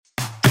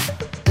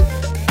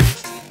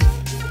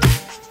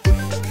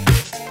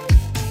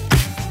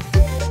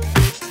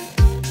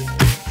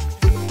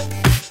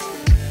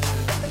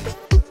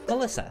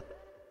Melissa,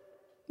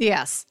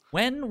 Yes.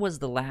 when was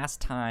the last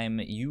time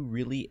you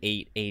really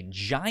ate a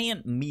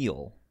giant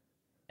meal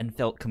and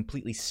felt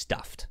completely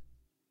stuffed?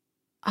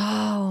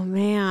 Oh,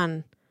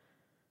 man.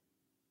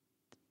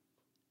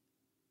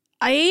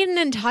 I ate an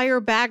entire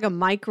bag of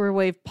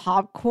microwave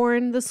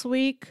popcorn this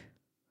week.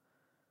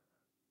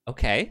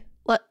 Okay.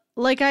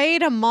 Like, I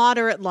ate a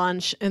moderate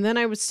lunch, and then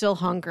I was still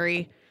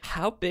hungry.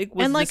 How big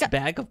was this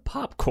bag of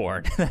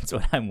popcorn? That's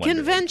what I'm wondering.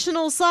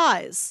 Conventional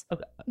size.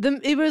 Okay.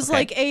 It was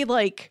like a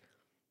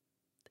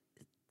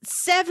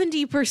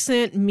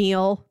 70%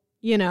 meal,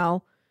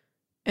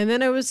 and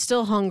then I was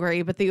still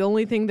hungry, but the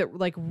only thing that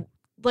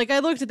like I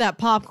looked at that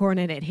popcorn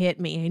and it hit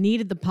me. I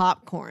needed the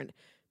popcorn.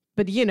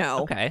 But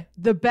okay.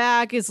 The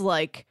bag is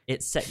like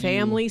it set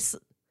family.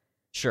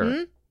 Sure.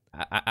 Hmm?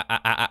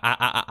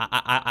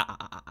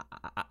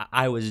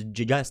 I was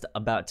just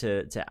about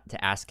to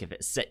ask if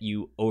it set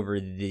you over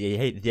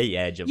the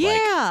edge of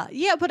yeah,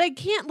 but I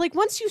can't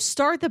once you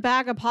start the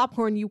bag of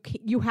popcorn,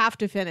 you have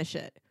to finish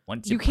it.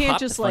 Once you can't pop,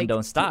 just the fun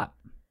don't stop.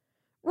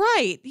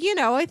 Right.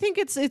 I think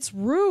it's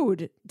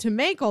rude to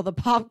make all the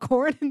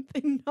popcorn and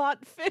then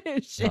not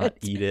finish it. Not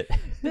eat it.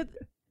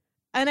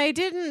 And I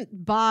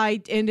didn't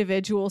buy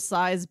individual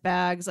size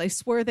bags. I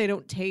swear they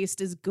don't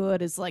taste as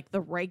good as like the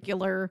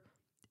regular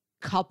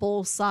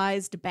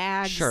couple-sized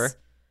bags. Sure.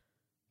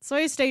 So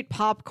I just ate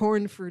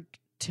popcorn for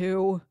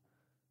 2.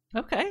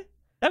 Okay.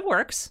 That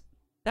works.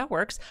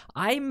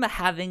 I'm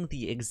having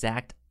the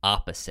exact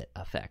opposite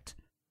effect.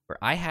 Where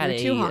I had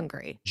You're too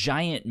hungry.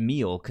 Giant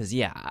meal because,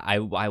 I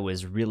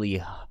was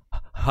really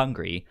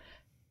hungry.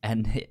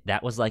 And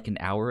that was like an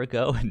hour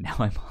ago, and now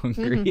I'm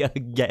hungry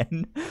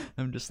again.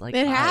 I'm just like,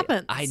 it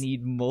happens. I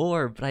need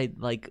more, but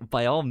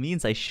by all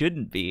means, I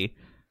shouldn't be.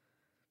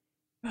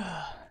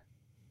 Oh,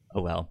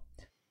 well.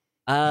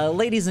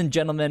 Ladies and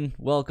gentlemen,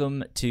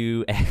 welcome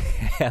to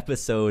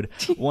episode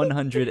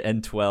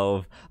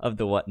 112 of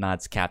the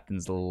Whatnots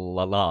Captain's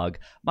Log.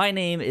 My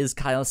name is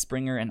Kyle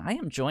Springer, and I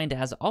am joined,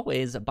 as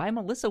always, by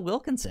Melissa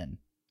Wilkinson.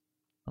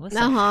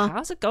 Melissa,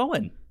 how's it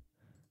going?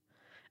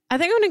 I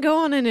think I'm going to go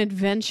on an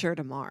adventure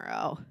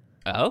tomorrow.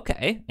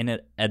 Okay. An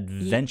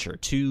adventure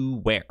to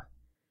where?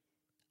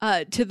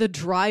 To the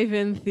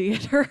drive-in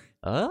theater.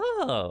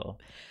 Oh.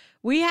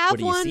 We have What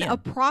are you one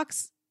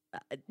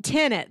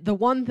Tenet, the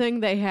one thing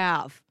they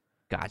have.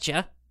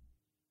 Gotcha.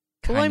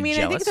 Well, I mean,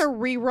 jealous. I think they're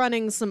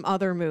rerunning some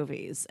other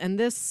movies, and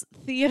this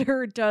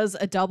theater does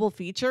a double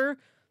feature.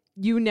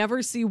 You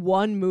never see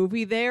one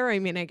movie there. I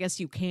mean, I guess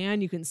you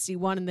can see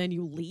one and then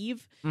you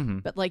leave. Mm-hmm.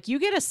 But you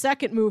get a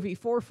second movie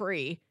for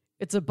free.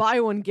 It's a buy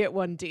one get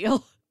one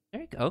deal.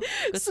 There you go.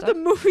 Good So stuff.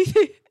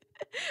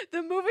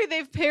 the movie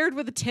they've paired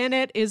with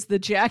Tenet is the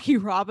Jackie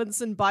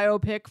Robinson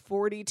biopic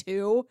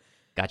 42.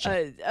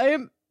 Gotcha.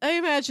 I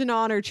imagine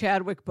honor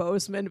Chadwick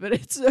Boseman, but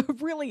it's a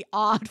really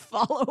odd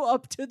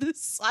follow-up to the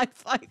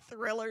sci-fi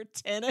thriller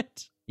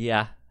Tenet.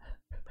 Yeah.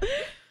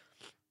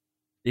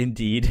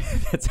 Indeed.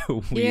 That's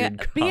a weird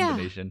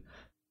combination.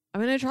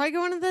 I'm going to try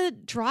going to the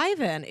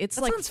drive-in. It's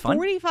That like sounds fun.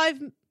 45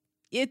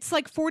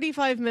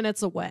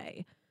 minutes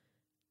away.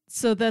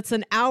 So that's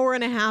an hour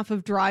and a half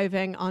of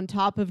driving on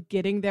top of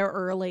getting there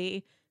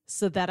early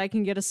so that I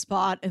can get a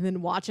spot and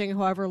then watching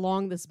however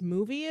long this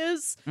movie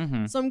is.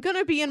 Mm-hmm. So I'm going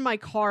to be in my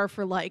car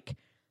for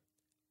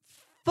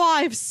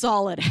 5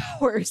 solid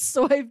hours.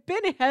 So I've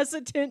been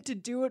hesitant to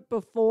do it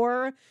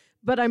before,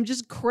 but I'm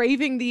just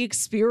craving the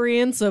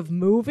experience of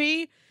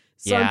movie.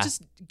 So I'm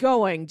just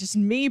going, just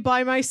me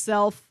by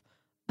myself.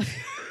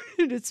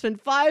 It's been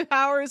 5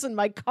 hours in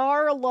my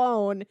car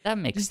alone. That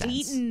makes just sense.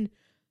 Eating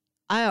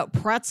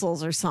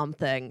pretzels or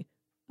something.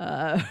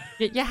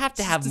 You have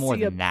to have more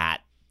than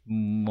that.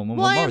 I'm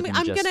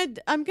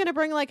gonna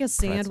bring a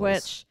sandwich,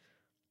 pretzels.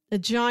 a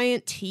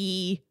giant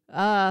tea,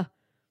 a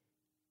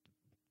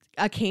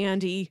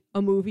candy,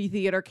 a movie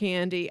theater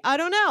candy. I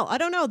don't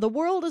know. The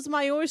world is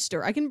my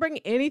oyster. I can bring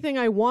anything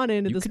I want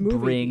into this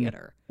movie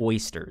theater.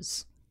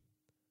 Oysters.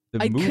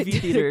 The movie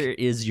theater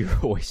is your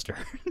oyster.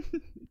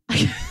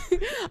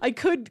 I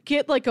could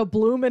get a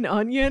bloomin'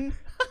 onion.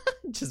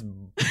 Just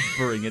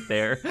bring it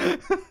there.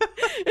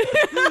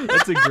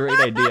 That's a great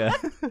idea.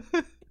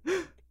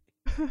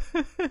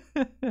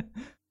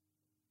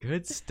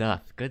 Good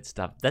stuff.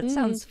 That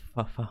sounds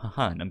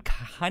fun. I'm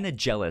kind of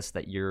jealous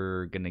that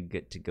you're going to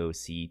get to go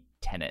see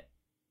Tenet.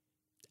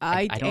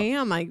 I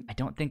am. I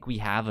don't think we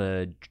have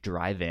a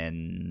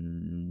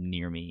drive-in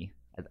near me.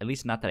 At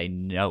least not that I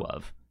know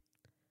of.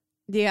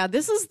 Yeah,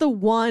 this is the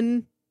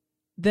one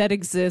that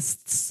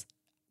exists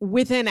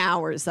within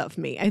hours of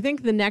me. I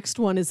think the next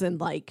one is in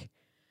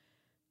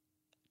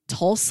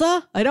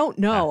Tulsa? I don't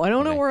know. I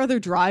don't know where other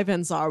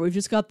drive-ins are. We've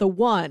just got the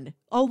one.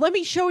 Oh, let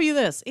me show you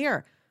this.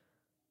 Here.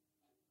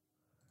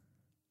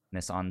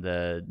 This on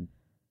the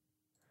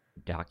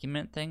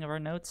document thing of our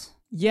notes?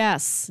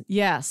 Yes.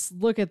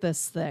 Look at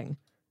this thing.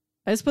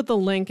 I just put the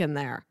link in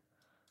there.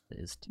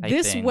 This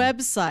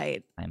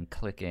website. I'm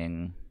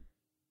clicking.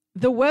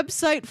 The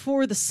website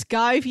for the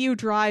Skyview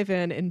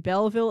Drive-In in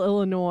Belleville,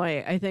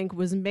 Illinois, I think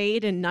was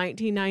made in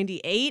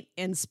 1998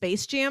 in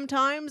Space Jam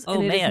times,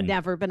 and it has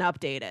never been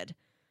updated.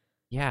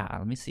 Yeah,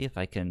 let me see if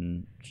I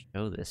can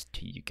show this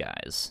to you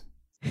guys.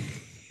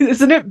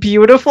 Isn't it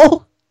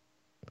beautiful?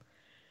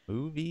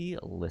 Movie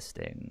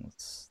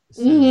listings. This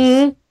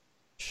Mm-hmm. is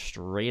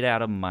straight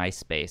out of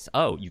MySpace.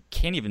 Oh, you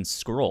can't even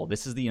scroll.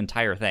 This is the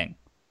entire thing.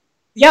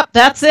 Yep,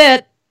 that's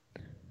it.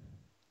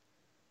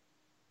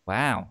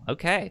 Wow.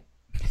 Okay.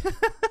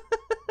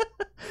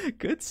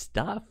 Good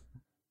stuff.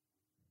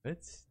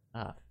 Good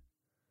stuff.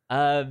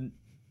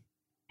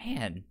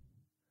 Man,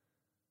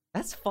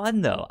 that's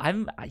fun though.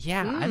 I'm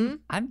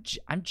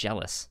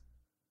jealous.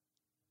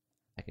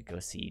 I could go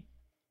see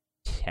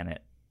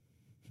Tenet.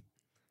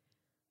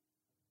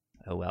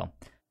 Oh well.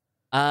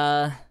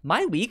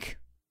 My week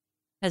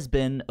has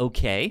been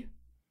okay.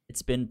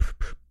 It's been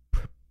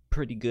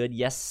pretty good.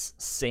 Yes,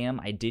 Sam,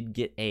 I did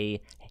get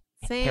a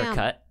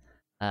haircut.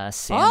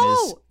 Sam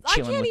is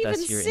chilling with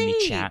us here in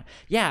the chat.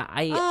 Yeah,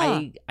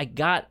 I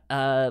got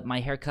my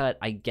haircut,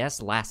 I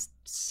guess, last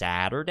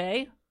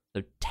Saturday.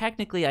 So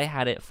technically I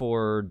had it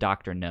for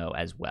Dr. No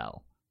as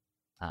well.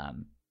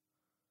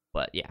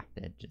 But yeah,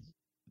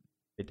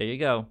 there you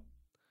go.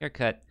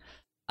 Haircut.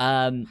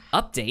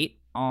 Update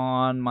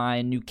on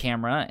my new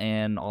camera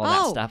and all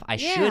that stuff. I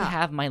should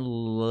have my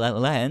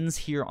lens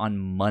here on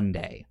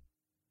Monday.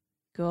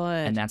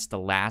 Good. And that's the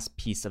last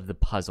piece of the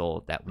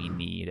puzzle that we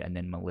need. And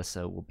then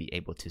Melissa will be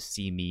able to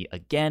see me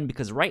again,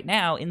 because right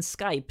now in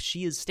Skype,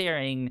 she is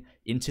staring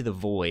into the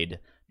void.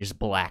 Just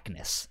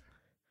blackness.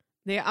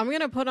 Yeah, I'm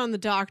going to put on the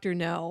Dr.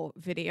 No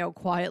video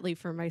quietly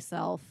for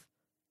myself.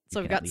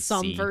 So I've got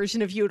some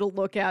version of you to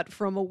look at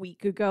from a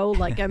week ago,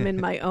 like I'm in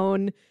my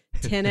own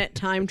Tenet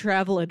time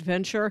travel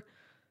adventure.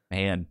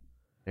 Man,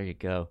 there you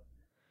go.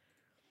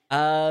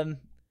 Yeah.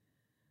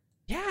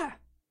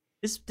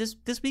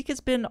 This week has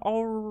been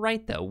all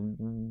right, though.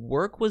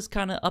 Work was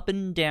kind of up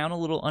and down, a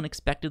little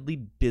unexpectedly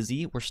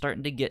busy. We're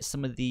starting to get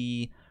some of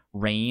the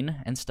rain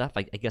and stuff,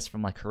 I guess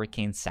from like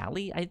Hurricane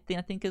Sally, I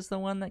think is the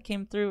one that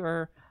came through,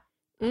 or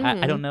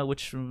I don't know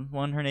which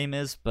one her name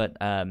is, but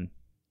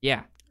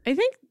yeah. I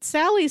think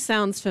Sally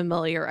sounds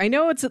familiar. I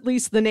know it's at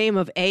least the name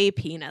of a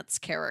Peanuts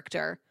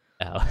character.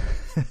 Oh.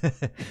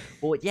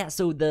 Well, yeah,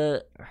 so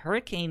the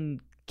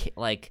hurricane,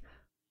 like,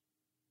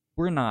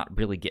 we're not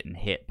really getting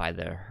hit by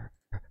the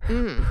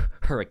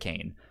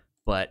hurricane,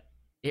 but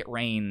it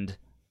rained,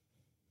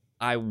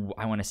 I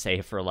want to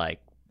say, for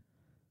like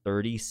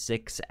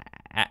 36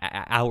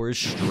 hours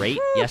straight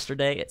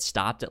yesterday. It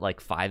stopped at like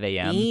 5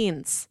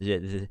 a.m.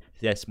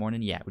 This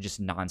morning. Yeah, it was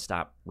just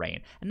nonstop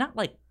rain. And not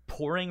like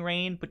pouring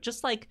rain, but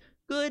just like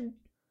good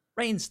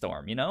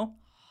rainstorm, you know?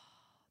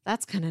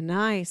 That's kind of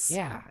nice.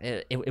 Yeah,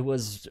 it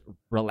was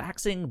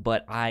relaxing,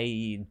 but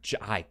I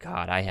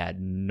had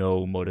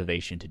no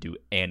motivation to do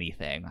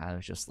anything. I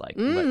was just like,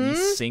 let me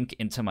sink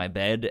into my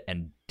bed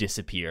and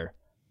disappear.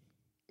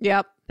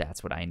 Yep.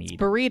 That's what I need.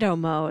 It's burrito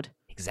mode.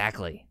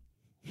 Exactly.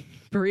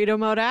 Burrito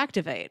mode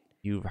activate.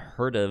 You've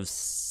heard of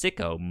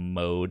sicko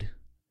mode.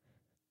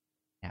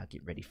 Now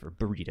get ready for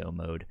burrito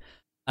mode.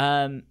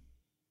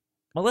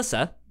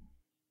 Melissa.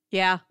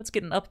 Yeah. Let's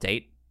get an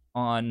update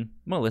on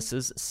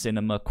Melissa's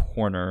Cinema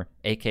Corner,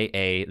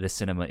 aka the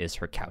cinema is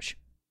her couch.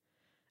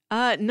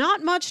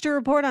 Not much to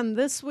report on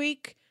this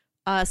week.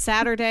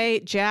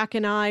 Saturday, Jack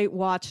and I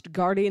watched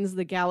Guardians of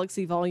the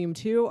Galaxy Volume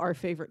 2, our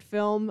favorite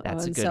film,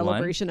 in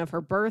celebration of her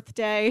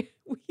birthday.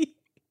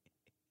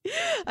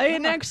 I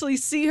didn't actually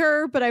see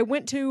her, but I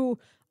went to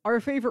our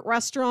favorite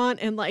restaurant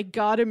and like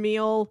got a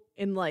meal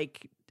and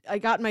like I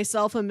got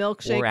myself a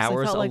milkshake. 4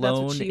 hours I felt like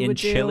alone that's what she in would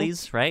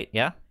Chili's, right?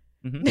 Yeah.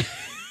 Mm-hmm.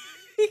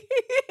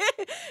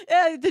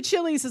 The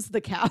Chili's is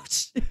the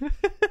couch.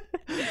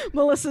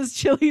 Melissa's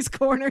Chili's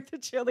corner. The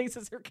Chili's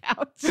is her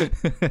couch.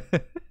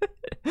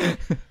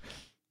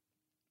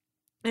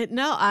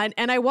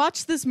 I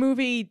watched this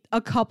movie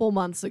a couple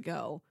months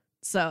ago.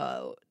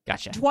 So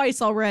gotcha.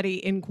 Twice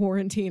already in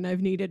quarantine,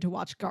 I've needed to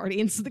watch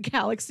Guardians of the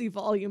Galaxy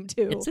Volume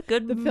 2. It's a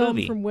good movie. The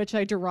film from which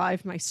I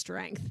derive my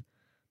strength.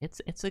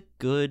 It's a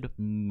good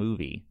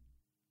movie.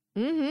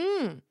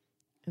 Mm-hmm.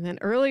 And then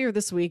earlier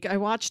this week, I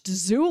watched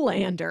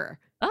Zoolander.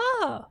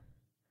 Oh,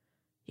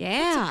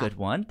 yeah, that's a good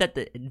one.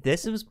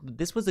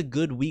 This was a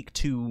good week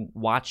to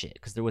watch it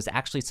because there was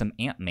actually some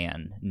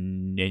Ant-Man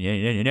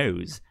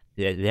news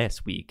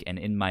this week, and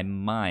in my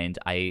mind,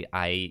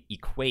 I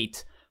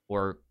equate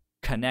or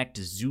connect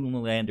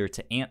Zoolander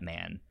to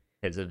Ant-Man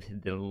because of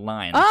the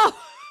line. Oh,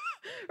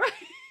 right.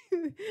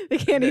 They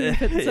can't even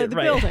fit inside the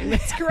building.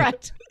 That's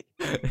correct.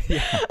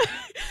 Yeah.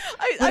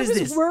 I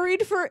was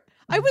worried for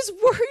a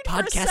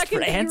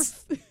second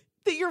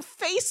that your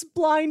face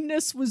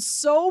blindness was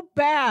so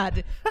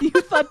bad you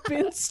thought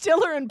Ben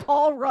Stiller and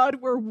Paul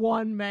Rudd were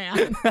one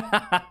man.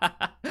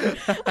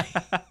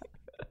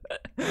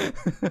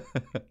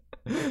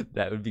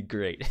 That would be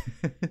great.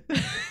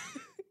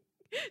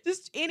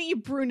 Just any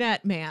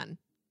brunette man.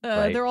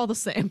 Right. They're all the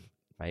same.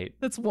 Right.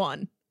 That's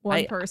one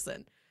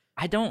person.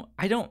 I don't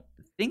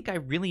think I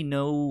really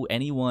know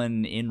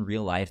anyone in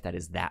real life that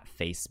is that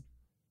face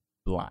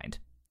blind.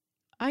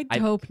 I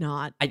hope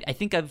not. I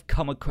think I've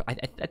come across.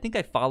 I think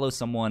I follow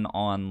someone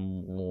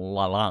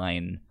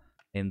online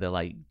in the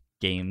like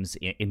games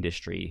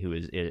industry who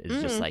is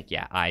just like,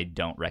 yeah, I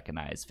don't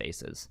recognize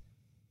faces.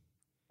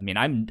 I mean,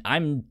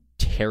 I'm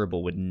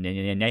terrible with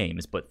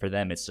names, but for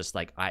them it's just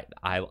like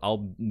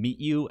I'll meet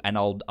you and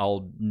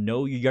I'll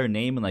know your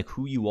name and like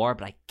who you are,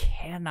 but I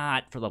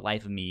cannot for the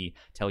life of me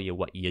tell you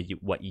what you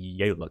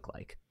look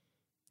like.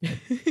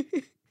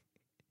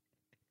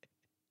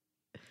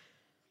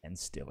 And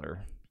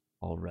Stiller,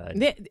 Paul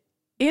Rudd.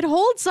 It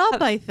holds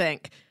up, I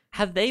think.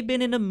 Have they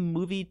been in a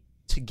movie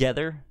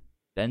together?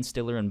 Ben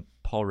Stiller and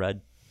Paul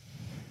Rudd?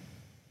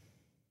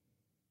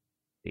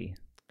 See.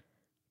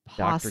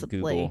 Possibly. Dr.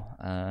 Google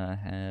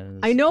has.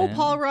 I know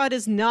Paul Rudd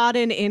is not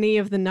in any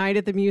of the Night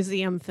at the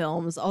Museum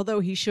films, although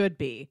he should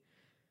be.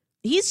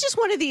 He's just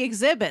one of the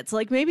exhibits.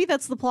 Like, maybe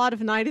that's the plot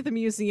of Night at the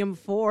Museum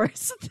 4.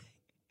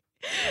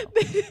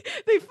 They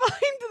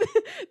find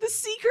the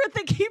secret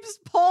that keeps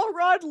Paul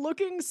Rudd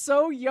looking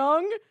so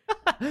young.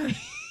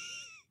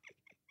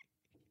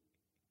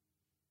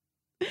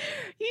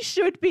 He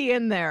should be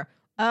in there.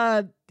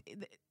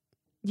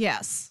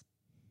 Yes.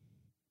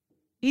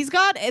 He's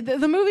got,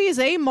 the movie is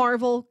a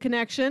Marvel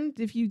connection.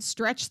 If you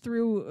stretch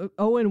through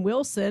Owen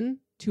Wilson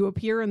to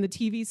appear in the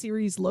TV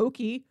series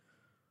Loki.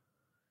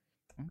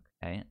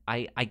 Okay.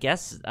 I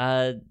guess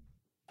the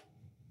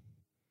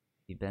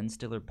Ben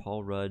Stiller,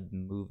 Paul Rudd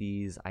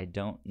movies, I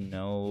don't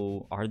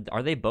know.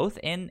 Are they both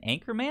in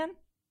Anchorman?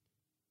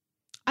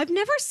 I've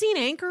never seen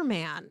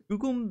Anchorman.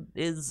 Google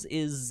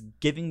is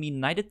giving me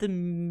Night at the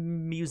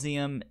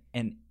Museum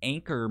and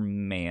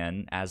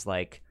Anchorman as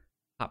like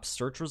top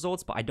search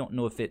results, but I don't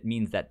know if it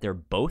means that they're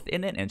both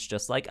in it and it's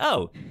just like,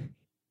 oh,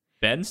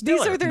 Ben Stiller,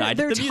 these are their Night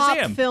at the top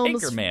Museum,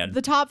 films, Anchorman.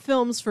 the top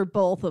films for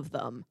both of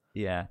them.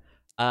 Yeah.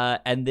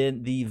 And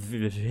then the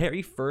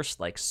very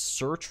first like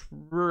search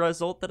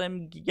result that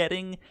I'm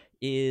getting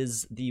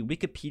is the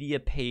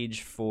Wikipedia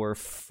page for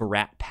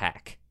Frat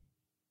Pack.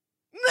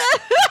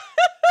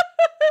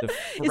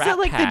 Is it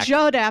like the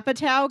Judd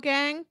Apatow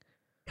gang?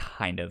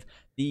 Kind of.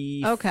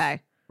 The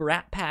okay.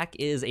 Frat Pack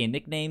is a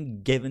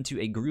nickname given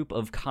to a group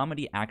of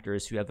comedy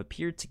actors who have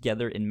appeared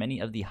together in many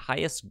of the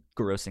highest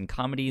grossing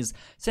comedies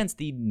since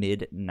the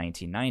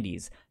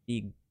mid-1990s.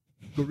 The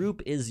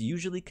group is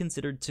usually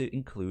considered to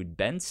include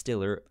Ben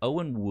Stiller,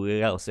 Owen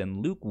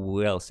Wilson, Luke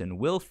Wilson,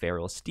 Will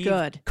Ferrell, Steve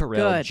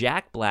Carell,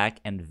 Jack Black,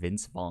 and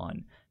Vince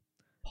Vaughn.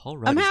 Paul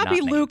Rudd I'm happy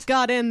not Luke named.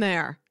 got in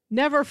there.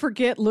 Never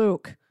forget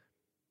Luke.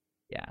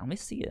 Yeah, let me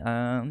see.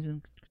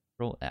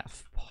 Control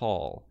F.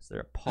 Paul. Is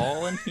there a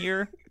Paul in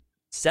here?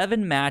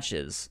 7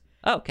 matches.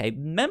 Okay,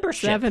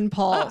 membership. 7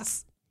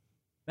 Pauls.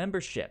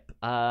 Membership.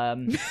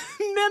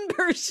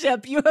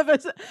 Membership. You have a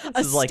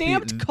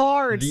stamped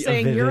card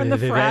saying you're in the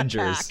frat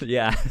pack.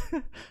 Yeah.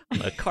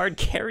 I'm a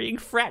card-carrying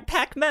frat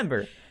pack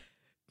member.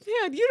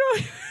 Man, you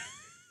don't...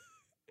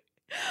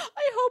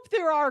 I hope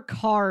there are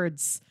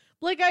cards.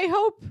 Like, I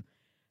hope...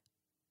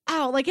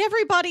 like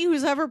everybody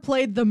who's ever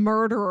played the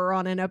murderer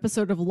on an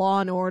episode of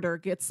Law and Order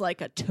gets like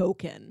a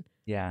token.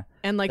 Yeah.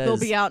 And like they'll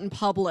be out in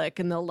public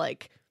and they'll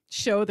like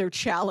show their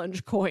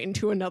challenge coin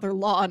to another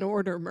Law and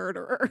Order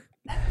murderer.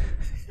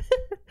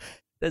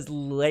 There's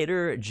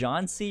later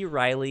John C.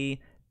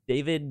 Reilly,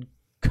 David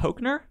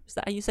Koechner, is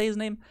that how you say his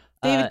name?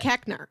 David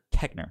Koechner.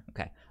 Koechner,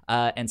 okay.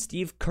 And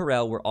Steve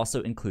Carell were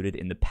also included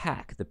in the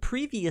pack. The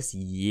previous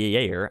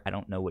year, I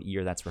don't know what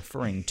year that's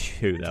referring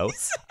to, though.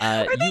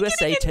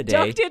 USA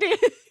Today.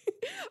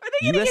 Are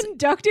they getting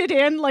inducted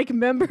in like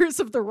members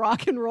of the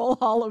Rock and Roll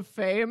Hall of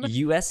Fame?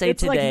 USA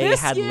Today like,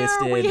 had year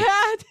listed. We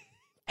had...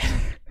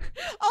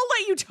 I'll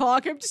let you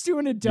talk. I'm just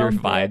doing a dumb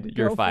bit.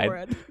 You're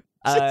fine.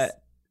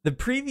 The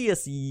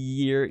previous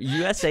year,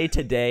 USA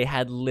Today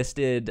had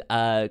listed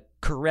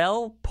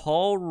Carell,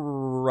 Paul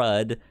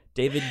Rudd,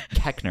 David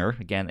Koechner.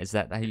 Again, is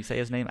that how you say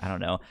his name? I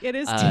don't know. It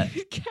is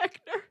David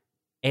Koechner.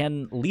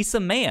 And Lisa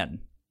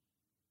Mann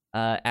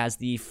as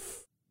the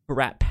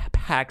Frat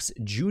Pack's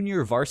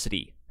junior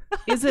varsity.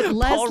 Is it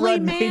Leslie Paul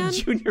Rudd Mann?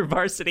 Junior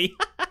varsity.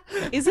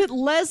 Is it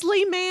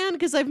Leslie Mann?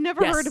 Because I've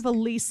never heard of a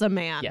Lisa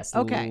Mann. Yes,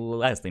 okay.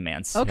 Leslie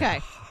Mann. Okay.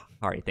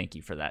 Sorry, thank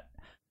you for that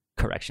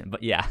correction.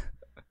 But yeah.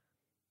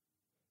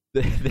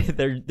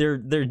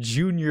 They're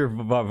junior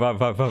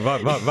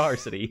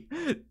varsity.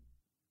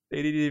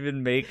 They didn't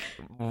even make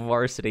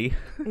varsity.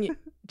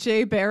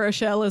 Jay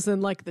Baruchel is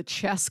in like the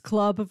chess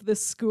club of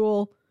this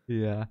school.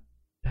 Yeah,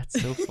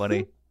 that's so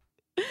funny.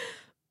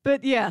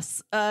 But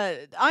yes,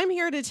 I'm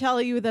here to tell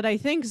you that I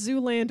think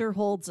Zoolander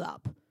holds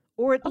up.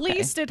 Or at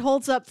least it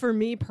holds up for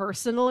me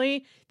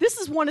personally. This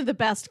is one of the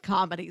best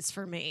comedies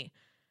for me.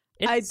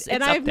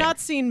 I've not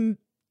seen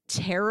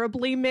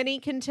terribly many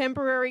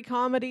contemporary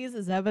comedies,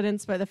 as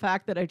evidenced by the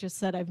fact that I just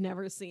said I've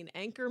never seen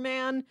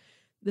Anchorman.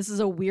 This is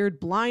a weird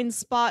blind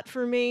spot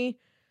for me.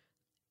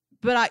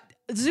 But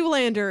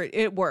Zoolander,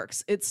 it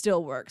works. It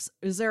still works.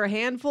 Is there a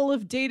handful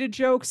of dated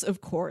jokes?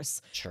 Of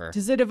course. Sure.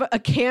 Does it have a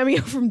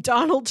cameo from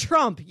Donald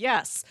Trump?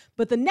 Yes.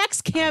 But the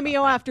next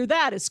cameo after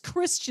that is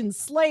Christian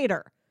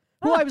Slater,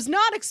 who I was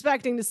not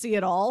expecting to see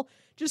at all.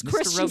 Just Mr.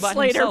 Christian Robot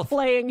Slater himself.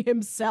 Playing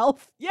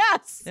himself.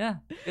 Yes. Yeah.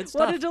 Good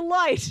stuff. What a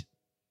delight.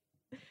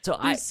 So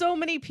There's so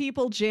many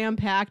people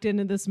jam-packed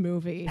into this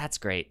movie. That's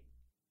great.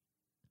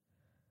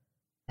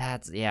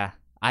 Yeah.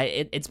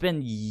 It's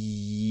been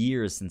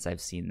years since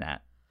I've seen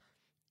that.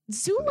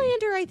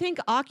 Zoolander, I think,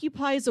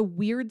 occupies a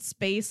weird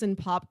space in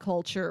pop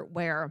culture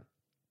where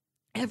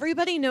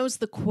everybody knows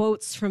the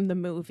quotes from the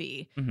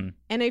movie. Mm-hmm.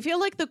 And I feel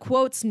like the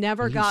quotes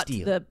never got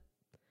to the...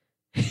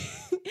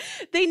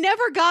 they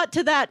never got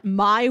to that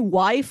my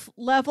wife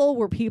level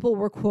where people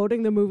were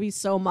quoting the movie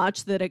so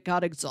much that it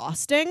got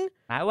exhausting.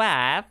 My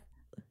wife.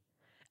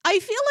 I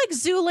feel like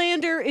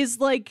Zoolander is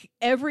like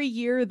every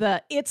year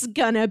the "it's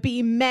gonna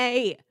be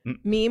May"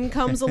 meme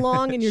comes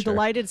along and you're Sure.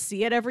 delighted to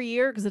see it every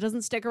year because it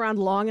doesn't stick around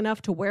long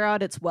enough to wear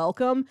out its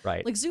welcome.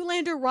 Right. Like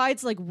Zoolander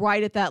rides like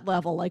right at that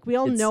level. Like we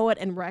all know it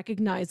and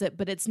recognize it,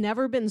 but it's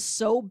never been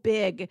so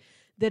big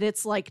that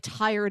it's like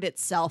tired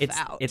itself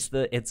out. It's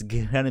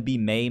gonna be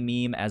May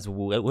meme as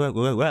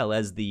well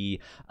as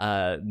the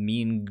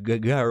Mean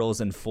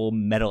Girls and Full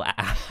Metal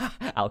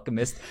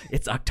Alchemist.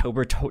 It's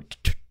October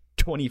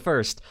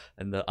 21st,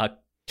 and the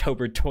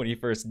October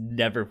 21st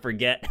never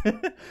forget.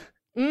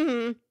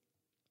 Mm-hmm.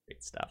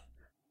 Great stuff.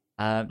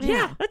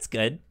 Yeah, that's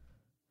good.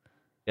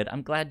 Good.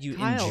 I'm glad you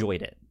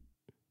enjoyed it.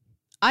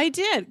 I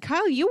did.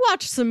 Kyle, you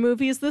watched some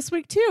movies this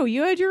week too.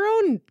 You had your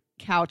own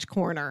couch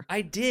corner.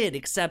 I did,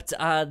 except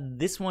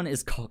this one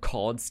is called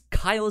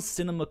Kyle's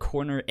Cinema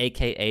Corner,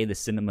 aka the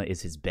cinema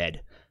is his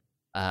bed.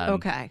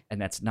 Okay.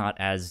 And that's not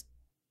as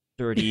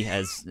dirty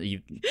as you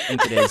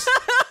think it is.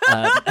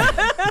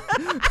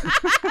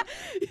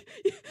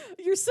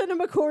 Your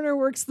cinema corner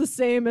works the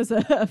same as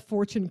a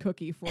fortune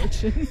cookie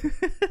fortune.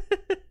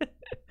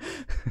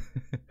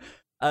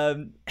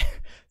 So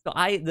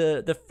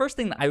the first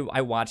thing that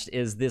I watched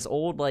is this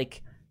old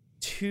like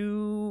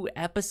 2-episode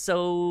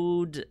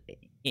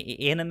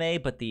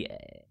anime, but the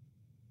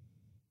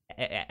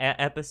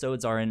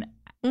episodes are an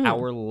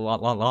hour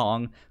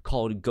long,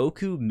 called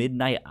Goku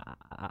Midnight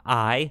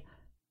Eye,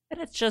 and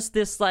it's just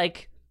this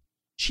like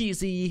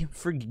cheesy,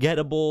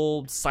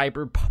 forgettable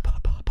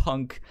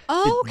cyberpunk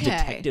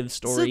detective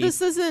story. So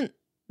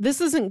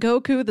this isn't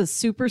Goku the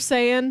Super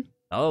Saiyan?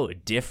 Oh,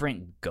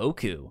 different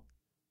Goku.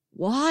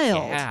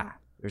 Wild. Yeah,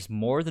 there's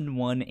more than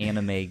one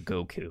anime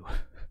Goku.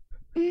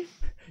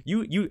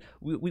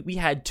 We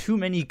had too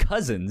many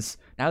cousins.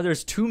 Now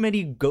there's too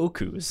many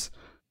Gokus.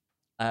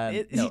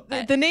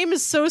 The name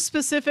is so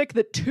specific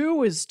that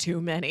 2 is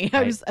too many.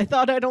 Right. I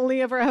thought I'd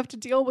only ever have to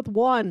deal with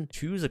 1.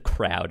 2's a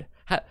crowd.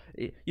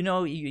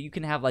 You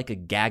can have like a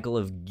gaggle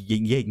of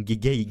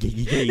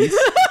gays.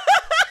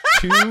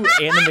 2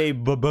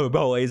 anime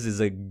boys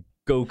is a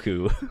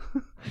Goku.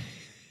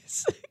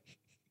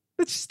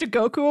 It's just a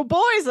Goku of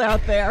boys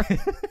out there.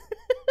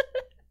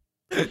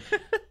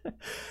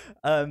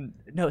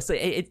 No, so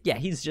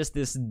he's just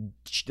this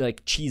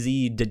like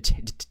cheesy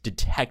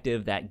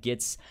detective that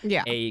gets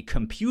a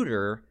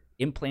computer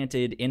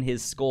implanted in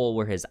his skull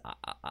where his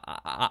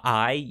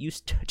eye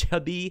used to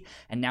be,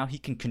 and now he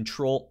can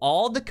control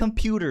all the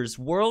computers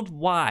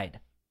worldwide.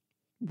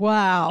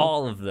 Wow.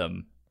 All of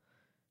them.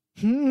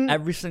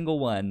 Every single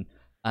one.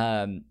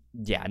 And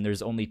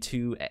there's only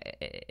 2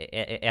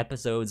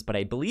 episodes, but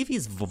I believe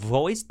he's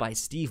voiced by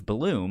Steve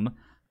Bloom.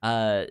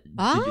 I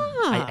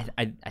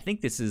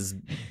think this is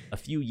a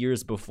few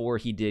years before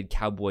he did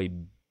Cowboy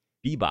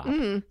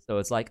Bebop. So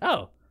it's like,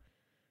 oh,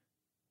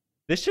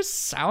 this just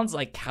sounds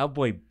like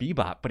Cowboy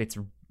Bebop, but it's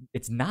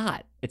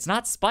not. It's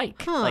not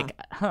Spike.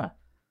 I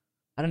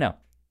don't know.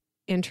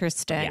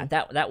 Interesting.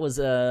 Yeah, that was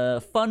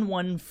a fun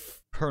one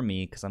for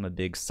me because I'm a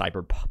big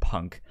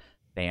cyberpunk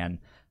fan.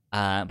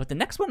 But the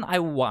next one I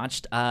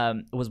watched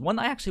was one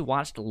I actually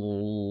watched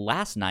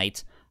last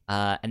night,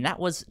 and that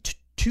was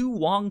To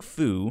Wong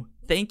Fu,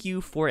 Thank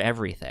You for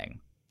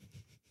Everything.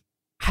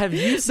 Have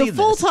you seen the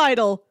full this?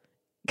 title?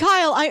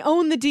 Kyle, I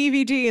own the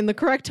DVD, and the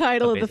correct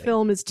title of the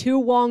film is To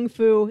Wong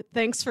Fu,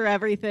 Thanks for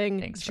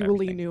Everything,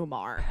 Julie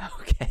Newmar.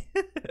 Okay.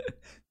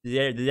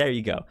 there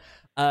you go.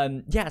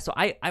 So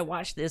I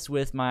watched this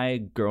with my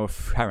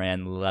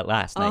girlfriend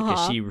last night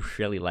because she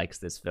really likes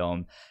this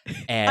film.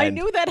 And I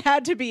knew that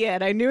had to be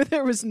it. I knew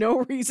there was no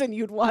reason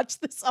you'd watch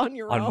this on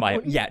your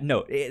own.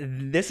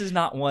 This is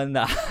not one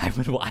that I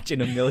would watch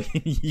in a million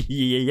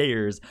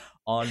years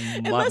on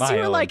Unless my you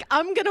were own. like,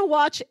 I'm going to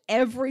watch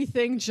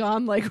everything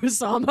John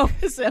Leguizamo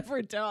has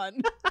ever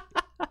done.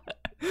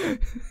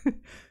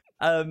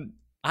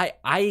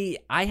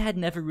 I had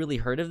never really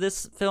heard of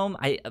this film.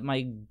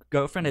 My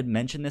girlfriend had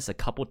mentioned this a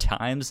couple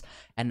times,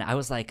 and I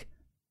was like,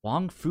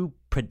 Wong Fu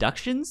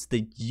Productions,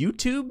 the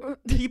YouTube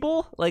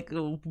people? Like,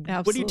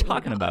 what are you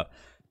talking about?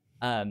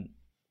 And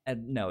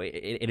no,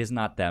 it is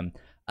not them.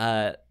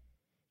 But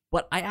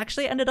I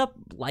actually ended up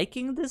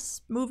liking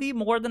this movie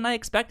more than I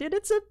expected.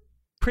 It's a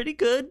pretty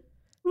good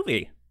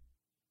movie.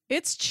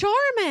 It's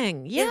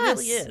charming. Yes.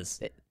 It really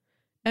is.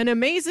 An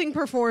amazing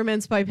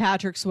performance by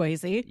Patrick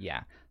Swayze.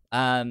 Yeah.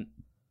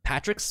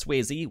 Patrick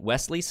Swayze,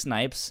 Wesley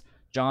Snipes,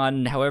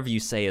 John, however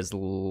you say his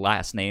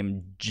last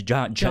name,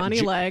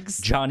 Johnny Legs,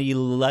 Johnny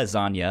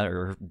Lasagna,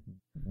 or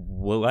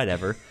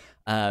whatever.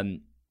 And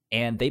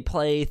they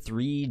play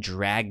 3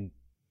 drag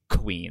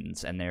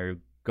queens, and they're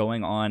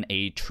going on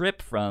a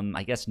trip from,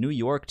 I guess, New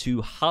York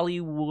to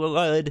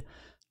Hollywood.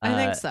 I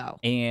think so.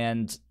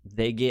 And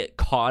they get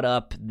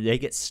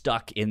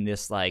stuck in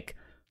this like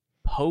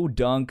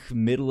podunk,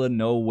 middle of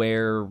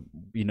nowhere,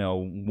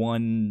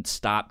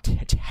 one-stop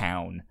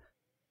town,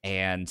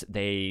 and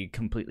they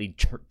completely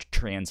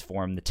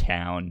transform the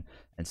town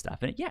and stuff.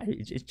 And yeah,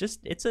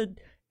 it's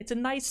a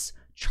nice,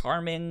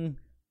 charming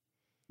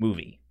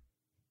movie.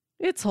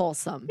 It's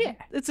wholesome. Yeah,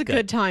 it's a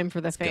good time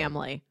for the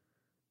family.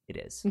 It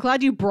is. I'm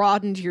glad you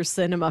broadened your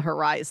cinema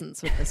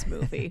horizons with this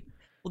movie.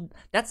 Well,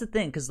 that's the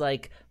thing, because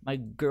like my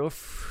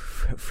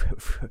girlfriend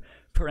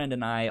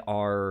and I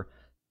are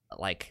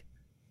like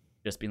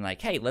just being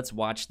like, hey, let's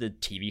watch the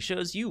TV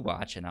shows you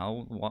watch, and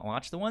I'll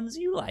watch the ones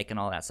you like, and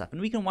all that stuff,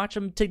 and we can watch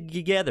them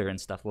together and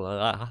stuff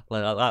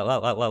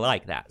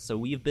like that. So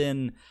we've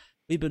been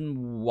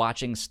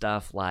watching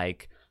stuff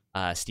like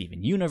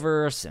Steven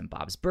Universe and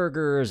Bob's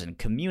Burgers and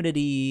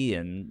Community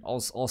and all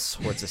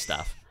sorts of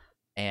stuff,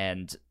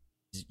 and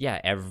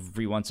yeah,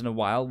 every once in a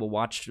while we'll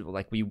watch,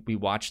 like we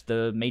watched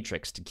The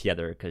Matrix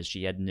together because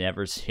she had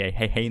never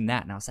seen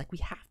that, and I was like, we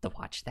have to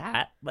watch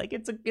that. Like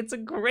it's a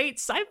great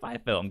sci-fi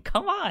film.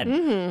 Come on.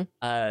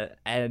 Mm-hmm.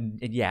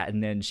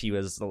 And then she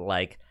was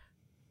like,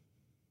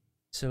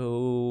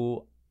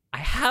 so I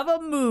have a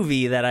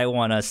movie that I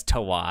want us to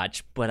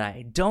watch, but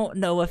I don't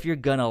know if you're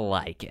gonna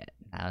like it.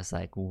 I was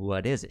like,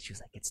 what is it? She was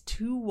like, it's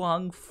Tu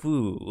Wong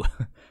Fu.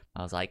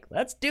 I was like,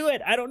 let's do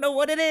it. I don't know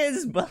what it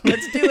is, but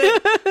let's do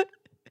it.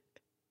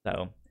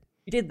 So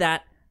we did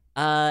that,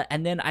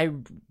 and then I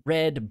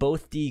read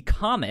both the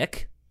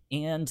comic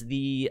and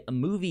the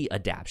movie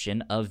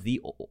adaptation of The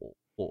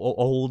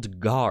Old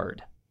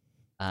Guard,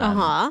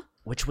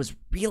 which was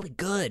really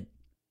good.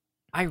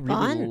 I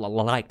really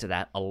liked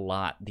that a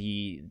lot.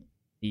 The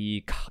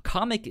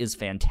comic is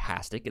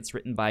fantastic. It's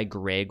written by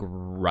Greg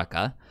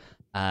Rucka.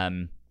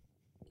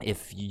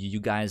 If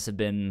you guys have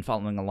been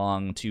following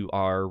along to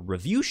our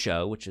review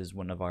show, which is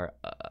one of our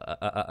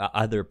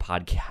other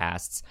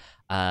podcasts,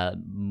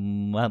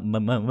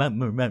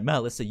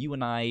 Melissa, you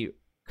and I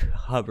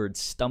covered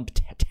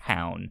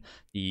Stumptown,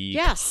 the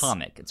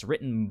comic. It's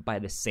written by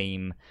the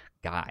same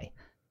guy.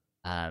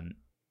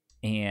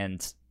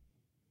 And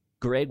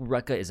Greg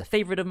Rucka is a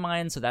favorite of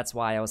mine, so that's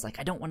why I was like,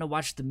 I don't want to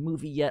watch the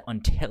movie yet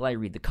until I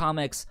read the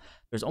comics.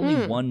 There's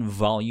only one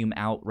volume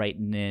out right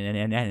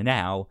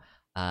now.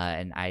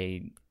 And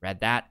I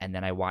read that, and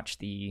then I watched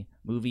the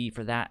movie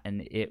for that,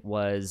 and it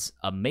was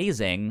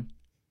amazing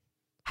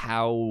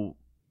how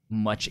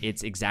much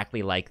it's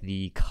exactly like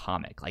the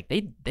comic. Like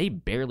they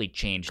barely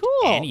changed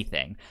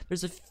anything.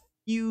 There's a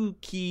few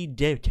key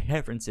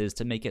differences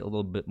to make it a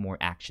little bit more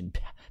action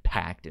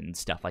packed and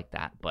stuff like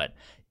that, but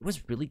it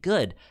was really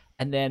good.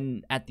 And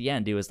then at the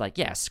end, it was like,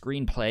 yeah,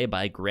 screenplay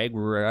by Greg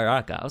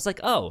Rucka. I was like,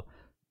 oh.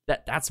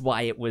 That's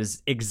why it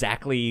was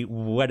exactly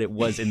what it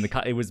was in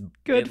the. It was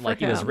good,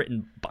 like it was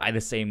written by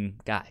the same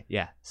guy.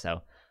 Yeah,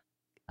 so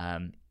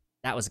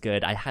that was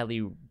good. I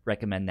highly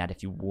recommend that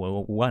if you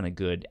want a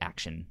good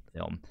action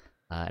film.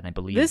 And I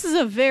believe this is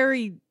a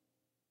very,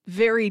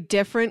 very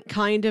different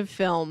kind of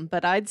film.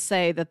 But I'd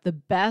say that the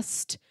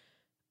best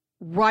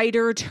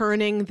writer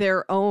turning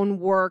their own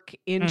work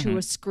into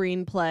a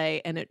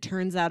screenplay and it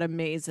turns out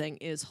amazing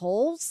is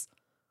Holes.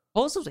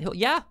 Holes was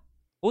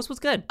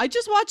good. I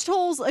just watched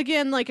Holes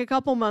again like a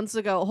couple months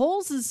ago.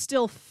 Holes is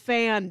still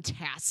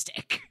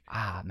fantastic.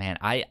 Ah, man,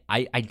 I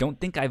don't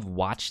think I've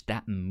watched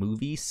that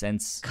movie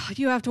since. God,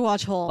 you have to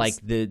watch Holes. Like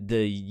the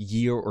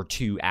year or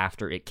two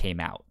after it came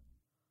out.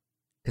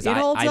 Because it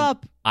holds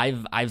up.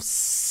 I've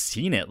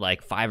seen it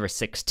like 5 or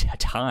 6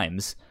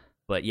 times,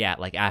 but yeah,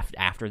 like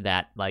after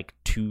that like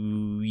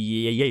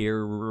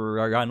 2-year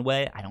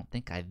runway, I don't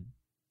think I've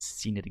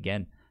seen it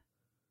again.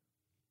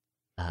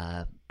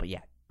 But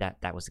yeah,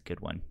 that was a good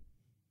one.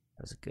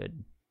 That was a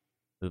good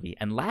movie.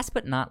 And last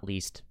but not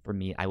least, for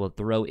me, I will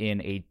throw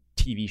in a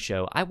TV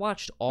show. I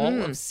watched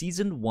all of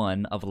season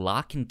 1 of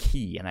Lock and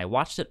Key, and I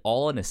watched it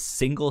all in a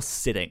single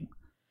sitting.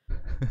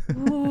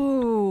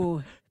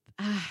 Ooh.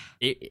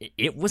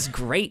 It was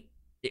great.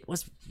 It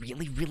was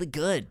really, really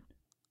good.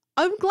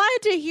 I'm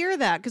glad to hear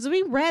that, because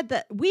we read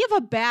that we have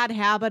a bad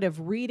habit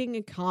of reading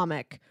a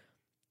comic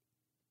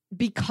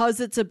because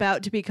it's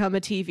about to become a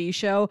TV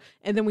show,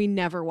 and then we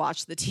never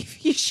watch the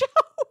TV show.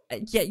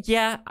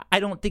 Yeah.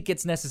 I don't think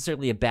it's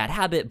necessarily a bad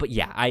habit, but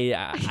yeah,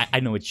 I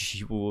know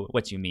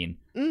what you mean.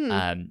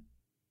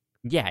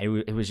 Yeah,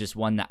 it was just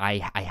one that I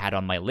had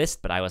on my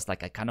list, but I was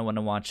like, I kind of want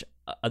to watch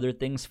other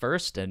things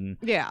first, and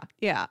yeah.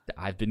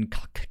 I've been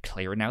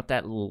clearing out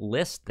that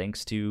list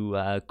thanks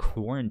to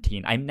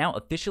quarantine. I'm now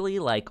officially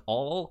like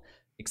all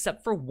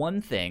except for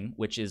one thing,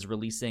 which is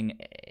releasing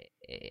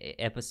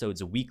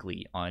episodes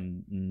weekly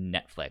on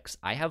Netflix.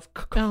 I have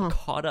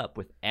caught up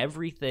with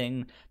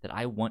everything that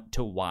I want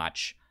to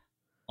watch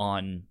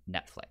on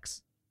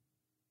Netflix.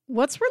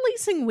 What's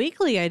releasing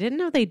weekly? I didn't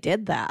know they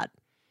did that.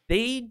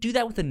 They do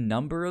that with a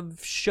number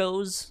of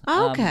shows.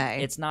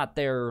 Okay. It's not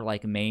their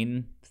like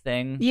main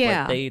thing.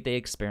 Yeah. But they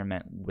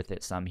experiment with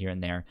it some here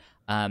and there.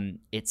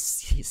 It's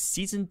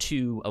season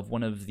 2 of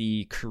one of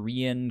the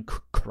Korean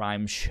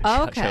crime shows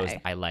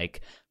I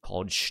like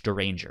called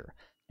Stranger.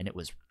 And it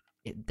was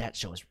that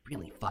show is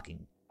really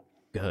fucking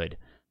good.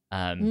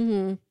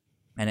 Mm-hmm.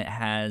 And it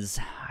has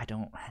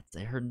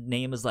her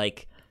name is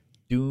like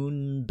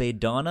Dune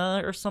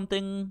Bedana or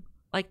something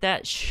like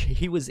that.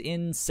 She was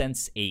in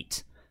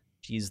Sense8.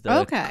 She's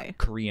the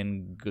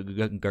Korean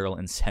girl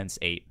in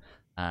Sense8.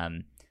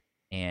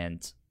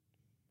 And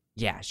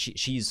yeah,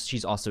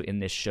 she's also in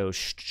this show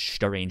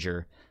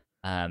Stranger.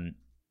 And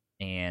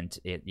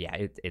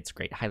it's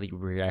great. Highly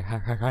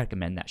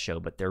recommend that show.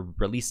 But they're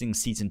releasing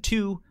season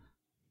 2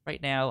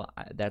 right now.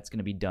 That's going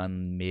to be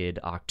done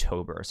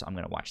mid-October, so I'm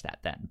going to watch that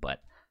then.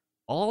 But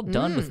all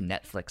done with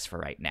Netflix for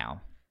right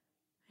now.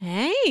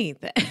 Hey,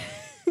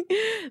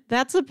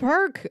 that's a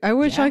perk. I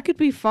wish I could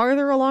be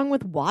farther along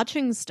with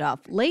watching stuff.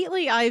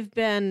 Lately, I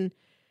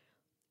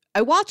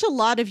watch a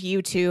lot of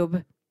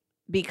YouTube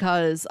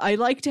because I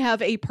like to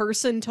have a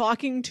person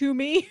talking to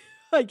me.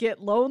 I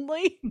get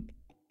lonely.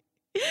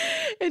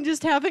 And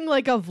just having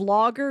like a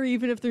vlogger,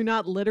 even if they're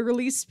not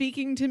literally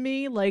speaking to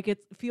me, like it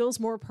feels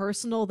more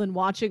personal than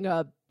watching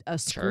a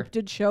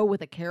scripted show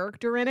with a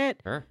character in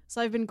it. Sure.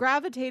 So I've been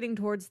gravitating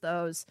towards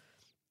those.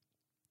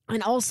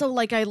 And also,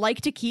 like, I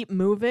like to keep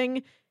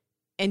moving,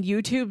 and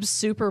YouTube's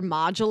super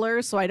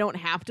modular, so I don't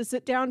have to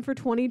sit down for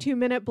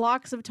 22-minute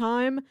blocks of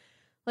time.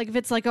 Like, if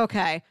it's like,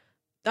 okay,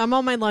 I'm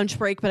on my lunch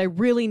break, but I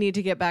really need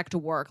to get back to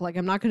work. Like,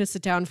 I'm not going to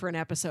sit down for an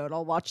episode.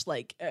 I'll watch,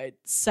 like,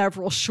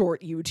 several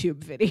short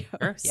YouTube videos.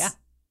 Sure, yeah.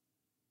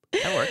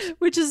 That works.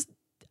 Which is,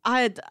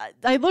 I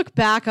look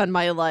back on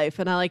my life,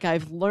 and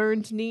I've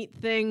learned neat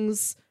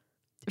things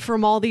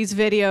from all these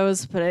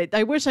videos, but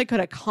I wish I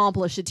could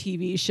accomplish a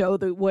TV show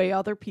the way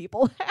other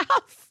people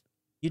have.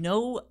 You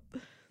know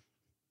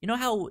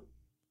how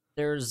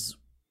there's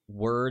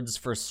words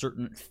for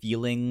certain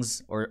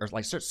feelings or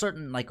like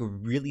certain like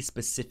really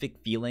specific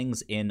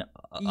feelings in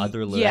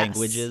other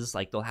languages?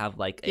 Like they'll have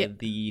like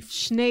the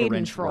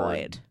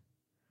Schadenfreude.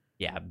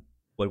 Yeah,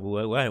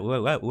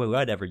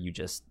 whatever you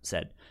just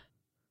said.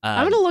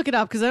 I'm gonna look it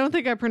up because I don't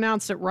think I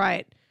pronounced it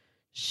right.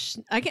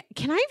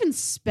 Can I even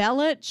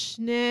spell it?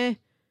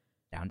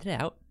 Sound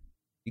it out.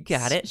 You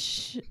got it.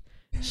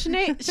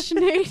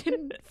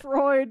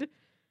 Schadenfreude.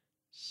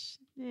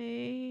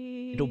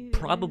 It'll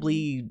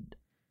probably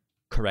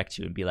correct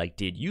you and be like,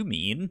 did you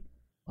mean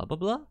blah, blah,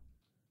 blah?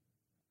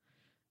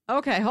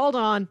 Okay, hold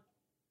on.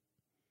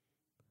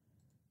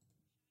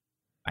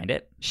 Find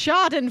it.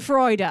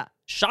 Schadenfreude.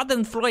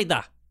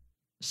 Schadenfreude.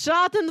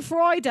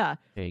 Schadenfreude.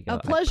 There you go. A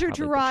pleasure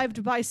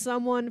derived by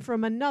someone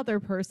from another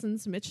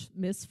person's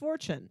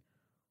misfortune.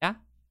 Yeah,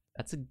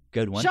 that's a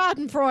good one.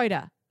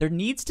 Schadenfreude. There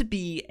needs to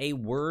be a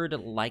word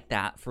like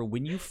that for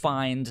when you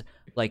find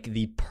like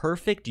the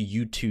perfect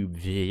YouTube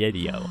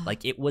video.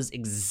 Like it was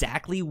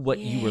exactly what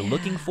you were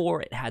looking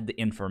for. It had the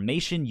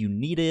information you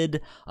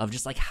needed of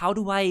just like, how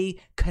do I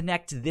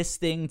connect this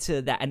thing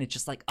to that? And it's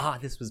just like,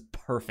 this was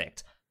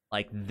perfect.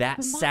 Like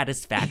that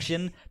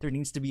satisfaction. There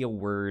needs to be a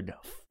word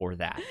for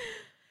that.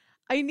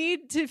 I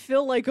need to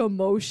feel like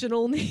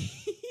emotional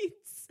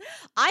needs.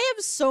 I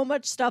have so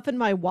much stuff in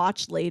my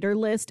watch later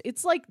list.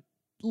 It's like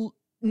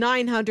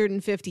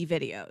 950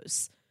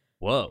 videos.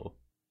 Whoa.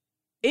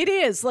 It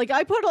is. Like,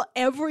 I put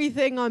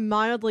everything I'm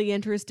mildly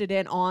interested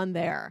in on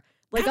there.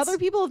 Like, other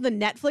people have the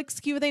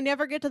Netflix queue they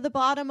never get to the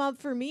bottom of.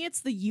 For me, it's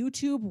the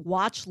YouTube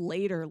watch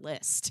later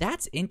list.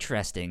 That's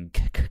interesting,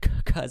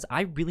 because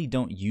I really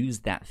don't use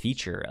that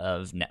feature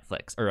of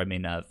Netflix, or I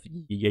mean, of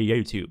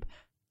YouTube,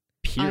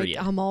 period.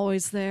 I'm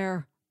always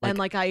there. And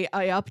like I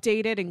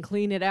update it and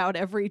clean it out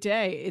every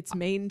day. It's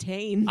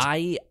maintained.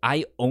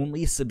 I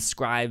only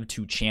subscribe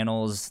to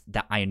channels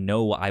that I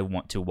know I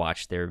want to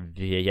watch their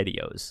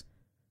videos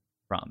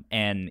from.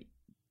 And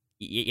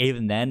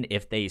even then,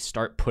 if they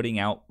start putting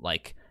out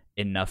like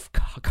enough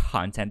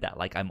content that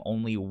like I'm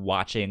only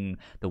watching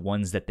the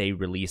ones that they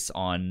release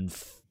on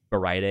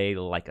Friday,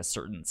 like a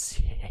certain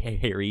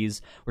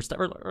series or stuff,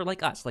 or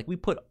like us, like we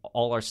put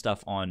all our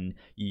stuff on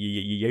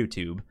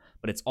YouTube,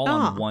 but it's all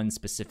on one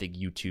specific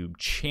YouTube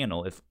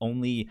channel. If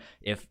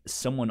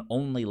someone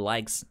only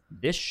likes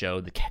this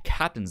show, the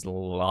Captain's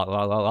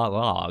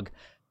Log,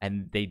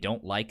 and they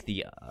don't like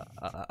the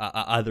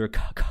other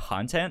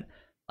content,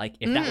 like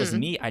if that was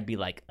me, I'd be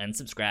like,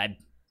 unsubscribe.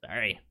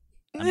 Sorry,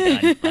 I'm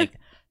done.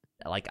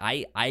 like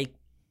I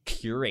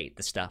curate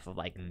the stuff of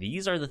like,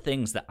 these are the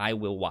things that I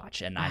will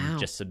watch, and I'm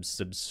just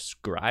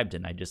subscribed,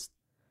 and I just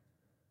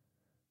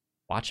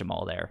watch them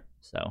all there.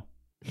 So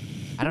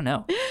I don't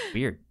know.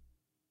 Weird.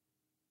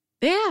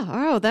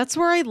 Yeah, that's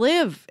where I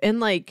live. And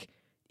like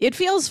it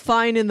feels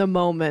fine in the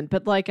moment,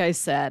 but like I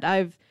said,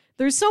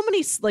 there's so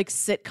many like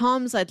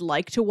sitcoms I'd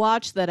like to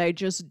watch that I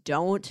just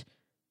don't.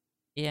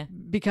 Yeah.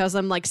 Because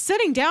I'm like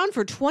sitting down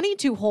for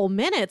 22 whole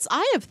minutes.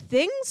 I have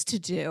things to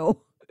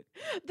do.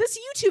 This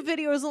YouTube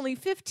video is only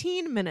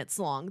 15 minutes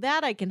long.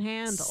 That I can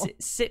handle.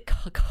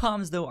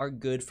 Sitcoms, though, are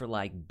good for,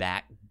 like,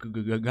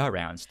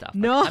 background stuff.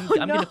 Like, No, I'm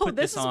going to put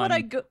this this is on what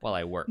I go- while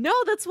I work. No,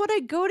 that's what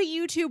I go to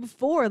YouTube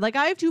for. Like,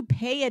 I have to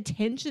pay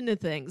attention to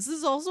things. This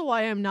is also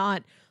why I'm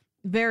not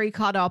very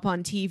caught up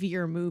on TV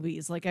or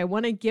movies. Like, I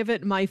want to give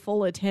it my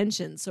full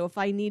attention. So if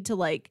I need to,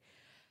 like,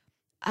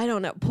 I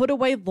don't know, put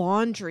away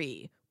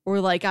laundry,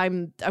 or like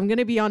I'm going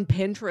to be on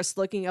Pinterest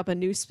looking up a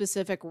new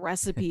specific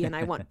recipe and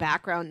I want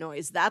background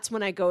noise. That's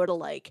when I go to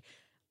like,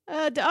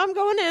 I'm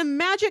going to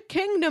Magic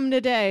Kingdom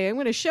today. I'm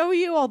going to show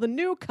you all the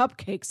new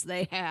cupcakes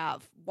they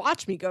have.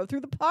 Watch me go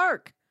through the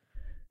park.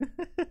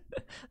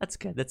 That's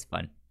good. That's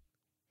fun.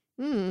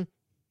 Hmm.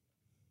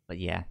 But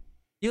yeah,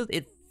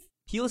 it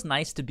feels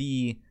nice to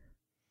be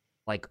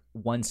like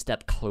one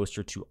step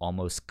closer to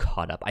almost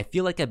caught up. I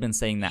feel like I've been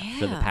saying that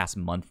for the past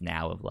month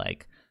now of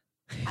like,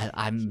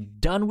 I'm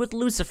done with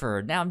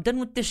Lucifer. Now I'm done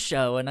with this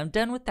show and I'm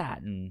done with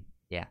that. And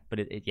yeah, but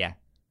it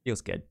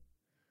feels good.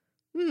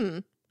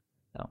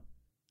 So,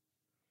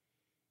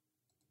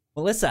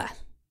 Melissa.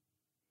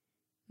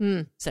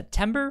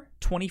 September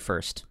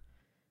 21st.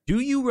 Do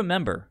you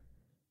remember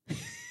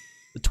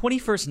the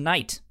 21st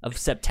night of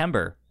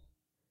September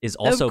is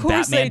also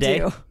Batman Day?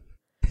 Do.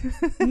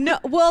 No,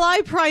 well,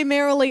 I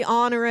primarily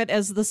honor it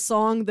as the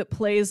song that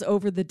plays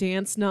over the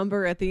dance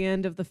number at the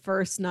end of the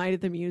first night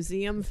of the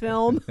museum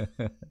film.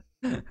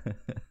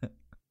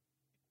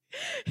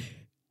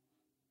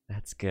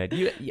 That's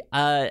good.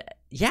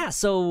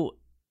 So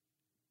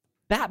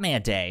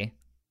Batman Day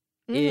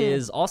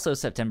is also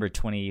September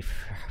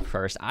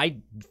 21st. I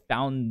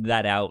found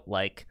that out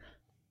like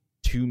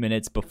 2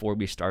 minutes before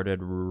we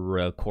started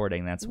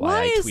recording. That's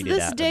why I tweeted out. Why is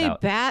this day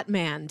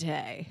Batman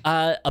Day?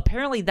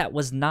 Apparently that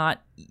was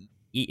not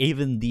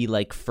even the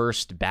like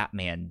first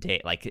Batman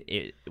Day. Like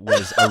it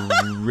was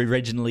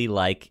originally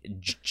like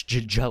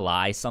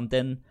July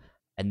something,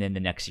 and then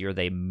the next year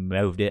they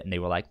moved it and they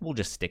were like, we'll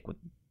just stick with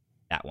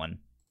that one.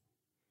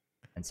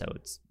 And so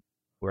it's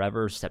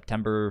wherever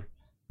September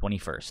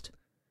 21st.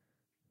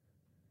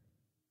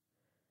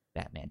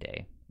 Batman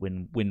Day.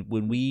 When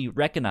we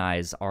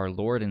recognize our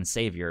Lord and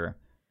Savior,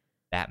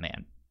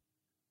 Batman.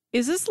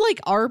 Is this like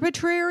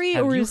arbitrary,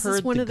 or is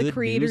this one of the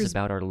creators news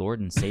about our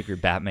Lord and Savior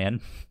Batman?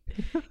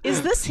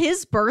 Is this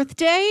his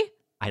birthday?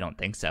 I don't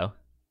think so.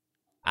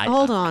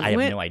 Hold on. I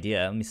have no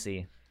idea. Let me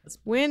see.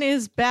 When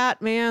is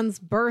Batman's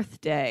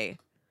birthday?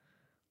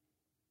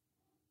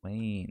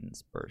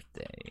 Wayne's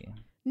birthday.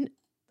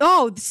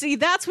 Oh, see,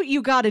 that's what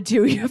you got to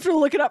do. You have to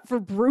look it up for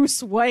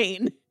Bruce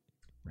Wayne.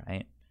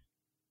 Right.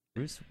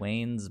 Bruce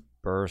Wayne's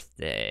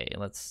birthday.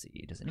 Let's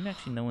see. Does anyone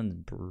actually know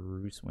when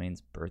Bruce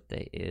Wayne's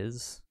birthday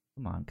is?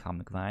 Come on,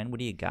 Comic Vine. What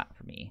do you got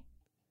for me?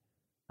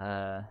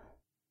 I've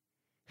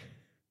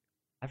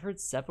heard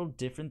several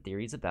different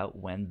theories about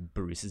when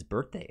Bruce's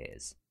birthday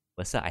is.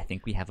 Lisa, I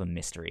think we have a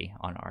mystery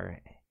on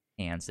our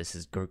hands. This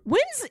is great.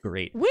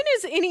 When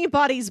is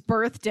anybody's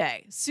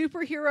birthday?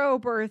 Superhero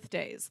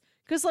birthdays.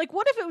 Because, like,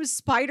 what if it was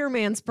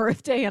Spider-Man's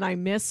birthday and I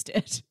missed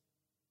it?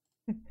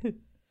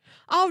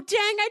 Oh, dang,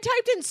 I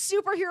typed in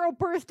superhero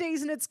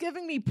birthdays and it's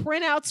giving me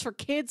printouts for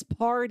kids'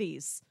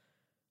 parties.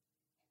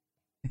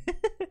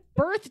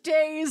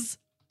 Birthdays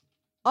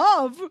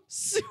of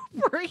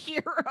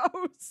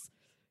superheroes.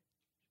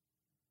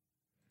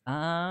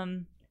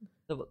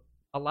 So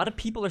a lot of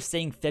people are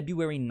saying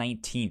February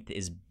 19th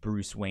is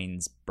Bruce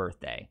Wayne's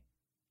birthday.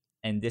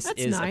 And this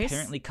is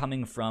apparently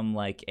coming from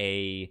like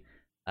a...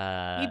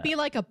 He'd be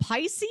like a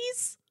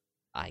Pisces?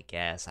 I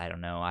guess. I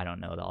don't know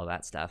all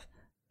that stuff.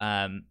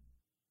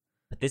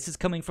 But this is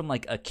coming from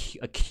like a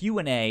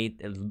Q&A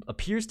that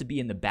appears to be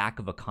in the back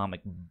of a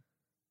comic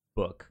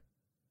book.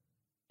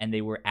 And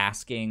they were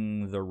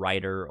asking the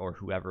writer or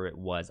whoever it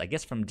was, I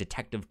guess from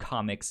Detective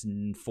Comics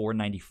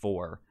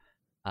 494,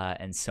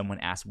 and someone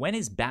asked, when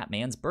is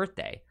Batman's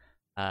birthday?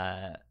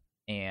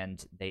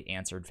 And they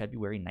answered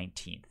February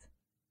 19th.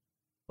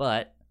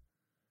 But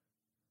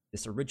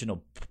this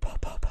original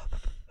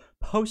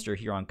poster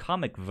here on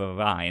Comic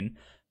Vine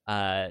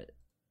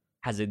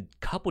has a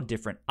couple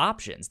different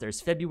options.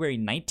 There's February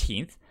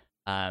 19th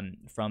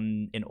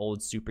from an old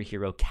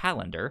superhero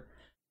calendar.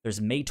 There's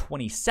May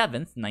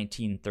 27th,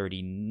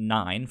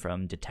 1939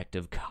 from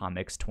Detective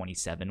Comics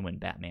 27 when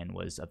Batman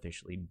was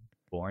officially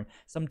born.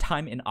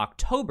 Sometime in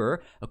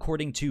October,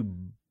 according to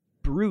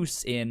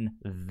Bruce in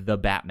The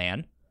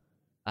Batman.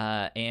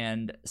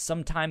 And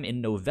sometime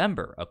in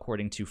November,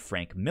 according to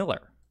Frank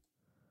Miller.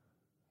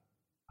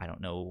 I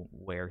don't know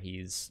where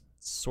he's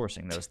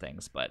sourcing those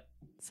things, but...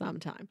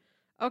 Sometime.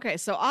 Okay,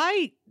 so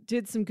I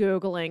did some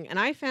Googling, and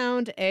I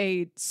found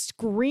a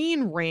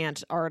Screen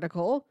Rant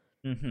article.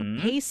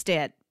 Paste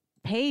it.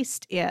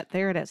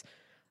 There it is.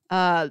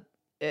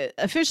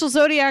 Official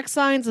zodiac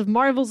signs of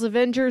Marvel's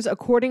Avengers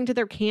according to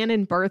their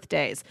canon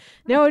birthdays.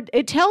 Now,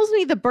 it tells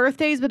me the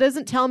birthdays, but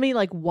doesn't tell me,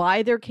 like,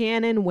 why they're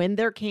canon, when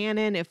they're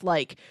canon, if,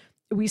 like,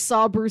 we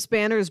saw Bruce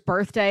Banner's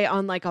birthday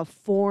on, like, a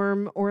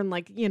form or in,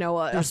 like, you know,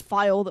 a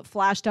file that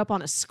flashed up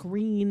on a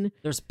screen.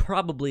 There's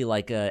probably,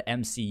 like, a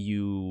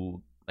MCU...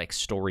 like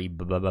story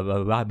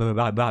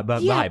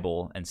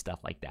Bible and stuff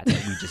like that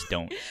we just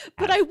don't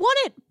but I want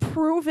it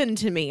proven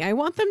to me. I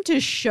want them to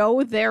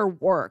show their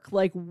work.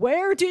 Like,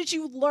 where did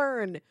you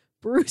learn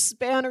Bruce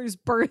Banner's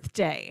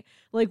birthday?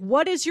 Like,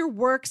 what is your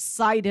works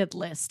cited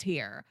list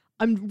here?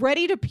 I'm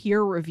ready to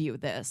peer review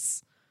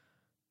this.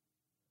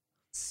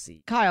 Let's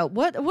see, Kyle,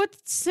 what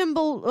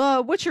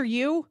symbol which are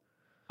you?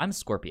 I'm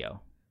Scorpio.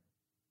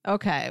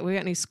 Okay, we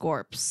got any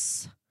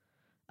Scorps?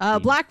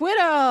 Black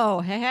Widow.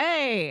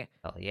 Hey.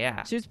 Oh,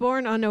 yeah. She was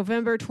born on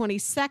November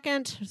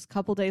 22nd, just a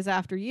couple days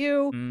after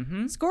you.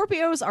 Mm-hmm.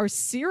 Scorpios are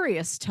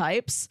serious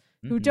types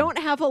who don't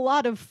have a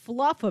lot of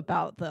fluff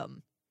about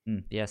them.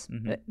 Yes.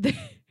 Mm-hmm.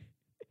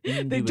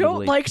 They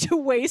don't like to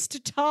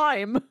waste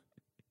time.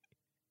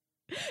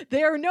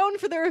 They are known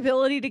for their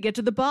ability to get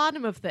to the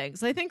bottom of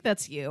things. I think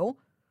that's you.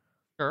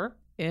 Sure.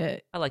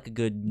 I like a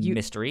good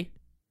mystery.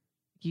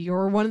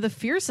 You're one of the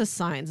fiercest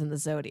signs in the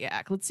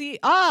zodiac. Let's see.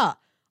 I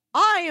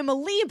am a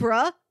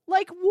Libra,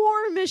 like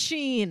War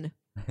Machine.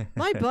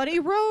 My buddy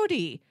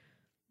Rhodey.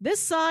 This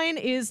sign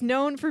is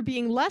known for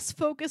being less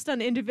focused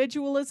on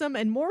individualism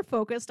and more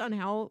focused on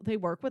how they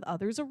work with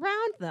others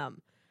around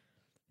them.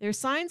 They're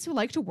signs who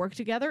like to work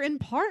together in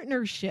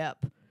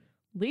partnership.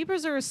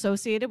 Libras are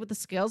associated with the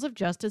scales of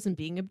justice and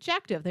being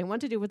objective. They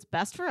want to do what's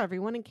best for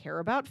everyone and care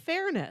about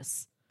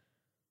fairness.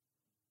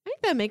 I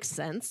think that makes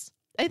sense.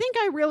 I think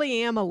I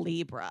really am a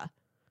Libra.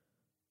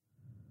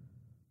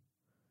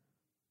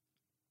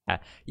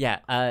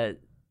 Yeah,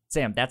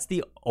 Sam, that's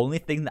the only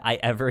thing that I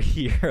ever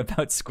hear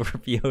about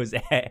Scorpios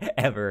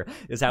ever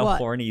is how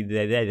horny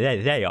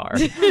they are.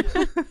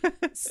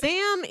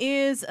 Sam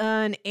is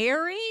an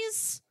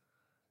Aries.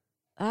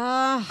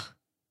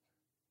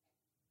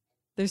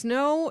 There's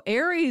no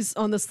Aries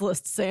on this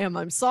list, Sam.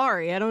 I'm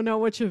sorry. I don't know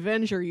which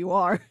Avenger you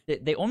are.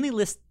 They only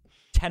list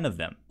 10 of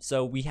them.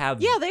 So we have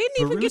they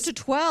didn't even get to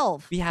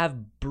 12. We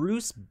have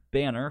Bruce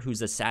Banner,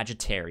 who's a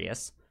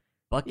Sagittarius.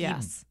 Bucky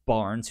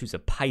Barnes, who's a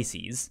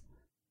Pisces.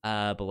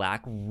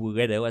 Black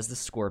Widow as the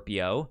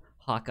Scorpio.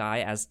 Hawkeye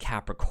as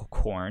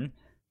Capricorn.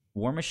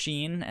 War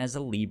Machine as a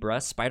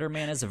Libra.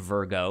 Spider-Man as a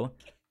Virgo.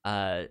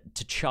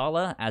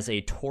 T'Challa as a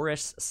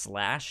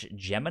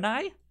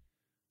Taurus/Gemini.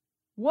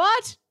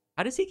 What?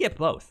 How does he get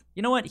both?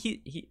 You know what?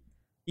 He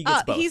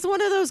gets both. He's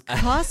one of those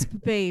cusp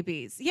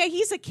babies. Yeah,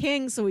 he's a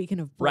king, so he can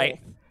have both. Right.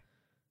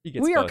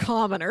 We are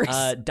commoners.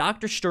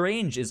 Doctor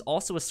Strange is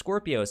also a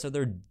Scorpio, so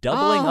they're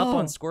doubling up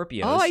on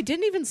Scorpios. Oh, I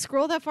didn't even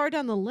scroll that far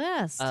down the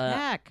list.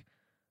 Heck.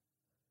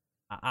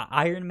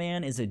 Iron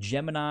Man is a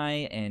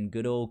Gemini, and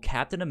good old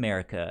Captain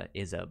America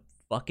is a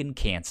fucking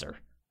Cancer.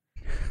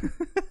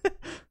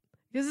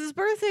 Because his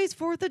birthday's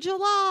 4th of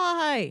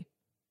July.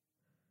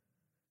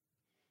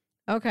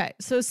 Okay,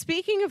 so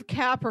speaking of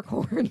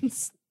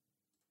Capricorns,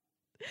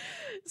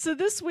 so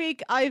this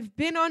week I've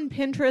been on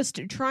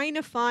Pinterest trying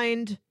to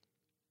find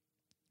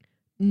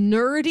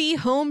nerdy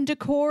home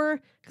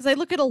decor, because I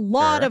look at a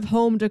lot of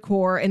home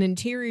decor and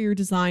interior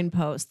design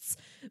posts,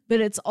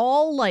 but it's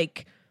all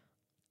like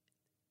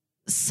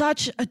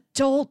such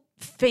adult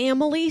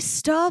family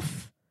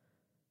stuff.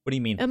 What do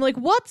you mean? I'm like,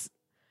 what's...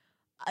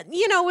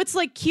 it's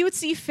like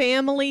cutesy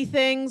family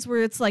things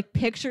where it's like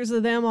pictures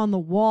of them on the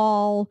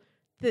wall,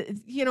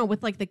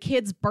 with like the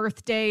kids'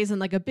 birthdays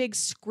and like a big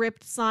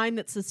script sign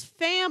that says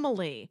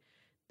family,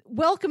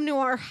 welcome to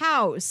our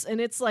house. And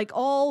it's like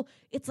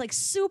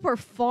super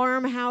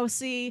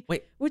farmhousey,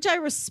 which I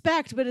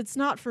respect, but it's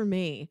not for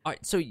me. All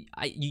right, so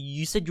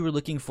you said you were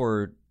looking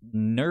for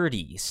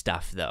nerdy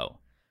stuff though.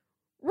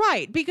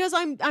 Right, because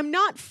I'm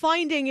not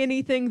finding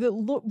anything that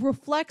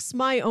reflects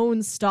my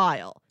own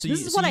style.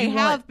 This is what I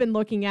have been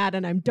looking at,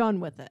 and I'm done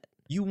with it.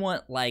 You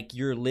want like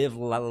your live,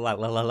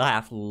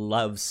 laugh,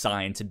 love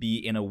sign to be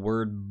in a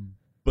word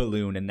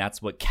balloon, and that's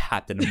what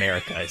Captain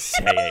America is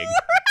saying.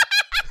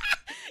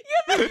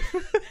 That's all I'm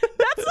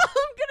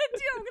gonna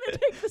do. I'm gonna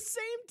take the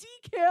same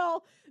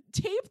decal,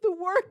 tape the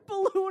word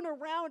balloon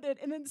around it,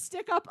 and then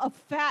stick up a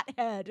fat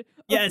head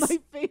of my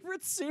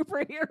favorite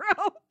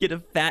superhero. Get a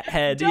fat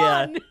head,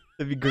 Done. Yeah.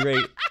 That'd be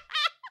great.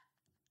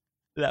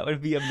 That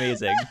would be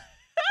amazing.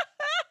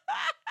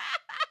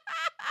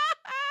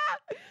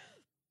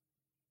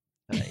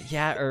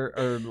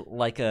 Or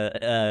like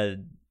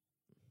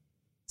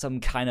some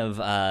kind of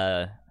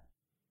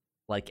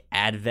like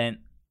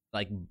Advent,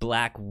 like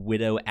Black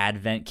Widow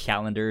Advent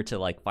calendar to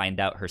like find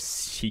out her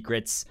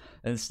secrets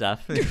and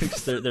stuff.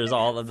 There's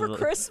all of for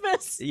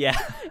Christmas. Yeah.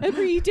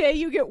 Every day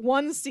you get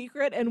one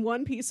secret and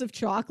one piece of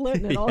chocolate,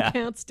 and it all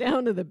counts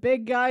down to the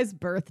big guy's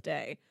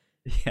birthday.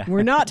 Yeah.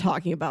 We're not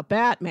talking about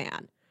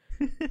Batman.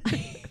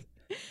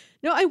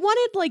 No, I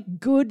wanted like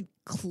good,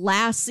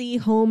 classy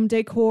home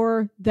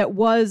decor that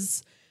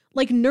was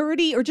like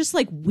nerdy or just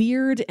like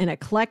weird and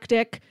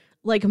eclectic.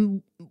 Like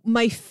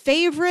my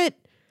favorite,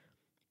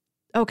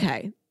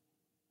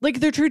 like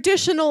the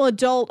traditional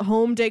adult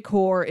home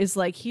decor is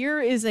like,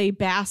 here is a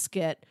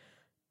basket,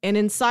 and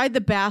inside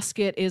the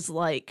basket is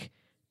like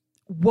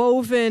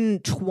woven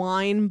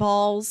twine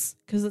balls,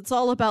 because it's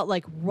all about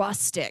like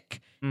rustic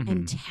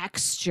and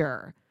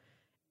texture.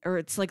 Or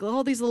it's like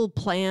all these little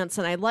plants,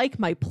 and I like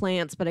my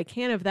plants, but I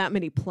can't have that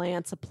many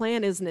plants. A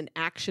plant isn't an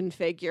action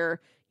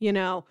figure,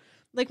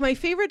 Like my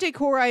favorite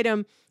decor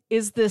item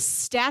is this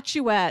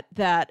statuette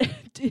that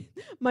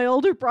my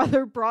older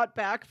brother brought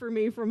back for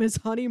me from his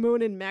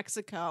honeymoon in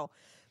Mexico.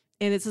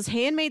 And it's this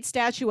handmade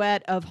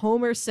statuette of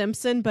Homer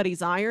Simpson, but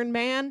he's Iron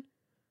Man.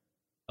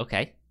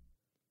 Okay.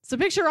 So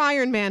picture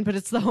Iron Man, but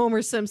it's the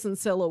Homer Simpson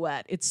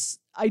silhouette.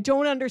 I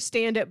don't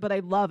understand it, but I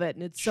love it,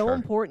 and it's so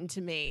important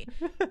to me.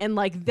 And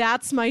like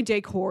that's my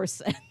decor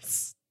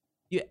sense.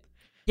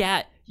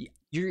 Yeah,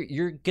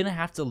 you're gonna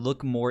have to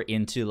look more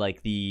into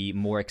like the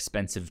more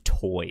expensive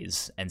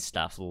toys and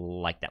stuff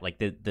like that, like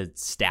the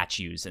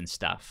statues and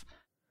stuff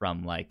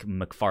from like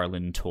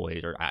McFarlane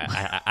Toys, or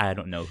I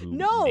don't know who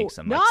makes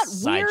them. Not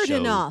like, weird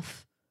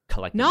enough.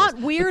 Not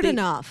weird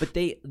enough. But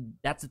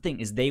that's the thing,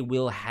 is they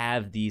will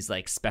have these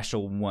like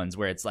special ones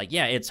where it's like,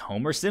 yeah, it's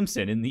Homer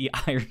Simpson in the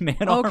Iron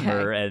Man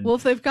armor. And well,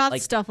 if they've got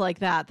like, stuff like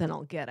that, then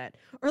I'll get it.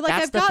 Or like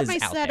I've got my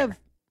set of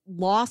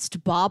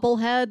lost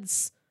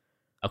bobbleheads.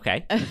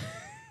 Okay. I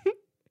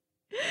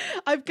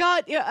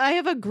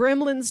have a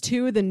Gremlins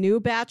 2, the new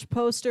batch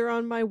poster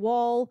on my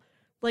wall.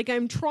 Like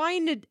I'm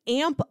trying to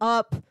amp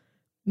up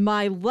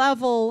my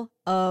level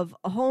of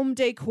home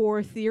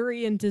decor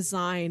theory and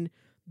design,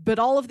 but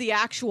all of the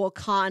actual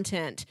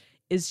content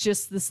is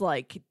just this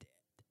like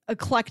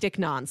eclectic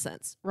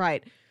nonsense,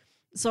 right?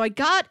 So I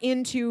got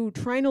into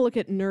trying to look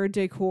at nerd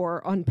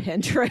decor on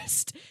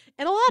Pinterest,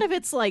 and a lot of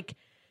it's like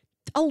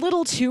a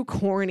little too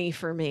corny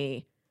for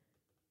me.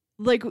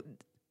 Like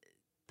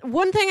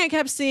one thing I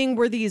kept seeing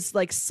were these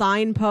like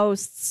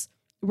signposts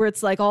where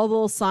it's like all the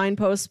little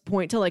signposts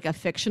point to like a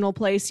fictional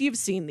place. You've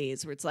seen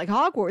these where it's like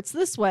Hogwarts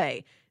this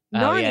way,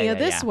 Narnia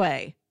this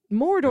way,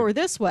 Mordor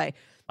this way.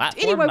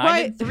 Platform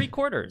anyway, 9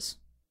 3/4.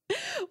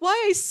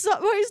 Why I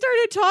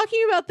started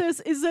talking about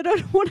this is that on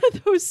one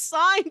of those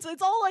signs,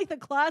 it's all like the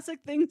classic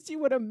things you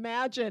would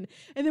imagine.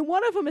 And then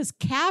one of them is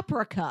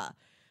Caprica.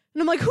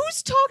 And I'm like,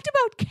 who's talked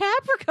about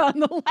Caprica in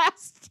the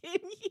last 10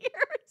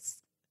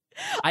 years?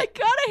 I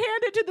gotta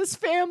hand it to this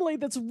family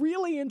that's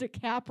really into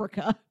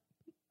Caprica.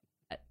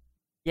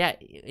 Yeah,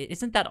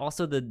 isn't that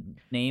also the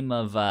name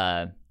of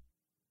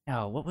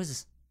what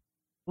was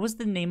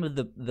the name of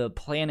the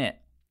planet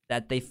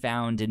that they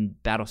found in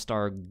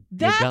Battlestar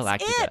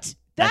Galactica?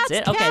 That's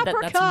it. Caprica. Okay,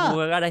 that's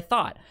what I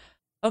thought.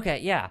 Okay,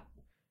 yeah.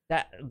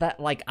 That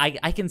like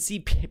I can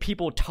see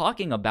people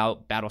talking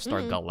about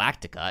Battlestar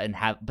Galactica and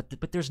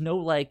but there's no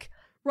like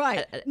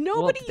right.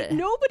 Nobody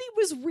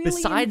was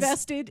really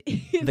invested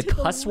in the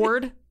cuss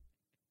word.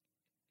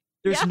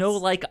 There's no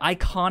like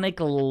iconic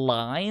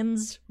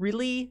lines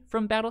really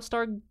from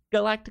Battlestar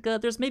Galactica.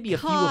 There's maybe a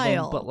few of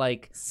them, but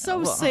like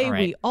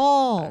we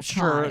all.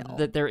 Sure Kyle.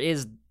 that there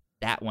is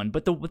that one,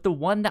 but the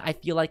one that I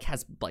feel like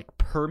has like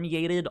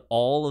permeated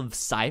all of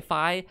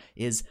sci-fi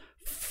is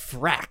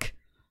frack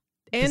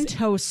and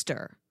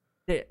toaster.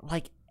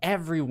 Like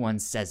everyone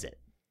says it.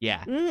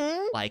 Yeah.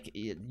 Mm-hmm. Like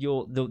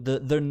you'll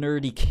the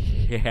nerdy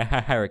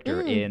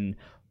character in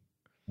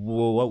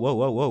whatever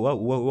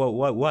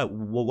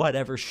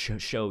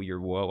show you're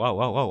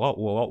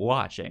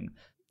watching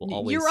will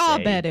always your say,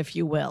 Abed, if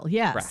you will.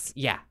 Yes.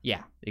 Yeah,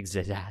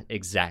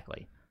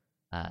 exactly.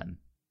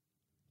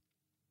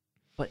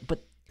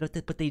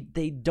 But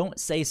they don't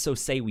say "so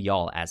say we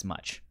all" as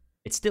much.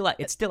 It's still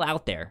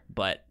out there,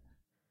 but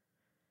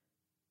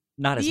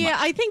not as much. Yeah,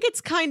 I think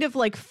it's kind of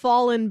like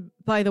fallen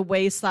by the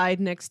wayside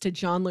next to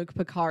Jean-Luc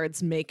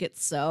Picard's "Make It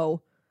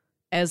So"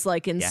 as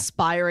like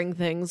inspiring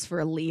things for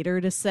a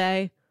leader to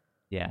say.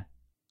 Yeah.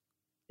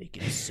 Make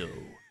it so.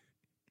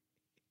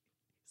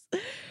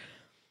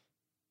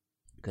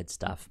 Good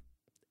stuff.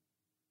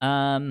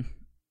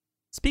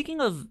 Speaking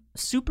of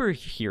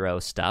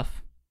superhero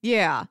stuff.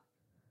 Yeah.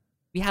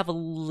 We have a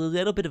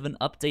little bit of an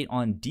update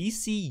on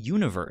DC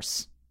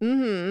Universe.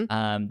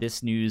 Mm-hmm.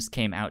 This news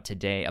came out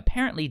today.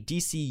 Apparently,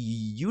 DC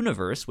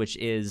Universe, which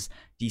is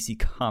DC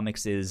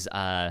Comics'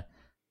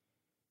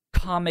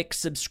 comic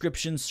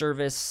subscription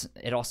service,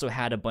 it also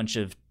had a bunch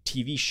of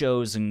TV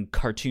shows and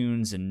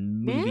cartoons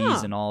and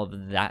movies and all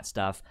of that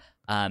stuff.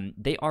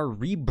 They are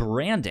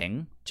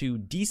rebranding to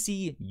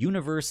DC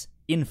Universe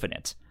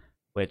Infinite,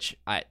 which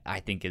I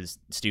think is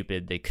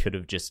stupid. They could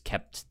have just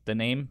kept the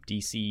name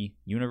DC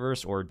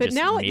Universe, or but just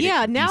now, made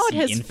it now DC it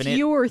has Infinite.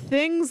 fewer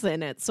things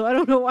in it, so I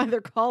don't know why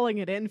they're calling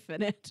it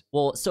Infinite.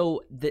 Well,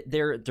 so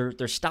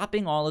they're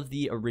stopping all of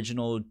the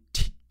original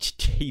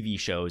TV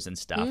shows and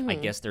stuff. I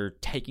guess they're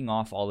taking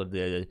off all of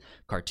the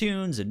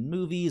cartoons and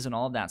movies and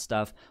all of that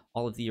stuff.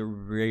 All of the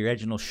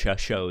original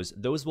shows,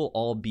 those will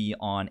all be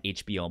on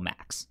HBO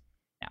Max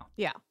now.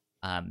 Yeah.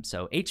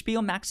 So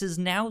HBO Max is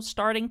now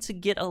starting to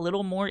get a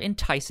little more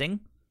enticing.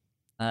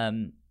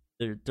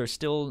 They're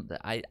still,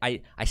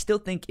 I still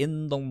think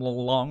in the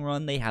long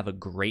run they have a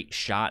great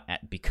shot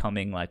at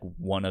becoming like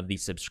one of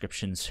these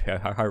subscription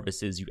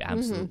services you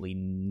absolutely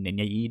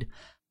need.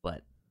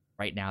 But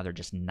right now they're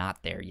just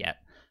not there yet.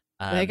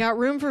 They got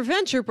room for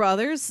Venture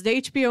Brothers,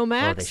 HBO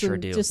Max. Oh, they sure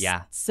do. Just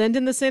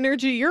sending this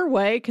energy your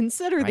way.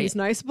 Consider these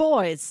nice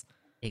boys.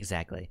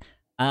 Exactly.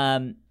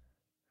 So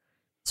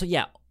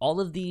yeah, all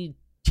of the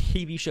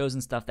TV shows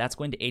and stuff, that's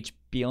going to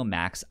HBO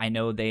Max. I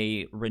know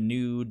they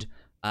renewed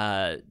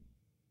Harley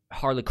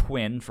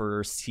Quinn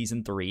for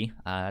season 3.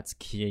 That's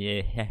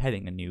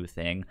heading a new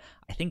thing.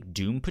 I think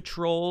Doom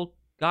Patrol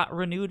got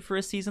renewed for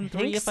a season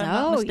 3, if I'm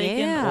not mistaken.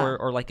 Yeah.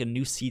 Or like a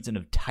new season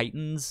of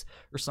Titans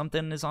or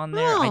something is on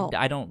there. Oh.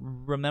 I don't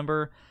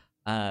remember.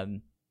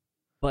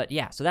 But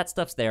yeah, so that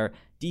stuff's there.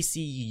 DC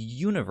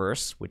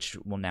Universe, which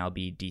will now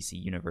be DC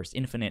Universe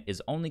Infinite,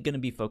 is only going to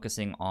be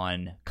focusing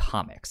on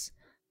comics.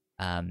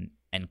 And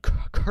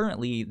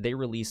currently, they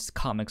release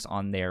comics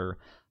on there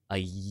a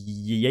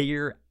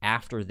year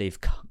after they've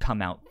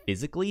come out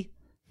physically.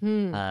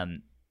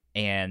 And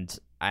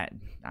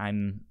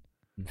I'm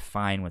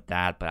fine with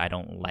that, but I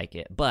don't like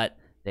it. But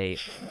they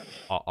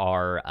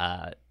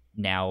are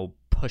now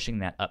pushing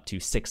that up to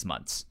 6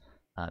 months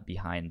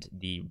behind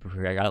the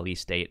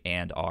release date,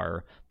 and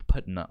are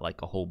putting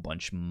like a whole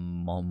bunch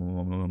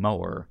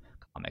more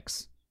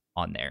comics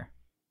on there.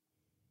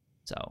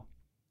 So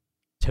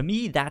to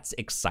me, that's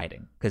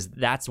exciting, because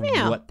that's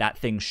what that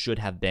thing should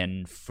have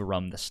been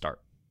from the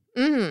start.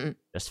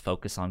 Just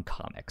focus on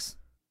comics.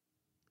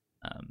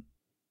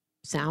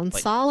 Sounds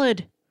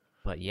solid.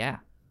 But yeah,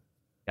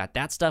 got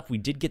that stuff. We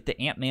did get the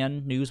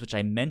Ant-Man news, which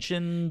I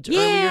mentioned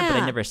earlier,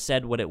 but I never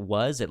said what it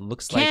was. It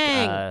looks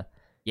Kang.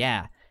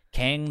 like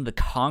Kang the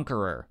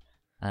Conqueror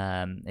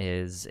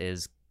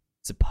is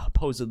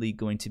supposedly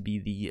going to be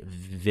the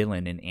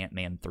villain in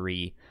Ant-Man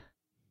 3.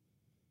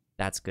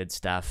 That's good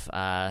stuff.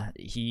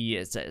 He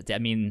is, I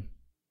mean,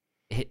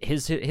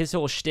 his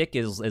whole shtick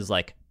is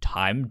like,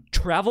 time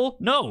travel?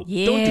 No, don't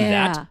do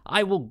that.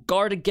 I will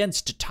guard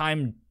against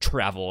time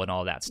travel and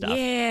all that stuff.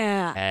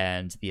 Yeah.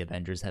 And the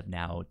Avengers have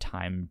now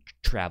time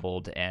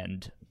traveled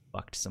and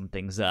fucked some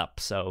things up.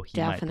 So he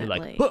might be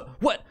like,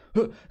 what?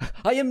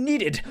 I am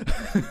needed.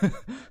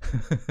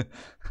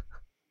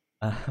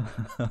 I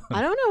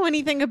don't know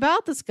anything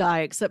about this guy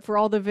except for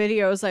all the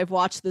videos I've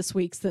watched this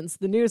week since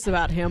the news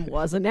about him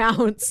was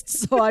announced.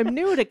 So I'm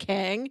new to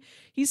Kang.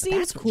 He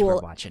seems cool. What you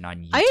were watching on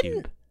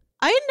YouTube.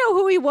 I didn't know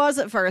who he was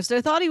at first.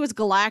 I thought he was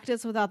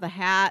Galactus without the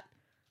hat.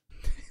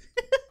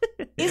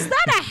 Is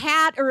that a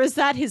hat or is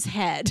that his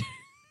head?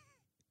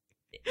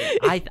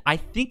 I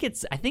think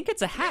it's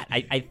a hat.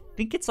 I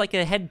think it's like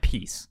a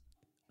headpiece.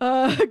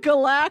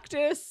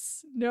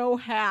 Galactus, no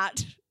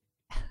hat.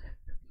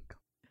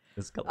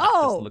 Does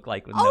Galactus look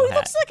like with no hat? He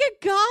looks like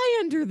a guy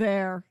under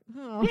there.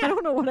 Oh, yeah. I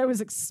don't know what I was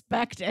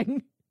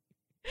expecting.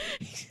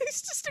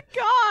 He's just a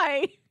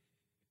guy.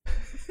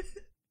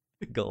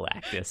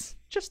 Galactus,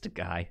 just a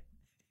guy.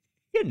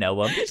 You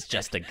know him. He's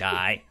just a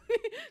guy.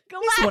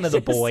 Galactus, he's one of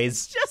the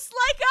boys. Just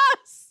like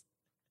us.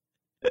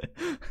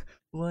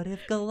 What if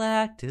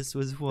Galactus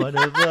was one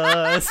of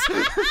us?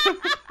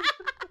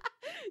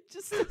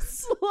 Just a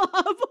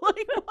slob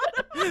like one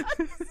of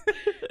us.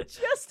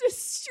 Just a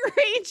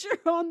stranger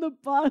on the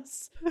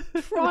bus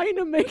trying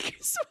to make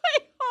his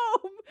way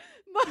home.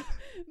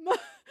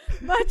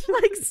 Much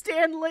like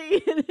Stan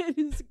Lee in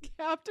his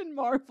Captain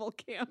Marvel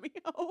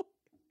cameo.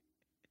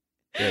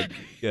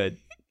 Good.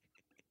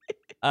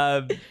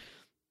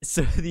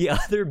 So the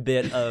other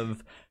bit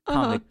of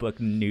comic book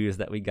news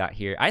that we got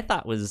here, I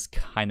thought was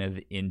kind of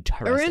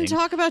interesting. We're going to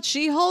talk about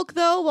She-Hulk,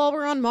 though, while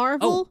we're on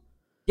Marvel. Oh,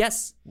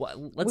 yes.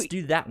 Well, let's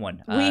do that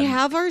one. We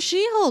have our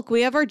She-Hulk.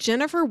 We have our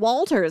Jennifer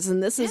Walters,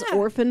 and this is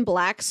Orphan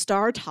Black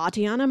star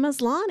Tatiana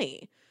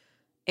Maslany.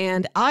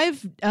 And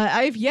I've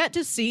yet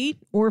to see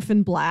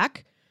Orphan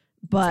Black,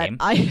 but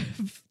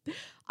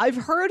I've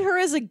heard her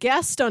as a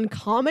guest on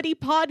comedy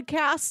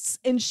podcasts,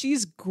 and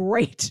she's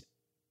great.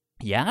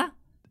 Yeah?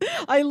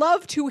 I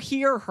love to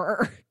hear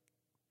her.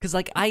 Because,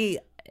 like,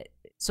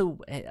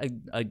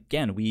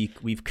 again,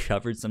 we've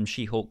covered some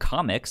She-Hulk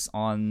comics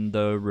on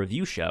the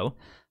review show.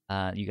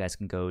 You guys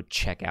can go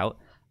check out.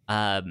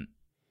 But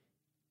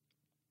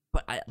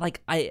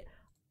I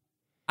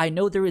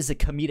know there is a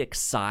comedic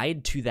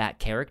side to that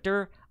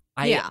character.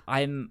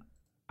 I'm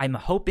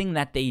hoping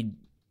that they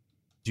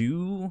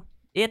do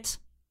it.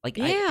 Like,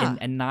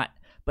 and not.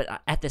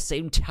 But at the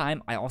same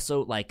time, I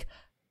also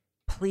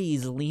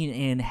please lean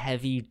in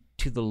heavy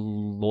to the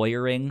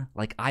lawyering.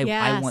 Like,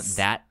 I want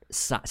that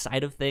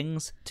side of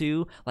things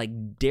too.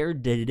 Like,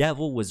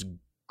 Daredevil was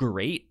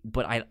great,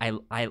 but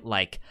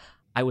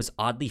I was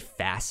oddly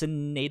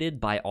fascinated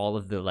by all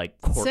of the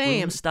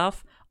courtroom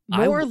stuff.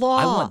 More law.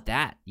 I want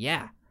that.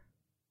 Yeah.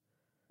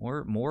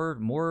 More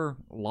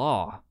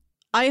law.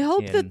 I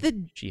hope that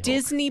the She-Hulk.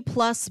 Disney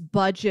Plus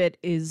budget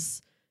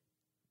is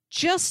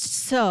just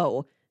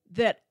so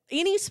that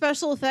any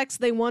special effects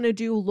they want to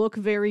do look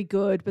very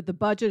good, but the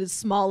budget is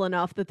small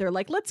enough that they're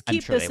like, let's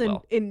keep this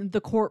in the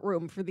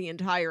courtroom for the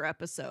entire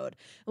episode.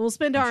 And we'll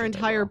spend our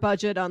entire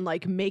budget on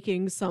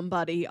making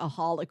somebody a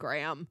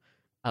hologram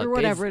or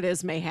whatever it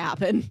is may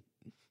happen.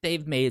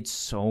 They've made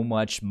so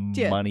much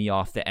money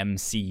off the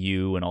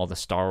MCU and all the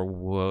Star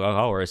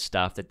Wars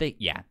stuff that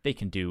they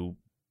can do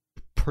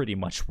pretty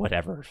much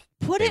whatever.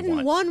 Put it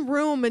in one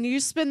room and you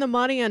spend the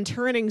money on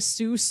turning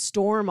Sue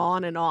Storm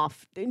on and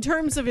off in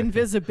terms of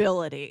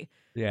invisibility,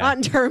 not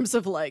in terms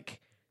of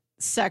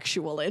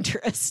sexual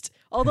interest.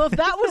 Although if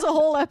that was a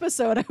whole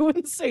episode, I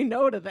wouldn't say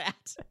no to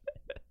that.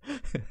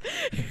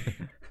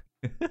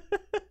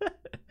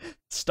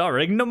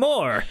 Starring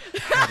Namor.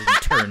 How did he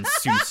turn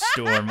Sue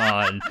Storm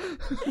on?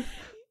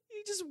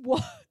 He just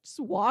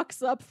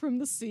walks up from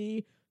the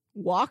sea,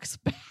 walks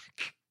back.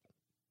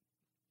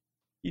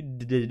 He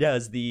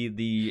does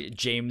the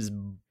James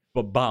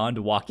Bond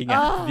walking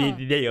out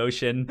the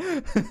ocean.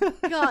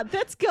 God,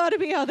 that's got to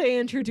be how they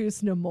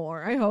introduce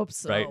Namor. I hope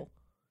so. Right.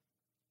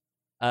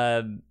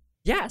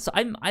 Yeah, so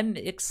I'm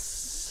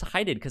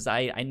excited because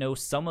I know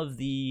some of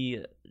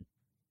the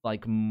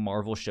like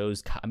Marvel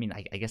shows. I mean,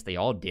 I guess they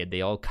all did.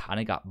 They all kind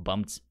of got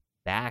bumped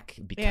back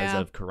because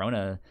of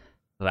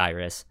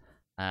coronavirus.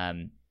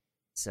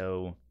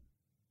 So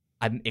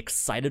I'm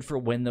excited for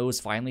when those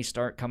finally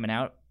start coming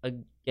out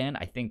again.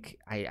 I think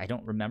I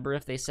don't remember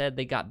if they said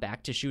they got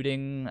back to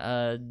shooting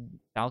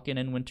Falcon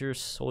and Winter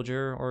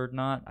Soldier or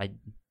not. I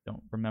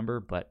don't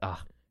remember, but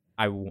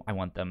I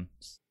want them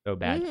so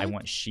bad. I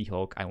want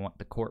She-Hulk. I want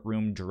the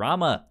courtroom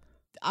drama.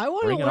 I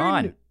want to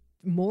learn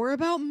more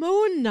about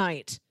Moon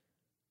Knight.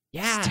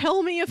 Yeah. Just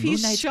tell me if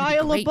he's Shia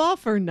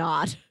LaBeouf or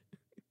not.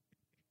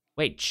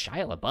 Wait,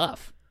 Shia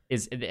LaBeouf?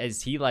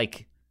 Is he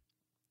like...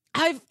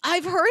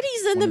 I've heard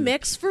he's in the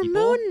mix for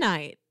Moon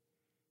Knight.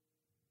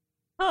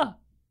 Huh.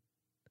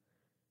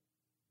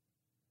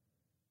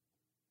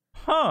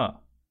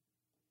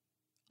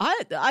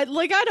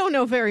 I don't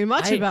know very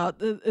much about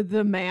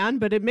the man,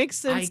 but it makes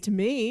sense to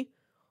me.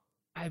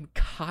 I'm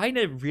kind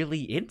of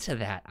really into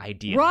that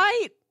idea.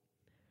 Right?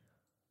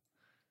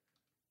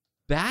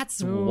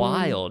 That's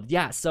wild.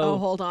 Yeah, so... Oh,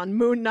 hold on.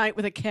 Moon Knight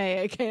with a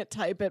K. I can't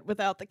type it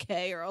without the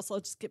K, or else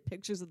I'll just get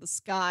pictures of the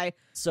sky.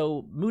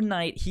 So Moon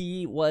Knight,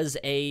 he was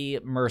a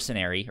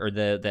mercenary, or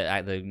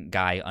the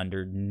guy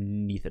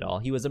underneath it all.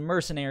 He was a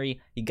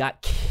mercenary. He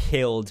got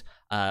killed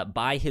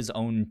by his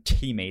own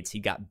teammates. He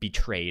got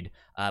betrayed,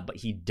 but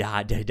he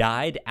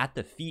died at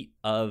the feet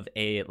of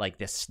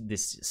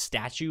this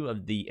statue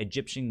of the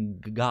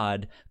Egyptian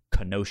god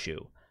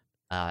Khonshu.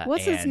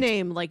 What's his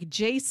name? Like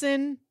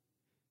Jason?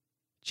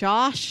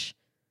 Josh?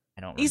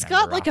 I don't remember. He's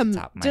got like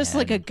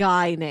like a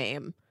guy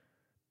name.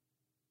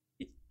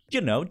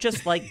 You know,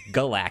 just like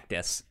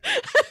Galactus.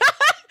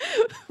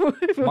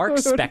 Mark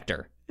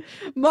Spector.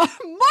 Mark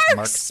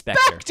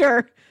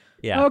Spector.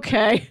 Yeah.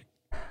 Okay.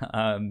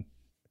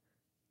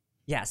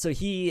 Yeah, so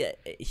he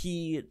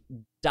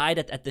died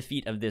at the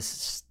feet of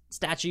this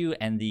statue,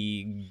 and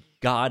the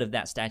god of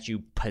that statue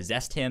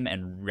possessed him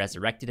and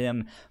resurrected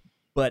him.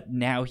 But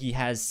now he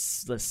has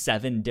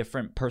 7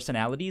 different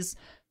personalities.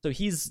 So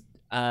he's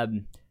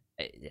in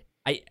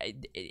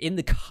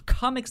the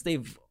comics,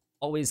 they've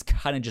always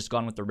kind of just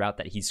gone with the route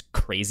that he's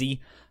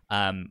crazy.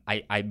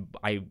 I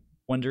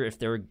wonder if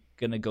they're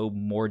gonna go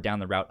more down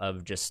the route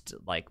of just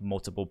like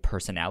multiple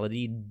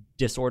personality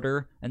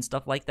disorder and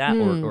stuff like that,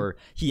 or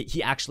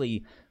he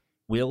actually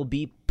will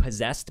be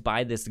possessed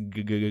by this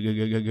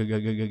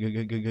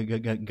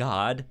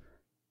god,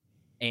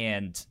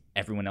 and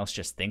everyone else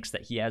just thinks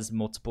that he has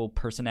multiple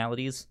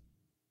personalities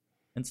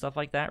and stuff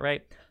like that,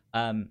 right?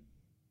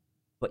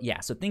 But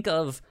yeah, so think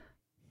of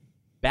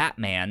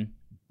Batman,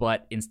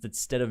 but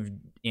instead of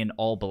in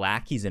all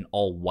black, he's in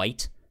all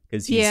white,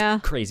 because he's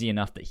crazy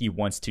enough that he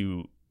wants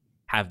to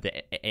have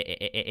the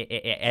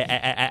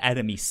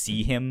enemy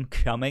see him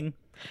coming.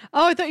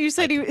 Oh, I thought you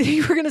said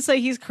you were going to say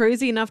he's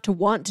crazy enough to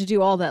want to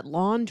do all that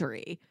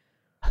laundry.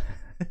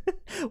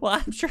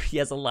 Well, I'm sure he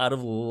has a lot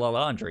of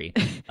laundry.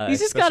 He's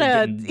just got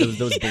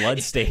those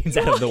blood stains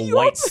out of the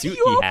white suit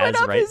he has,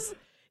 right?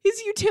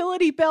 His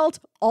utility belt,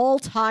 all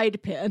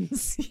Tide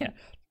pins. Yeah.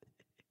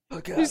 Oh,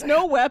 God. There's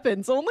no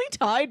weapons, only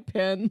Tide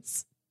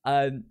pins.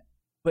 But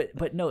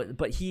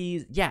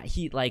he's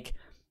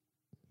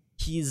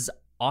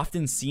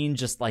often seen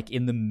just like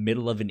in the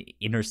middle of an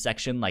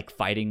intersection, like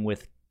fighting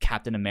with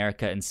Captain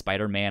America and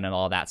Spider-Man and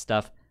all that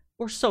stuff,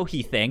 or so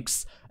he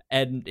thinks.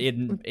 And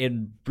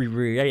in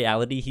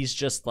reality, he's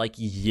just like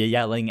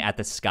yelling at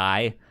the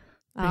sky,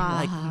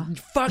 like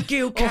 "Fuck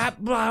you, Cap!"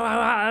 Old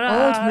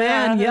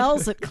man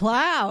yells at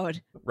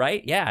cloud.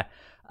 Right? Yeah.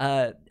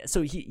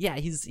 So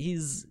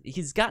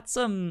he's got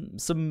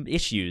some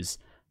issues,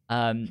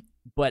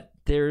 but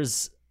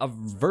there's a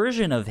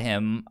version of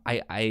him.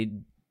 I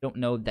don't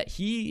know that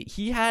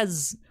he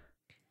has,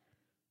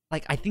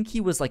 like, I think he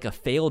was like a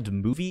failed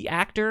movie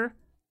actor.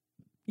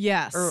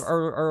 Yes.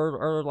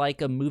 Or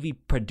like a movie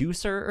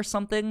producer or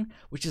something,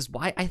 which is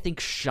why I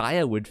think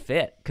Shia would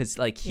fit, because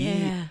like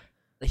he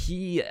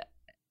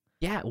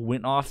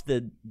went off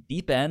the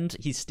deep end.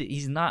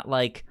 He's not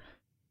like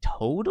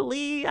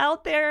totally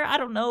out there. I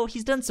don't know.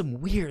 He's done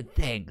some weird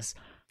things.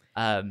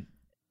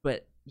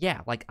 But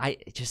yeah, like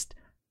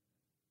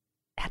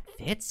that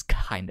fits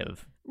kind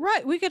of.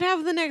 Right. We could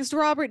have the next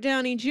Robert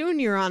Downey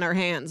Jr. on our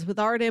hands with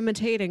art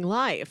imitating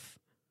life.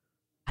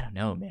 I don't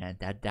know, man.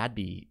 That'd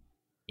be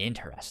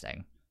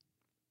interesting.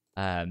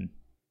 Yeah,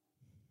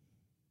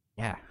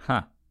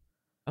 huh.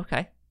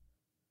 Okay.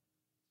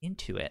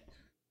 Into it.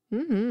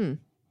 Mm-hmm.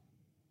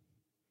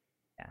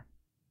 Yeah.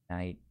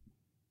 I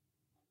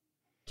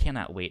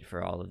cannot wait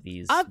for all of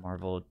these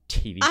Marvel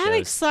TV shows. I'm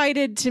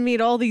excited to meet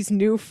all these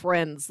new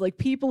friends, like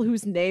people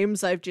whose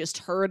names I've just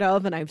heard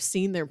of and I've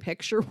seen their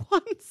picture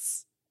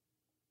once.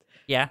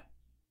 Yeah.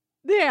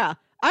 Yeah.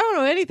 I don't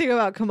know anything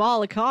about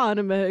Kamala Khan.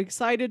 I'm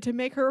excited to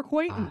make her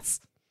acquaintance.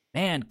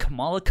 Man,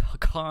 Kamala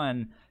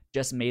Khan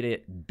just made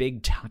it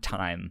big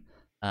time.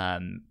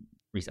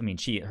 I mean,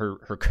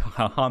 her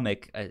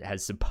comic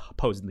has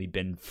supposedly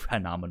been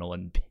phenomenal,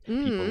 and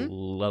people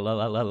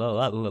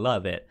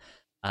love it.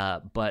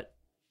 But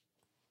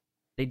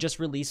they just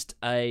released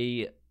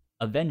a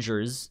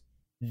Avengers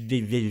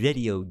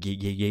video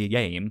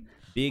game,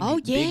 big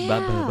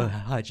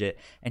budget,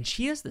 and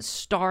she is the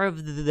star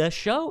of the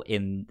show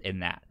in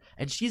that,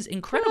 and she's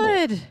incredible.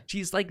 Good.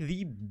 She's like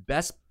the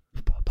best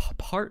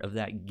part of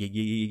that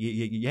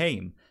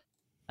game.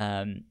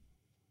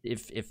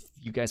 If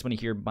you guys want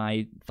to hear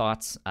my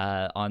thoughts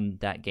on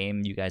that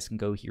game, you guys can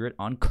go hear it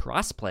on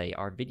Crossplay,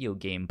 our video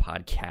game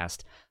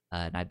podcast.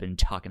 And I've been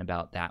talking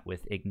about that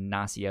with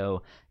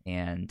Ignacio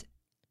and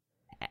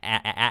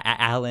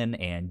Alan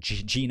and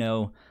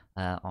Gino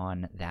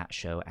on that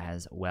show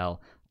as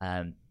well.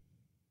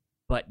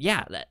 But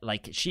yeah,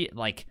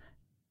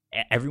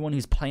 everyone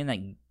who's playing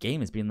that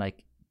game is being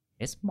like,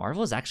 "Miss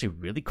Marvel is actually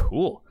really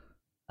cool."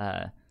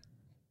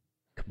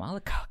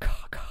 Kamala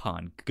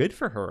Khan, good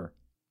for her.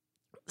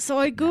 So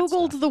I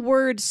googled the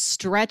word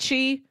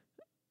stretchy,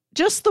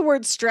 just the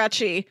word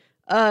stretchy.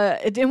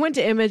 It went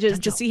to images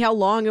to see how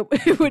long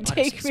it would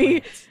take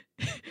me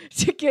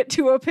to get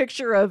to a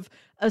picture of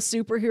a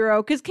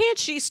superhero. Because can't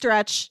she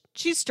stretch?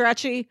 She's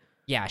stretchy.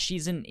 Yeah,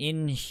 she's an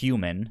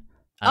Inhuman.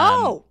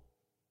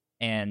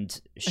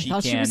 And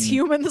she she was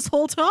human this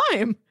whole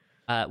time.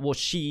 So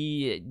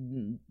she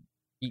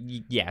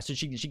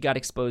got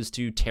exposed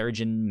to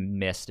Terrigen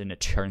Mist, and it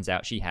turns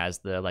out she has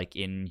the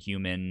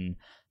Inhuman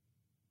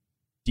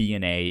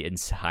DNA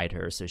inside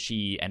her. So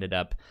she ended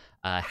up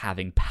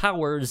having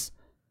powers,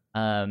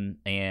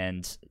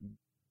 and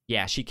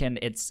yeah, she can.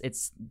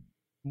 It's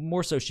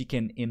more so she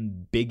can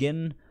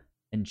embiggen,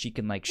 and she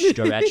can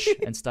stretch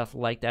and stuff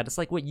like that. It's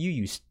like what you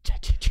used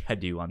to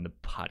do on the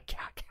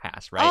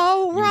podcast, right?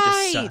 Oh, you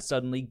right. Just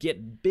suddenly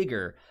get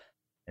bigger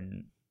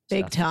and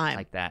big time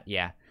like that.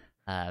 Yeah.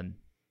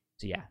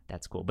 So yeah,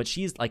 that's cool. But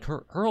she's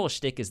her whole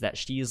shtick is that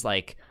she's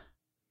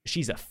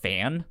a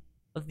fan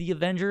of the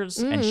Avengers,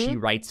 and she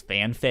writes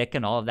fanfic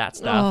and all of that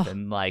stuff,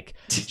 and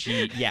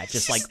she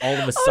just all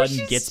of a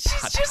sudden gets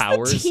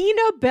powers. She's the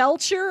Tina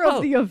Belcher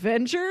of the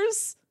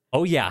Avengers.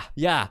 Oh yeah.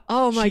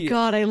 Oh my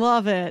god, I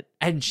love it.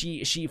 And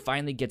she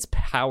finally gets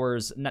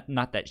powers.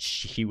 Not that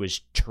she was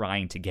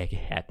trying to get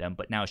at them,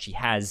 but now she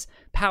has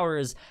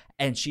powers,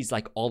 and she's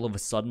all of a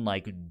sudden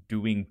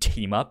doing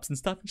team ups and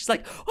stuff. And she's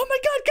like, "Oh my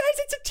god, guys,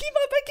 it's a team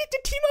up! I get to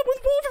team up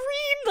with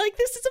Wolverine!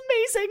 This is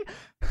amazing!"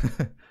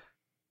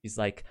 He's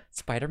like,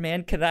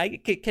 "Spider-Man,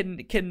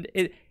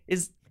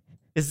 is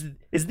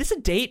this a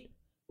date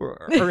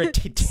or a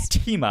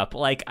team up?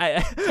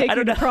 I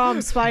don't know."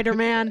 Prom,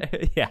 Spider-Man.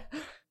 Yeah.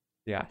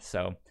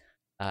 So,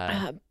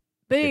 but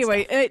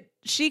anyway,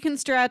 she can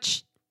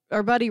stretch.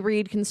 Our buddy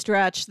Reed can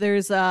stretch.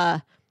 There's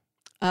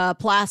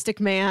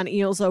Plastic Man,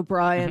 Eels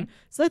O'Brien. Mm-hmm.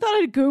 So I thought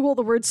I'd Google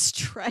the word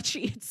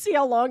stretchy and see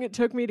how long it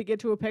took me to get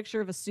to a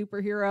picture of a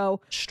superhero.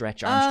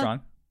 Stretch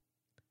Armstrong.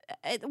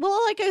 A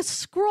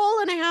scroll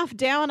and a half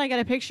down, I got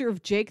a picture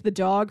of Jake the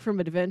dog from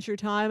Adventure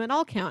Time, and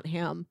I'll count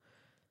him.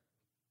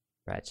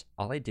 Right.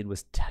 All I did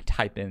was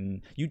type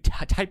in. You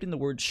typed in the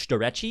word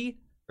stretchy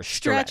or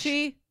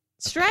stretchy.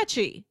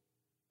 Stretchy.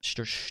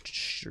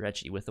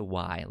 Stretchy with a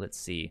Y. Let's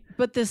see.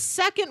 But the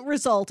second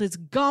result is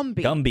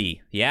Gumby.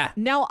 Gumby, yeah.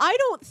 Now, I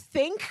don't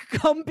think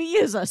Gumby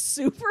is a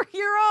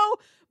superhero,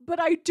 but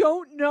I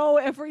don't know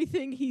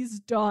everything he's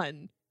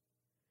done.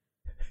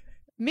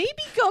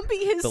 Maybe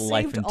Gumby has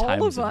saved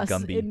all of us,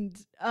 and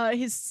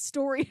his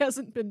story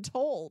hasn't been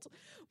told.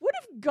 What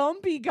if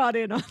Gumby got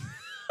in on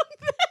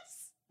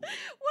this?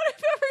 What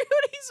if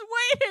everybody's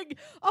waiting?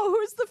 Oh,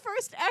 who's the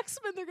first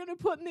X-Men they're going to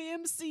put in the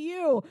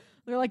MCU?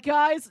 They're like,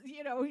 guys,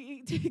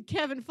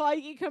 Kevin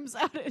Feige comes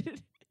out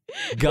and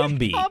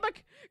Gumby.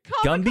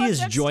 Gumby is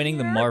joining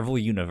the Marvel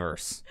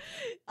Universe.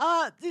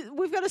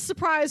 We've got a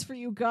surprise for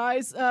you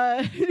guys.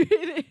 One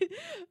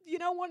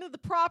of the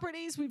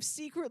properties we've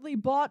secretly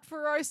bought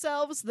for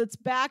ourselves that's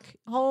back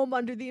home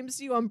under the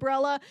MCU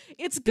umbrella.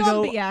 It's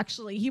Gumby,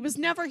 actually. He was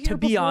never here before.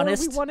 To be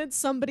honest, we wanted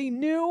somebody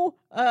new.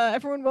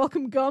 Everyone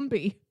welcome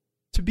Gumby.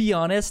 To be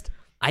honest,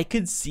 I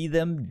could see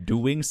them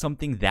doing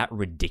something that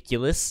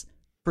ridiculous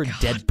for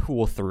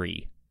Deadpool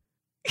 3.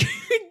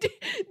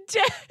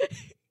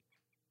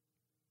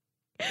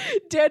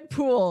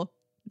 Deadpool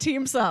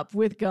teams up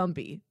with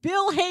Gumby.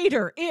 Bill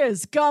Hader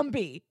is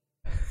Gumby.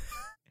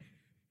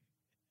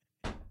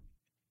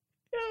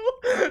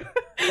 Forget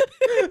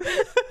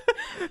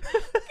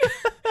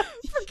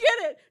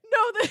it.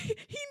 No,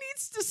 he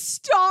needs to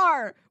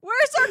star.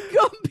 Where's our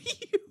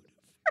Gumby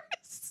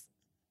universe?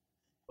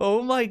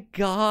 Oh my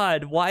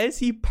god, why is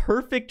he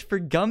perfect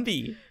for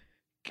Gumby?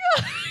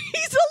 God,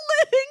 he's a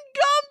living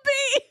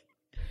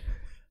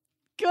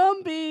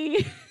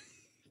Gumby.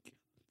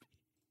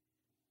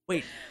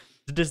 Wait,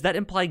 does that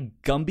imply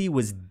Gumby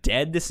was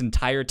dead this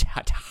entire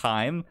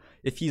time?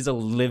 If he's a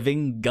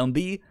living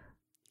Gumby?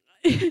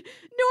 No,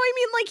 I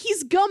mean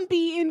he's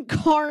Gumby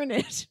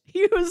incarnate.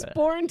 He was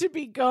born to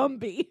be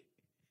Gumby.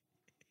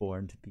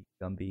 Born to be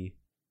Gumby.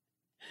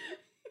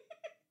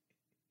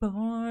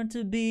 Born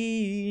to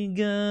be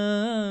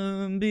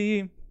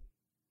Gumby.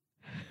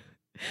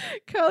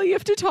 Kyle, you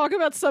have to talk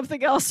about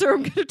something else, or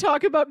I'm going to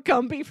talk about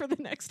Gumby for the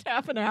next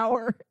half an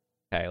hour.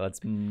 Okay,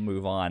 let's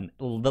move on.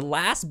 The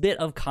last bit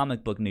of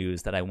comic book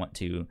news that I want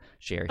to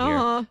share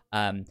here.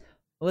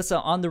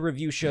 Alyssa, on the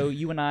review show,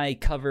 you and I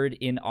covered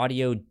in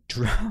audio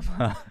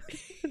drama.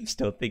 I'm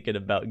still thinking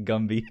about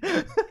Gumby.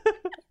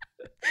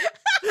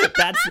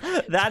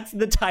 That's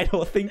the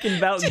title. Thinking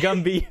about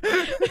Gumby.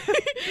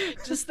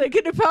 Just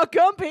thinking about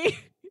Gumby.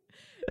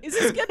 Is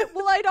this gonna?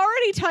 Well, I'd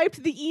already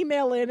typed the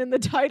email in, and the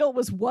title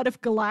was "What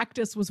if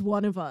Galactus was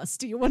one of us?"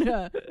 Do you want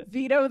to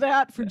veto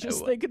that for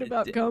just thinking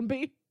about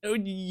Gumby? Oh,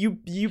 you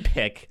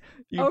pick.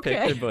 Pick.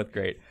 They're both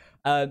great.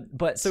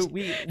 But so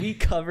we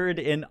covered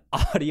an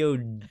audio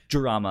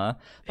drama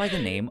by the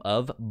name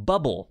of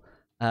Bubble.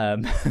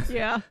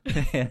 Yeah.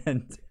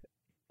 And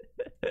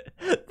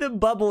the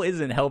bubble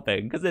isn't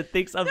helping because I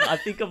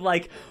think of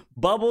like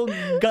bubble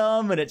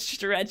gum and it's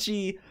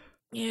stretchy.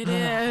 It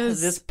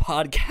is. This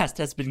podcast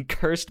has been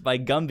cursed by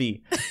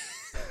Gumby.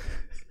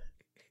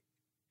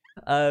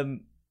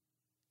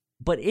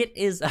 But it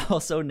is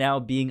also now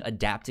being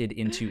adapted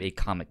into a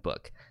comic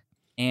book.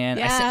 And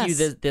I sent you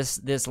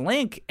this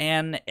link,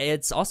 and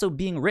it's also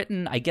being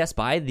written, I guess,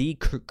 by the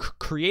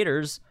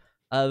creators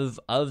of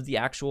the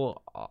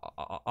actual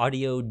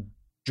audio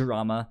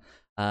drama.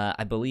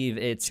 I believe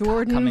it's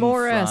Jordan coming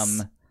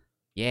Morris.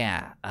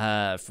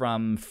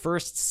 from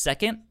First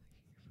Second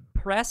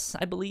Press,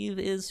 I believe,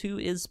 is who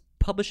is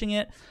publishing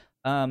it.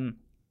 But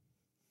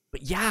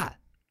yeah,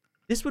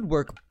 this would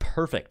work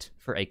perfect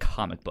for a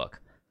comic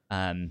book.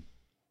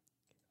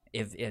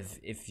 If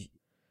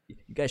you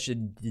guys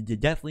should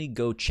definitely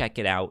go check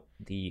it out,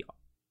 the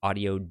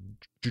audio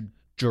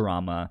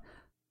drama.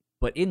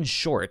 But in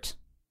short,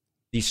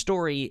 the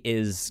story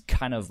is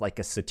kind of like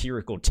a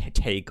satirical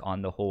take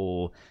on the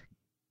whole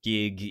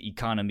gig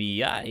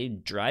economy. I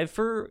drive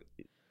for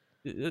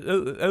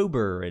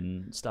Uber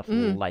and stuff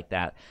like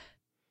that.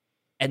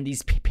 And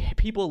these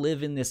people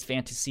live in this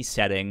fantasy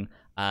setting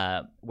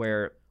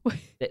where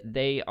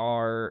they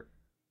are...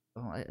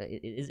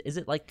 is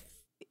it like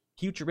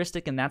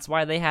futuristic, and that's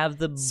why they have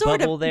the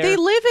bubble there? They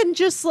live in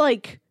just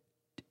like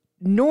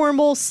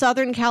normal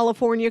Southern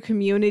California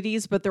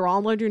communities, but they're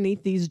all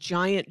underneath these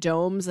giant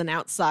domes, and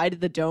outside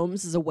of the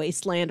domes is a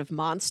wasteland of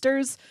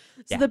monsters.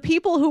 So the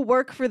people who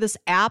work for this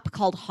app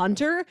called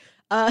Hunter,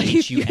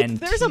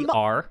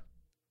 HUNTR.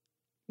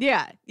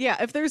 Yeah.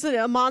 If there's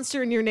a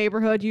monster in your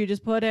neighborhood, you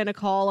just put in a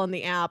call on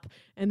the app,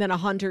 and then a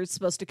hunter is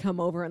supposed to come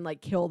over and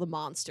like kill the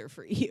monster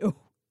for you.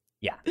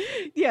 Yeah.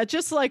 Yeah,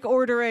 just like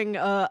ordering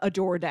a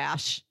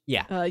DoorDash.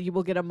 Yeah. You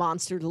will get a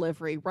monster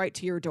delivery right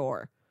to your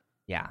door.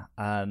 Yeah.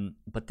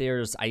 But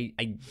there's,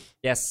 I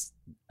guess,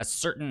 a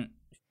certain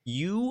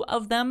few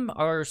of them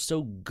are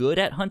so good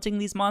at hunting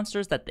these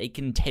monsters that they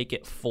can take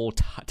it full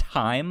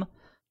time.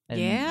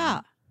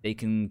 And they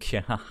can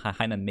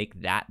kind of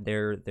make that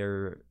their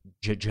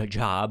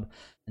job.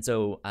 And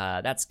so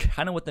that's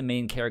kind of what the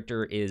main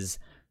character is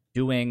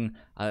doing.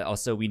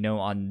 Also, we know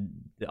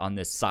on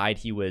this side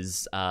he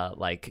was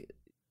like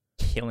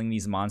killing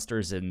these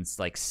monsters and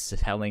like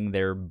selling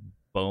their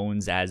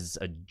bones as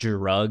a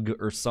drug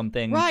or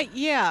something. Right,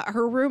 yeah.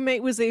 Her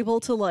roommate was able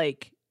to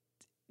like...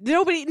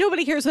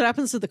 Nobody cares what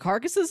happens to the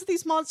carcasses of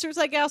these monsters,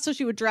 I guess, so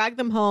she would drag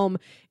them home,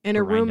 and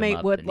her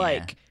roommate would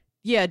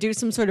do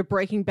some sort of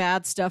Breaking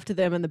Bad stuff to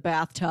them in the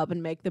bathtub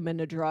and make them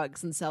into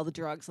drugs and sell the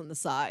drugs on the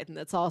side, and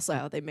that's also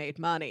how they made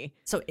money.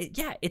 So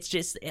it's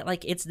just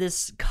like it's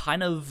this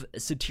kind of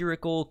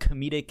satirical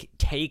comedic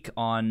take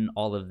on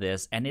all of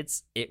this, and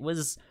it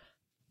was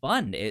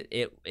fun.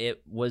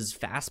 It was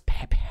fast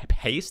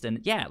paced,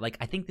 and like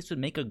I think this would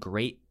make a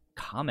great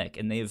comic.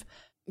 And they've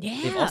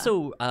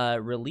also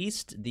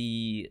released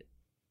the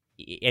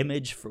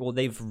image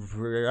they've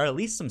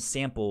released some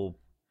sample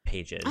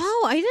pages.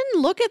 Oh, I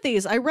didn't look at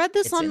these. I read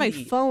this on my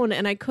phone,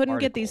 and I couldn't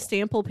get these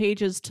sample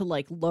pages to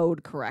like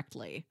load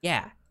correctly.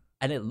 Yeah,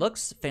 and it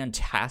looks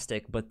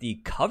fantastic, but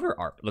the cover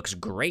art looks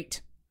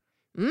great.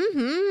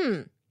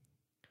 Mm-hmm.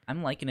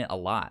 I'm liking it a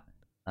lot.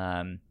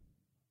 Let's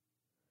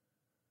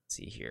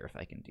see here if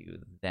I can do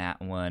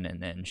that one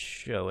and then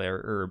show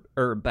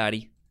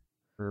everybody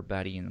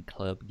in the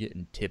club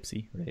getting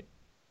tipsy. Right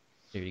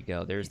there, you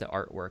go. There's the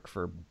artwork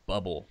for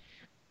Bubble,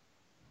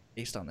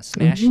 based on the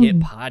Smash Hit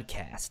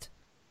podcast.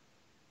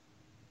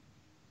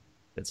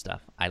 Good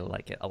stuff. I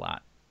like it a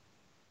lot.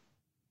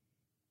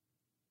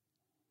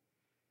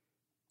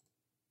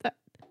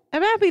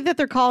 I'm happy that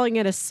they're calling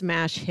it a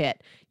smash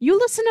hit. You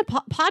listen to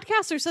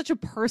podcasts are such a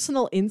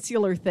personal,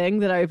 insular thing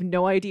that I have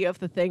no idea if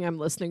the thing I'm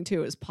listening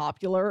to is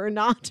popular or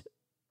not.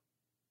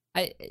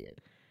 I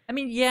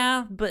mean,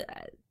 yeah, but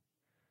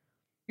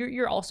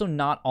you're also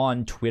not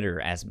on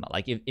Twitter as much.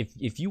 Like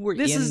if you were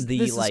this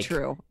is like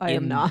true. I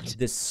am not.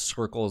 The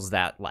circles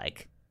that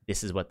like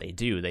this is what they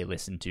do. They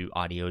listen to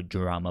audio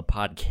drama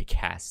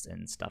podcasts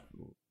and stuff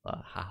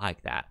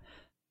like that.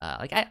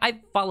 Like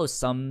I follow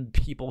some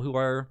people who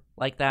are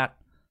like that.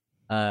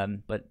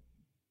 But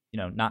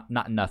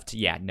not enough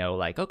to know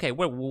like, okay,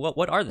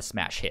 what are the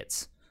smash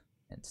hits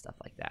and stuff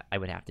like that. I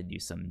would have to do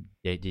some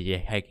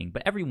hiking,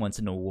 but every once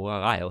in a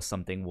while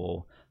something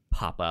will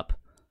pop up.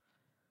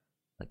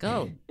 Like,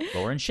 oh,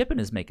 Lauren Shippen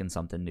is making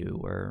something new,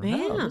 or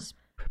oh, this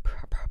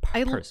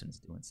person's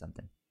doing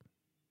something.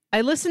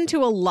 I listened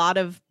to a lot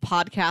of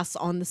podcasts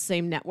on the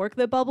same network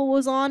that Bubble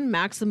was on,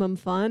 Maximum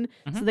Fun,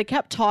 so they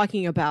kept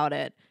talking about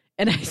it.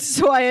 And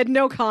so I had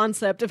no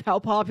concept of how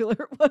popular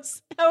it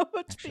was, how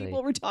much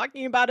people were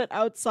talking about it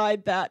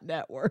outside that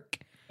network.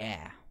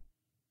 Yeah.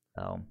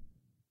 Oh,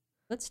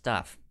 good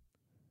stuff.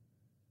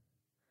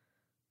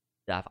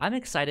 I'm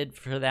excited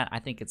for that. I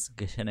think it's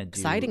gonna do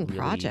exciting really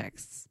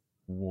projects.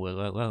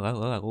 Well,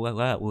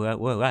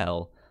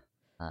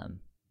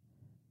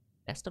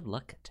 best of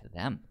luck to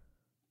them.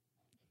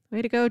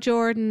 Way to go,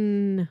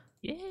 Jordan.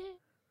 Yeah.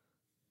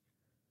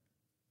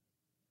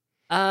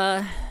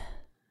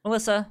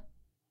 Melissa.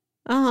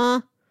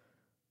 Uh-huh.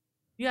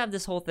 You have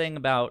this whole thing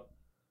about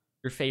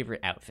your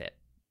favorite outfit.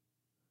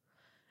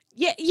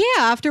 Yeah,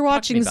 after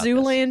watching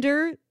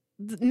Zoolander.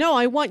 No,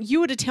 I want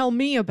you to tell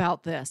me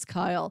about this,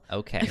 Kyle.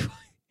 Okay.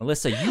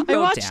 Melissa, you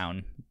wrote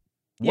down,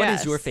 what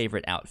is your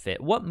favorite outfit?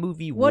 What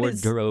movie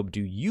wardrobe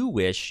do you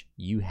wish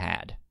you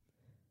had?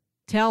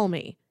 Tell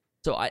me.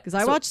 Because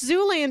I watched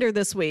Zoolander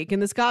this week,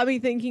 and this got me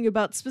thinking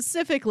about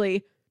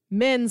specifically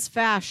men's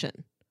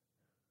fashion.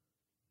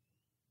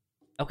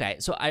 Okay,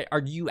 so are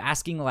you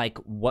asking, like,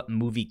 what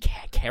movie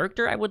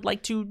character I would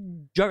like to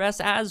dress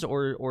as,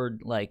 or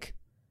like,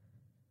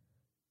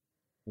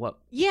 what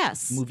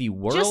movie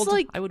world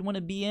I would want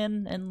to be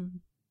in,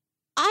 and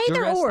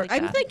either or.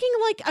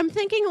 Like I'm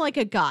thinking like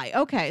a guy.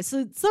 Okay,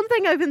 so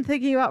something I've been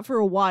thinking about for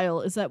a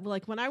while is that,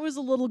 like, when I was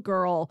a little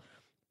girl,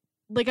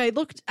 like I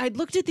looked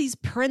at these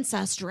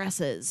princess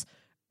dresses,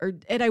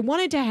 and I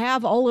wanted to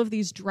have all of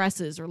these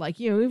dresses, or, like,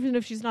 you know, even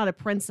if she's not a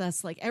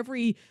princess, like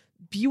every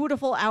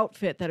beautiful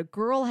outfit that a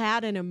girl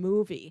had in a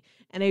movie.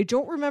 And I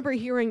don't remember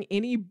hearing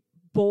any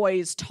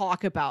boys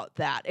talk about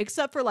that,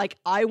 except for, like,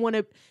 I want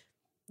to,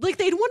 like,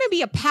 they'd want to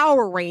be a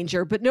Power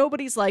Ranger, but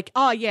nobody's like,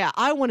 oh yeah,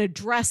 I want to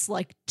dress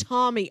like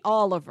Tommy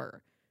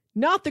Oliver.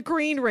 Not the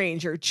Green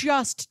Ranger,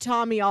 just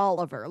Tommy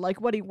Oliver,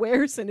 like what he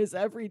wears in his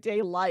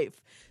everyday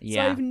life. Yeah.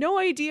 So I have no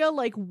idea,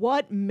 like,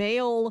 what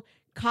male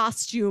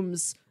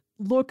costumes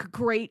look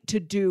great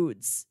to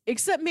dudes,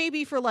 except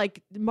maybe for,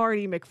 like,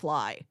 Marty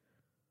McFly.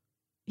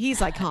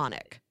 He's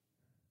iconic.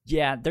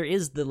 Yeah, there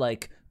is the,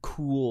 like,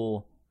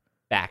 cool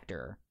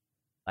factor.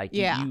 Like,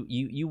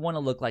 you want to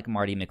look like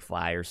Marty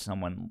McFly or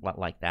someone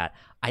like that.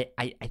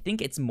 I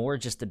think it's more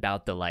just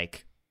about the,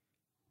 like,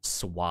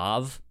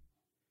 suave.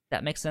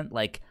 That makes sense.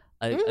 Like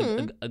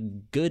a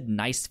good,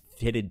 nice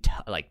fitted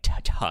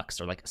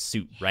tux or like a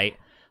suit, right?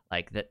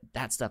 Like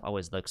that stuff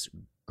always looks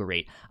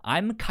great.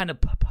 I'm kind of,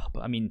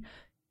 I mean,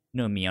 you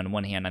know me. On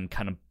one hand, I'm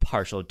kind of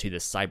partial to the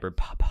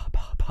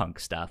cyberpunk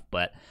stuff,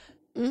 but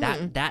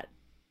that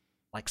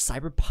like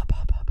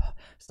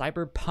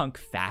cyberpunk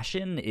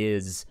fashion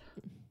is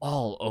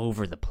all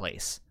over the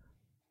place.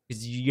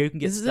 Because you can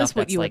get Is stuff this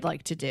what that's you like would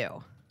like to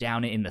do?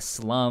 Down in the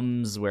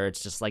slums, where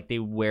it's just like they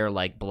wear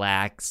like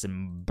blacks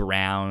and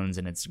browns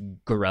and it's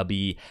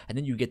grubby, and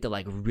then you get the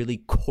like really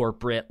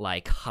corporate,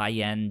 like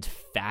high-end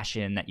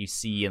fashion that you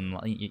see in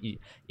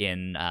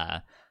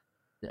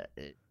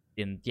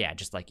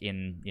just like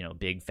in, you know,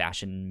 big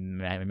fashion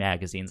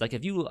magazines. Like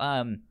if you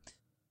God,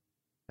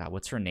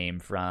 what's her name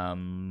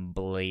from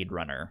Blade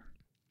Runner?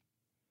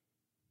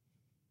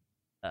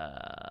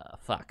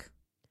 Fuck.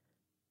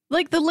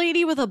 Like the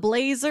lady with a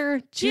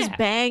blazer, she's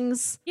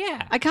bangs.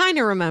 Yeah. I kind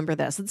of remember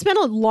this. It's been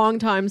a long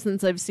time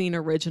since I've seen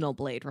original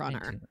Blade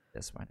Runner.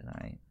 This one,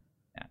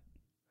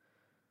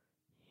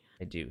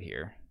 I do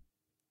here.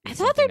 I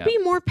thought there'd be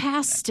more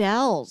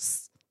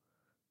pastels.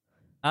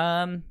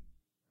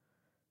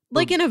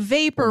 Like in a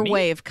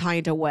vaporwave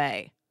kind of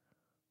way.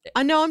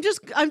 I know. I'm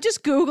just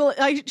Googling.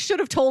 I should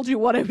have told you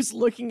what I was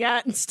looking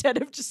at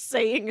instead of just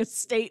saying a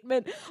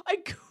statement.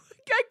 I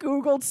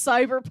Googled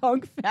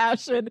cyberpunk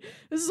fashion.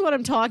 This is what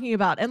I'm talking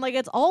about. And like,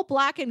 it's all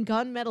black and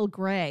gunmetal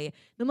gray. And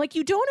I'm like,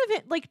 you don't have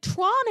it. Like,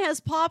 Tron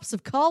has pops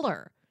of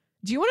color.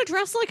 Do you want to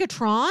dress like a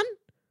Tron?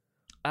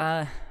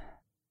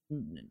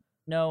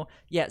 No.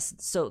 Yes.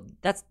 So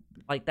that's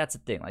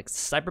the thing. Like,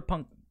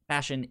 cyberpunk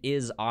fashion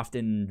is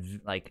often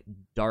like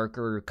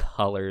darker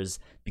colors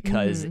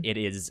because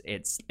it's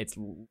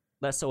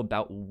less so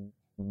about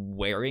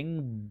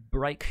wearing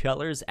bright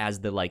colors as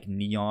the like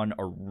neon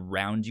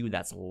around you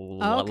that's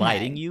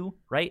lighting you,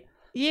 right?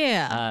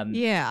 Yeah.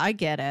 I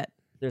get it.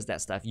 There's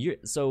that stuff.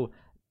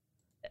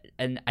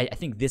 And I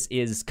think this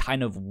is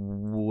kind of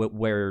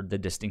where the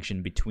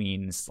distinction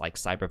between like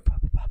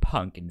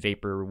cyberpunk and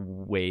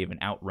vaporwave and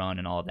outrun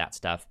and all of that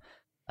stuff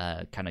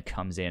kind of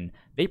comes in.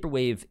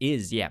 Vaporwave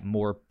is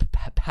more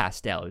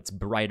pastel. It's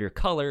brighter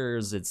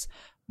colors. It's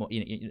more,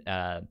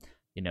 an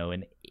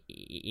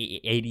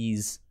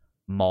 80s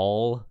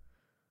mall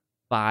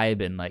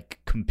vibe and like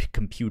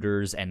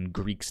computers and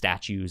Greek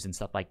statues and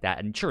stuff like that.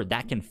 And sure,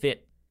 that can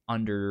fit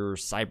under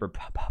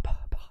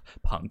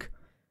cyberpunk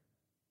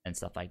and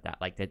stuff like that.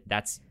 Like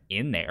that's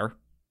in there.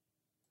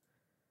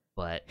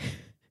 But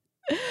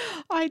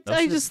I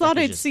just thought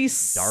I'd see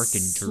dark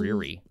and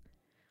dreary.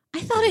 I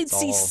thought thought I'd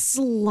see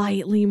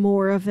slightly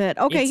more of it.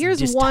 Okay,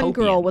 here's dystopian. One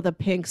girl with a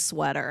pink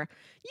sweater.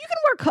 You can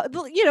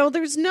wear,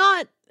 there's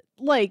not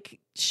like,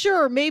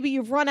 sure, maybe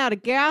you've run out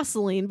of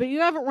gasoline, but you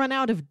haven't run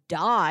out of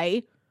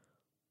dye.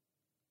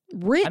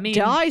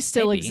 Dye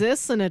still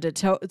exists in a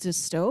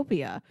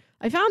dystopia.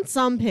 I found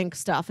some pink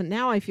stuff, and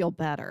now I feel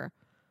better.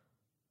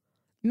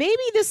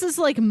 Maybe this is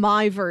like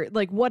my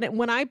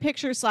when I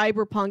picture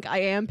cyberpunk,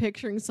 I am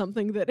picturing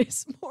something that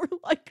is more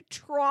like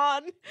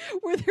Tron,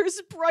 where there's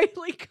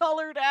brightly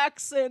colored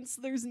accents,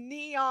 there's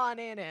neon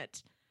in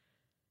it.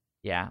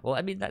 Yeah, well,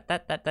 I mean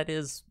that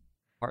is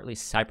partly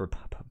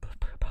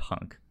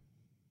cyberpunk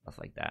stuff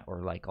like that,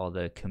 or like all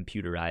the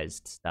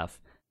computerized stuff.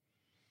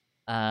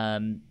 I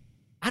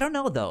don't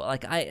know though.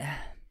 Like I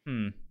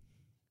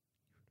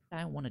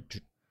want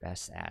to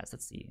dress as.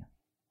 Let's see.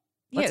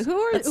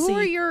 Who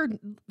are your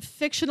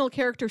fictional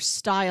character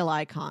style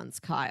icons,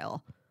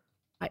 Kyle?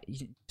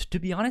 To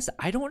be honest,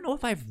 I don't know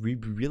if I've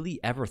really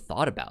ever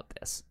thought about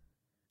this.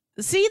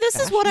 See, this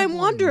is what I'm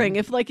wondering,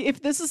 if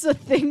this is a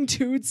thing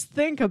dudes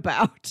think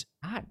about.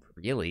 Not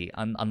really,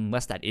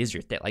 unless that is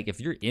your thing. Like, if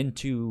you're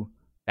into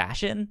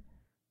fashion,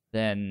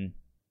 then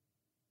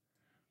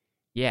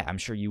yeah, I'm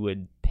sure you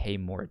would pay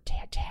more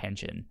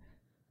attention.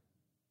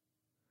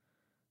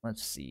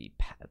 Let's see,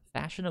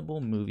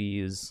 fashionable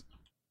movies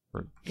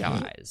for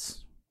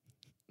guys.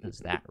 Does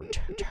that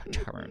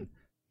return?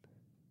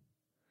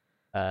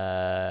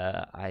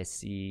 I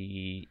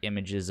see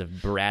images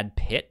of Brad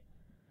Pitt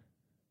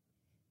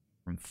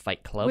from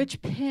Fight Club.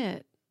 Which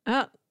Pitt?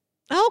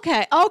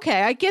 Okay,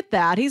 I get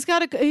that. He's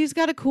got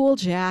a cool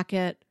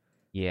jacket.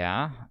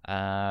 Yeah.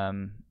 I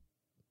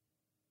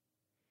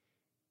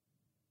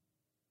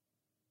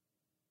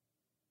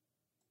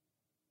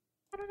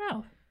don't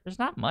know. There's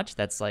not much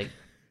that's like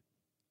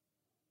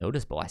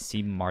noticeable. I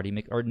see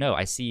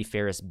I see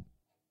Ferris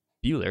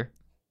Bueller.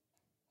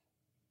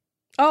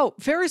 Oh,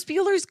 Ferris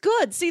Bueller's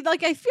good. See,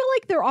 like, I feel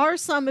like there are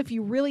some if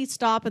you really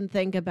stop and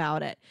think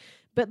about it.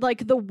 But,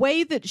 like, the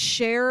way that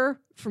Cher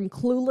from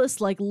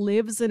Clueless, like,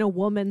 lives in a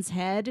woman's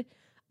head,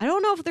 I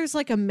don't know if there's,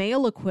 like, a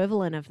male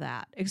equivalent of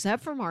that.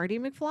 Except for Marty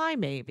McFly,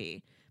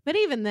 maybe. But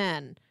even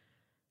then.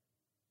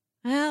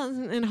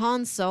 And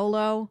Han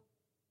Solo.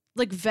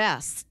 Like,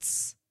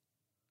 vests.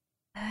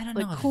 I don't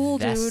like, know cool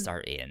if vests dude.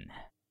 are in.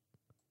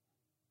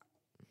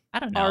 I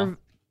don't know.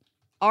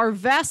 Are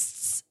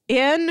vests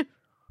in?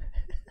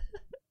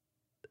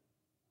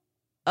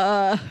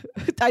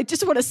 I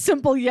just want a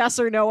simple yes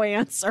or no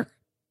answer.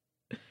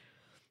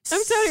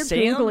 I'm sitting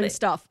here Googling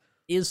stuff.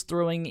 Is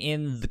throwing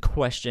in the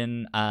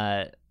question,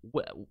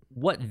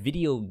 what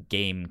video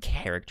game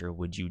character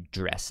would you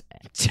dress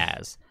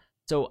as?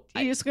 So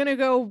you just gonna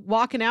go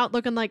walking out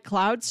looking like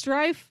Cloud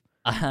Strife?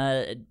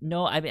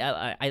 No, I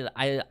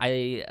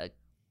mean,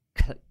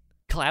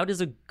 Cloud is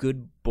a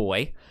good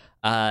boy.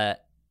 I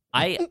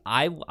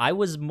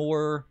was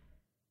more.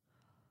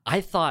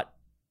 I thought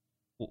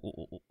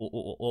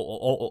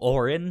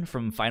Auron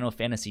from Final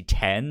Fantasy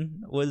X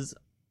was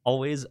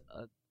always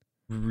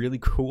really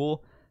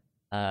cool.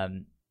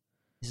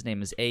 His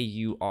name is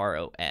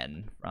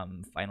Auron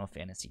from Final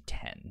Fantasy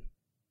X.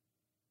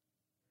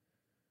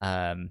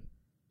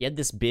 He had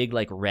this big,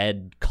 like,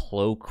 red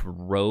cloak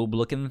robe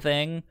looking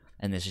thing,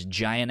 and this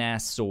giant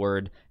ass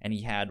sword, and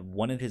he had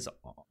one of his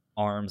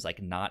arms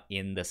like not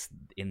in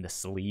the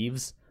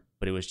sleeves,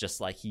 but it was just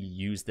like he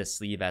used the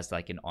sleeve as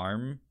like an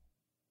arm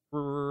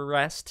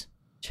rest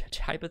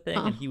type of thing,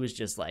 and he was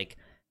just like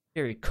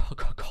very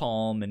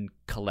calm and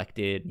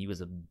collected, and he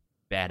was a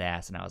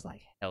badass, and I was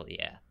like, hell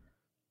yeah,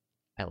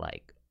 I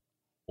like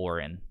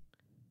Auron.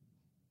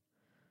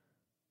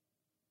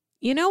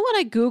 You know what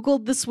I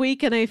Googled this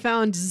week and I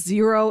found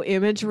 0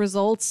 image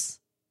results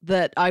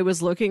that I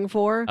was looking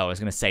for? I was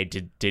going to say,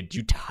 did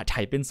you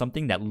type in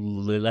something that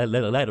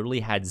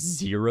literally had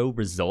 0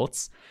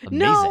 results? Amazing.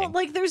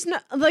 No,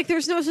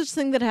 there's no such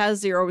thing that has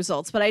 0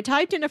 results, but I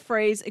typed in a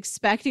phrase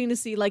expecting to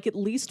see like at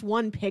least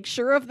one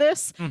picture of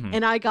this,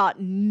 and I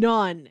got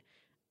none.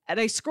 And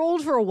I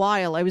scrolled for a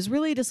while. I was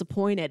really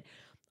disappointed.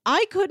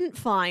 I couldn't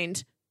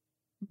find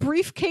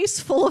briefcase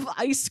full of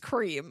ice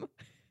cream.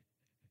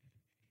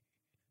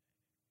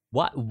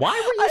 Why were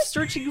you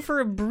searching for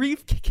a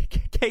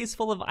briefcase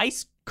full of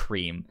ice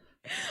cream?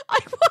 I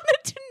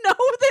wanted to know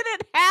that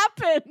it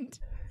happened.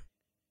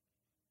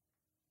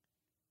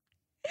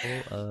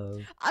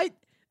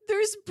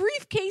 There's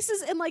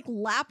briefcases and like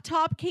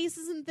laptop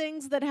cases and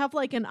things that have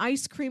like an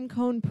ice cream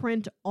cone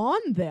print on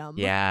them.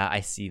 Yeah,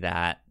 I see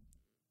that.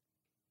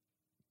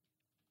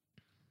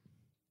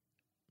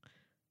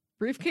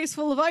 Briefcase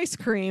full of ice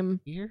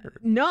cream. Weird.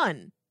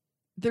 None.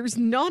 There's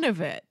none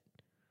of it.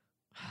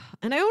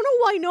 And I don't know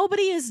why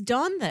nobody has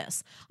done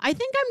this. I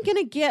think I'm going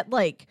to get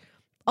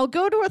I'll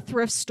go to a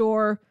thrift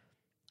store.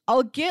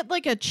 I'll get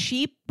like a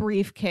cheap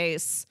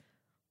briefcase.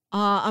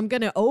 I'm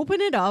going to open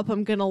it up.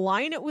 I'm going to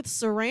line it with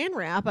saran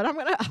wrap, and I'm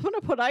going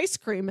to put ice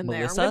cream in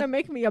there. I'm going to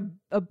make me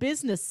a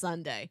business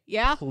sundae.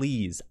 Yeah.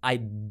 Please, I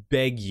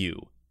beg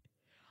you.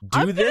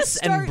 Do this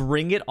and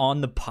bring it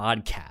on the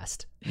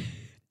podcast.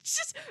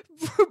 Just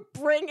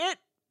bring it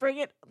bring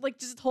it, like,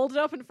 just hold it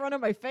up in front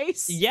of my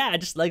face? Yeah,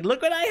 just like,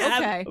 look what I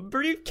have. Okay. A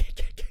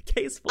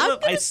briefcase full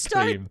of ice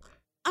cream.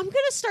 I'm gonna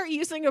start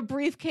using a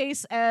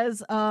briefcase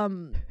as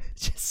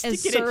Just as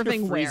stick it in your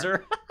serving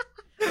freezer.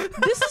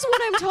 This is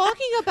what I'm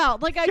talking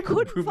about. Like, I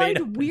couldn't roommate find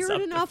opens weird up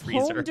the enough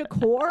freezer. home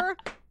decor.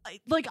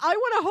 Like, I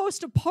want to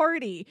host a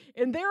party,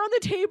 and there on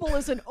the table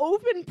is an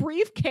open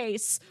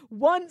briefcase.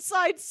 One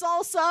side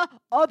salsa,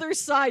 other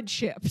side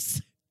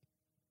chips.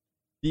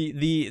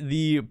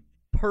 The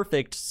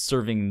perfect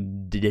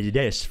serving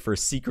dish for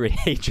secret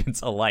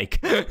agents alike.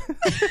 Right?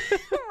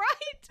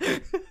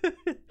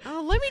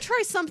 Let me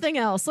try something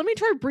else. Let me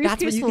try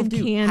briefcase full of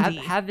candy.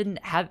 Have an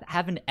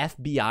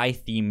FBI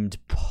themed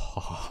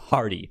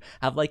party.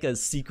 Have like a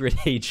secret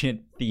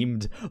agent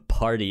themed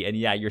party, and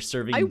yeah, your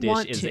serving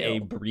dish is a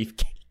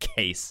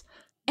briefcase.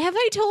 Have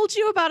I told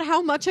you about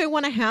how much I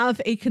want to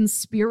have a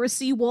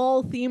conspiracy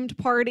wall themed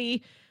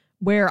party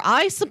where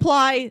I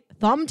supply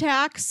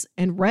thumbtacks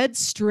and red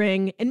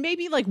string and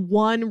maybe like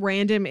one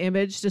random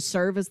image to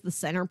serve as the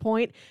center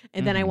point.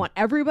 And then I want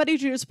everybody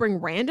to just bring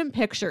random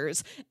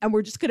pictures, and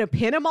we're just going to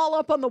pin them all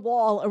up on the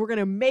wall, and we're going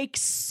to make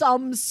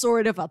some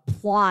sort of a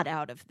plot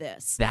out of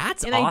this.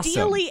 That's and awesome.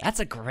 Ideally, that's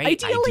a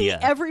great idea.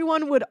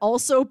 Everyone would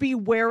also be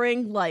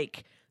wearing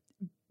like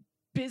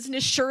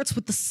business shirts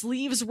with the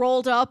sleeves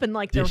rolled up and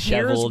like their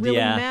hair's really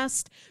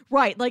messed.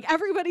 Right. Like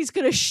everybody's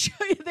going to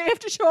they have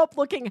to show up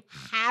looking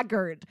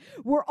haggard.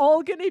 We're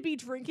all going to be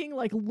drinking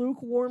like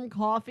lukewarm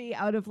coffee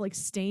out of like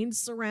stained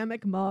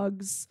ceramic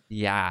mugs.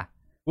 Yeah.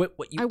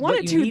 I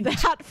want to do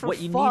that for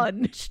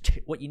fun.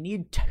 What you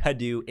need to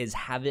do is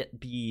have it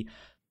be,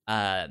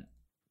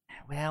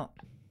 well,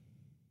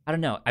 I don't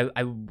know.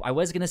 I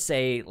was going to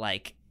say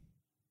like,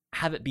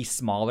 have it be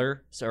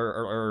smaller, so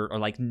or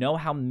like know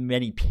how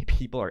many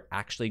people are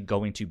actually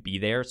going to be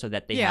there, so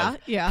that they have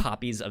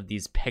copies of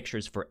these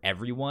pictures for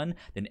everyone.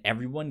 Then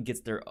everyone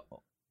gets their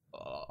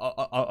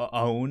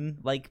own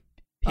like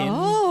pin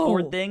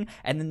board thing,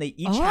 and then they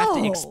each have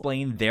to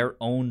explain their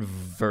own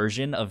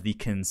version of the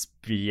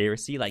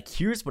conspiracy. Like,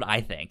 here's what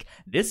I think: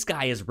 this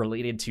guy is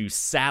related to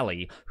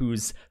Sally,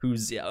 who's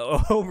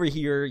over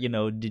here, you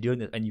know, doing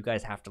this, and you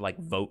guys have to like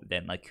vote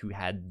then, like who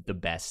had the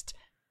best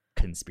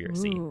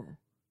conspiracy. Ooh.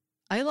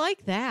 I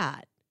like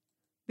that.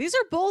 These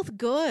are both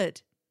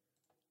good.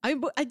 I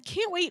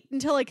can't wait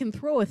until I can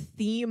throw a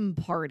theme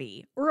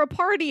party or a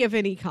party of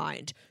any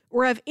kind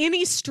or have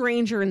any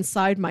stranger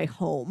inside my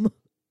home.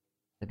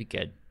 That'd be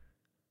good.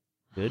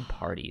 Good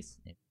parties,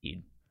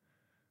 indeed.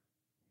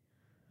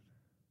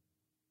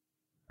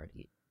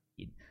 Party.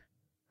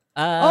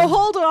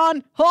 Hold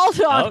on.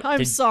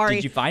 I'm sorry.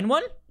 Did you find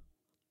one?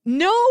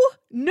 No,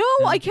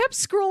 I kept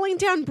scrolling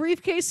down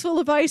briefcase full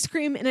of ice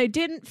cream and I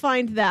didn't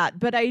find that,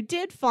 but I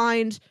did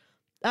find,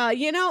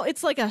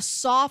 it's like a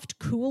soft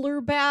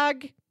cooler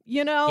bag,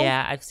 you know?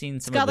 Yeah, I've seen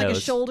some of those. It's got like a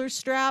shoulder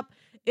strap.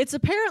 It's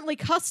apparently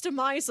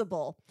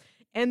customizable.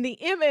 And the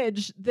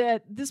image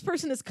that this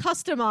person has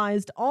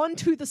customized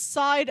onto the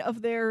side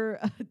of their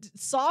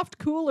soft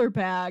cooler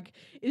bag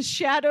is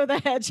Shadow the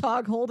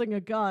Hedgehog holding a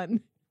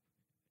gun.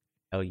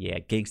 Oh yeah,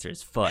 gangster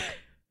as fuck.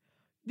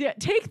 Yeah,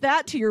 take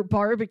that to your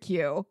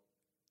barbecue.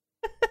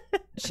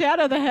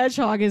 Shadow the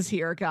Hedgehog is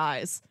here,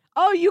 guys.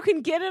 Oh, you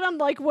can get it on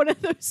like one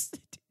of those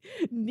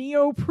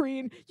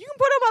neoprene. You can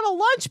put him on a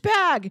lunch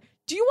bag.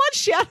 Do you want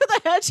Shadow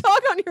the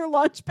Hedgehog on your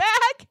lunch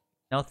bag?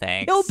 No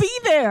thanks. He'll be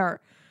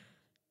there.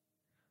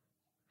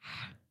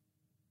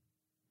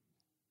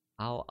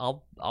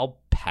 I'll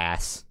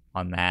pass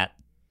on that.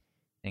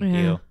 Thank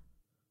you.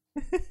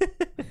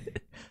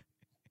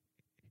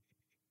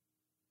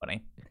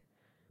 Funny.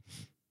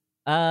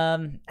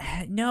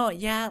 No,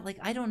 yeah, like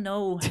I don't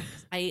know.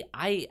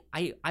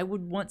 I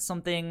would want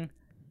something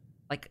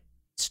like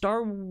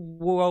Star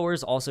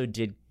Wars also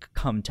did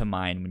come to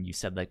mind when you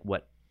said like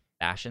what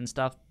fashion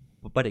stuff,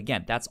 but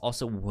again, that's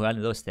also one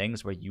of those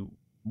things where you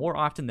more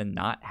often than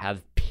not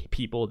have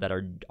people that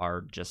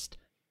are just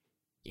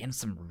in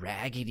some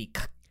raggedy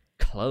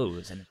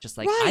clothes, and it's just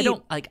like I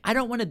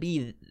don't want to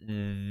be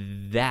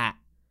that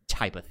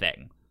type of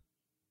thing.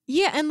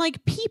 Yeah, and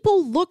like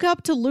people look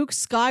up to Luke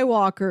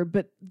Skywalker,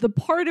 but the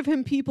part of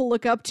him people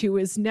look up to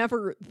is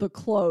never the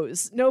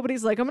clothes.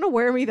 Nobody's like, I'm gonna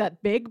wear me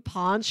that big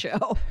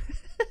poncho.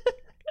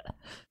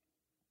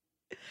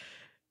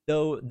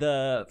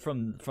 Though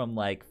from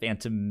like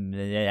Phantom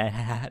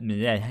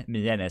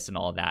Menace and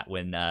all that,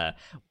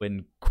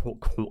 when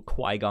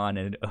Qui-Gon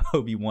and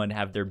Obi-Wan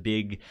have their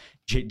big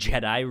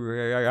Jedi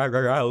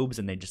robes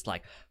and they just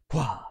like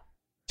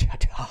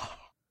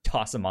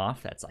toss them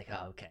off, that's like,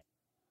 oh, okay,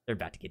 they're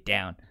about to get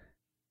down.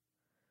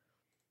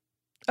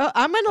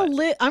 I'm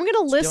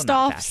gonna list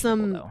off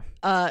some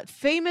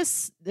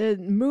famous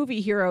movie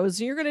heroes.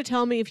 You're gonna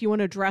tell me if you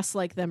want to dress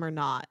like them or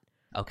not.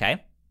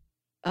 Okay.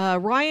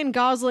 Ryan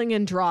Gosling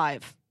in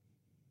Drive.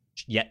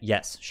 Yeah.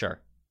 Yes. Sure.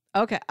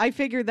 Okay, I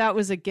figured that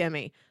was a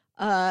gimme.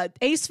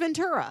 Ace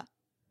Ventura.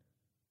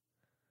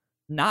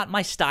 Not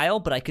my style,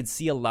 but I could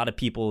see a lot of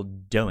people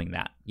doing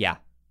that. Yeah.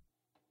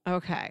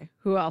 Okay.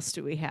 Who else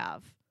do we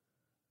have?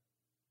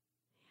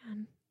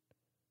 Man.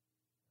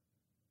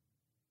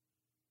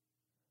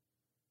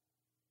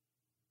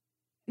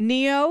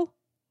 Neo?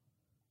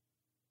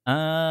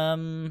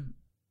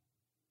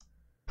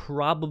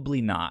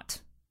 Probably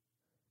not.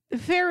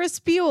 Ferris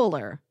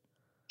Bueller?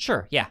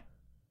 Sure, yeah.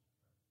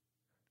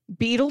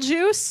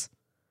 Beetlejuice?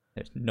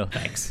 No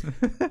thanks.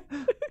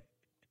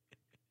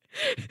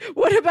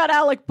 What about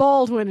Alec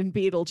Baldwin in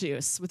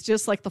Beetlejuice with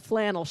just like the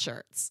flannel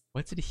shirts?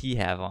 What did he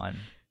have on?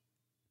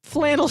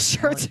 Flannel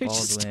shirts, I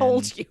just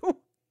told you.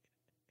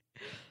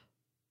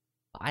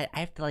 I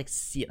have to like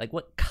see it. Like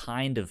what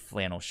kind of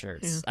flannel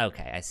shirts? Yeah.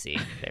 Okay, I see.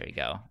 There we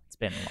go. It's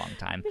been a long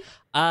time.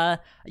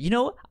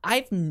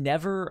 I've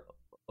never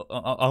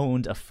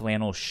owned a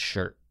flannel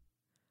shirt.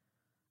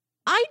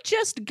 I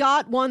just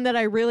got one that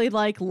I really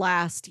like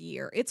last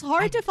year. It's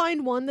hard to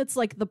find one that's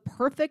like the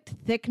perfect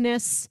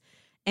thickness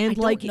and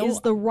like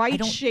is the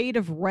right shade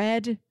of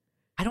red.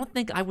 I don't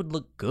think I would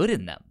look good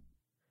in them.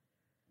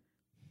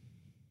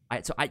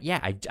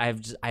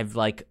 I've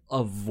like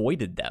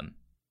avoided them.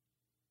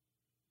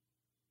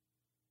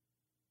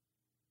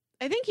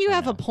 I think you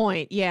have a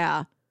point,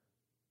 yeah.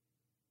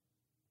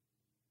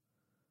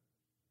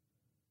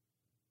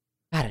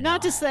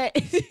 Not to say,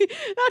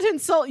 not to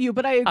insult you,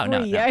 but I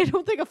agree. No. I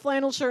don't think a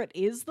flannel shirt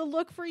is the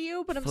look for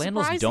you, but I'm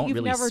surprised that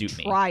you've never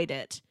tried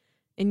it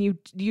and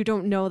you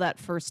don't know that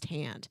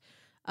firsthand.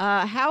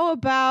 How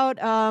about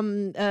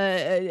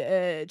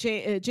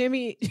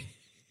Jimmy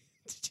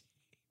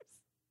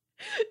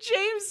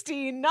James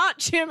Dean, not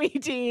Jimmy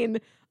Dean,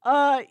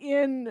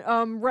 in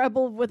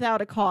Rebel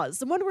Without a Cause,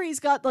 the one where he's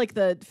got like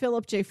the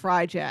Philip J.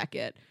 Fry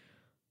jacket.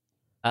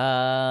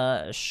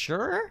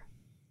 Sure.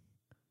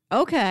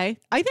 Okay,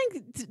 I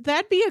think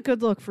that'd be a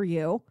good look for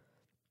you.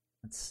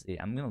 Let's see.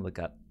 I'm gonna look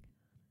up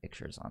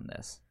pictures on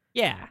this.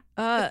 Yeah.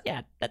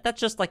 That's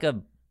just like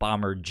a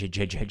bomber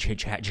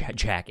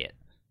jacket.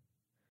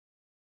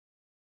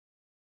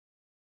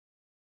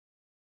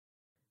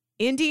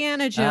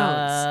 Indiana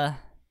Jones.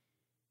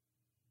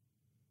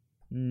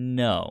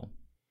 No.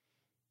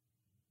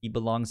 He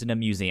belongs in a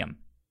museum.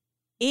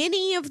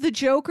 Any of the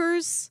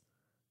Jokers?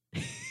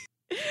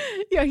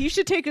 Yeah, he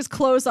should take his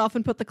clothes off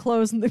and put the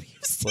clothes in the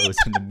museum. Clothes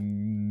in the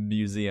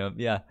museum,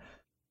 yeah.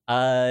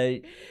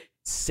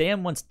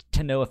 Sam wants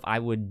to know if I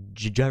would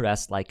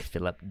dress like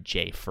Philip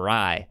J.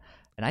 Fry.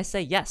 And I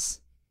say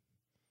yes.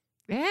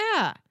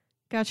 Yeah.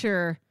 Got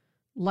your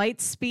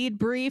light speed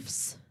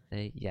briefs.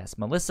 Yes.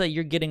 Melissa,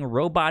 you're getting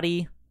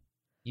robot-y.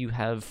 You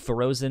have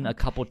frozen a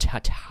couple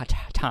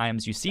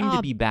times. You seem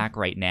to be back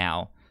right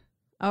now.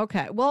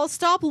 Okay. Well,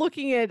 stop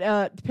looking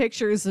at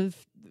pictures of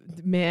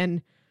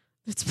men.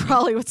 It's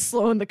probably what's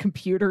slowing the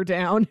computer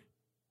down.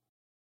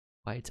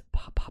 Quite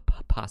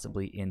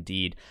possibly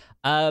indeed.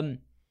 But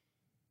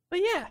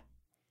yeah.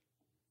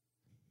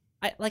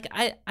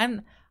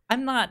 I'm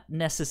not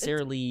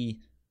necessarily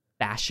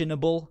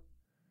fashionable.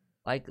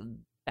 Like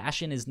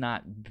fashion is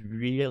not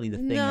really the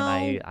thing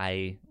that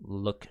I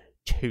look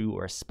to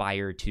or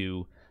aspire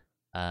to.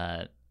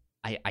 I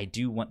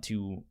do want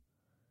to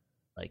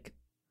like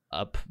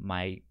up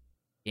my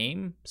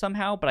game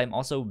somehow, but I'm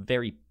also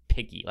very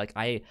picky. Like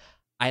I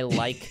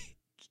like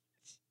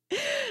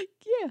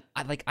yeah.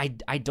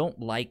 I don't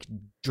like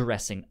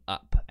dressing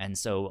up, and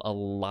so a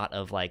lot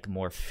of like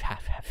more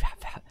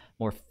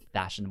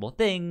fashionable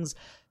things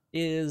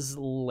is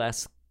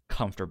less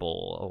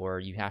comfortable, or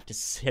you have to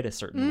sit a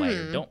certain way,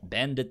 or don't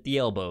bend at the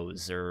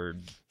elbows, or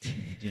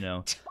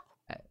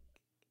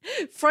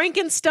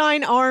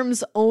Frankenstein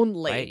arms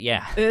only. Right?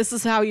 Yeah. This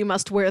is how you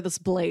must wear this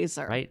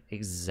blazer. Right?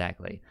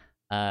 Exactly.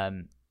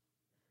 Yeah,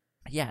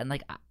 and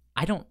like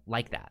I don't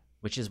like that,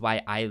 which is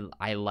why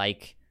I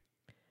like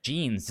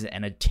jeans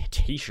and a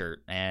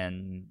t-shirt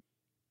and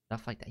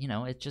stuff like that.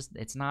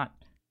 It's not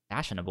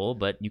fashionable,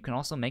 but you can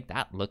also make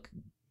that look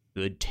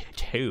good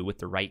too with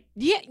the right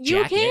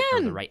jacket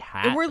or the right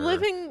hat. And we're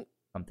living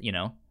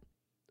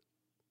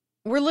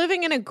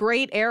in a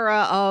great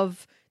era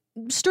of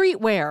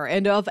streetwear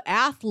and of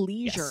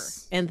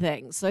athleisure and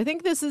things. So I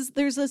think there's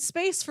a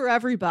space for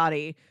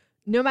everybody,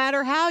 no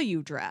matter how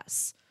you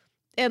dress.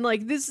 And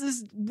like, this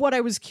is what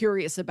I was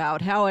curious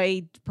about, how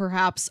a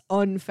perhaps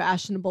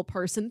unfashionable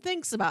person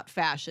thinks about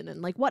fashion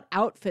and like what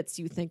outfits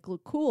you think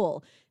look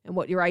cool and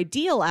what your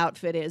ideal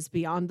outfit is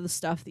beyond the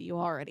stuff that you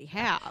already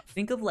have.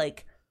 Think of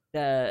like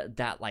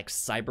that like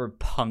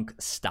cyberpunk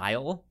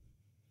style,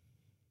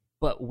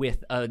 but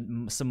with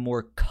some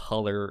more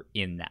color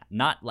in that.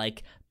 Not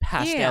like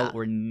pastel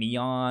or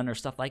neon or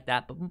stuff like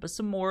that, but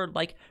some more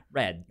like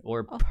red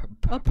or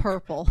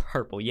purple.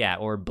 Purple, yeah,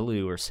 or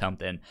blue or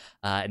something.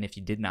 And if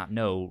you did not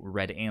know,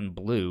 red and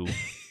blue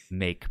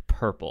make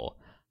purple.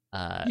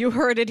 You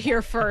heard it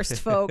here first,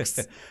 folks.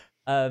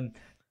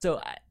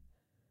 So,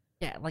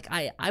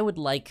 I would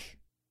like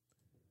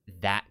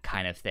that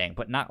kind of thing,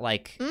 but not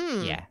like,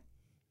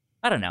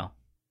 I don't know.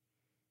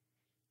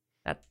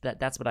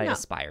 That's what I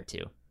aspire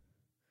to.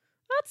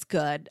 That's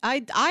good.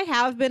 I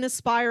have been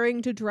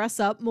aspiring to dress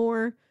up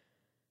more.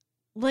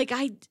 Like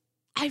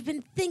I've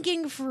been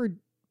thinking for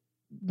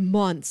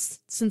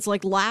months since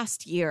like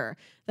last year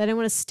that I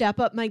want to step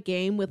up my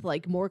game with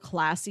like more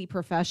classy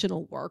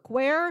professional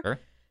workwear. Sure.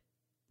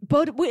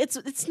 But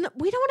it's not,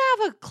 we don't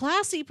have a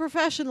classy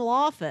professional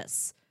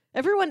office.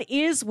 Everyone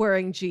is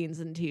wearing jeans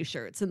and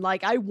t-shirts, and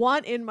like I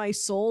want in my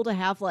soul to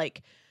have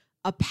like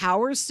a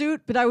power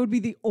suit, but I would be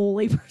the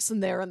only person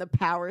there in the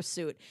power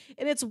suit.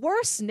 And it's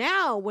worse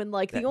now when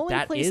like the only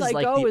place I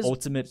like go the is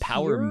ultimate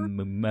power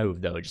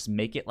move though. Just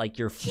make it like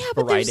your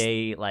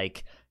Friday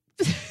like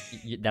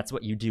that's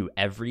what you do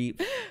every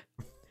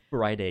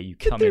Friday. You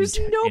come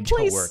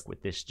into work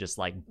with this just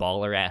like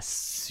baller ass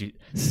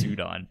suit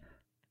on.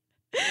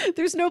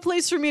 There's no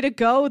place for me to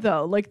go,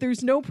 though. Like,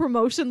 there's no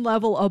promotion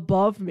level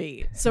above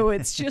me. So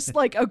it's just,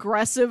 like,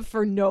 aggressive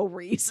for no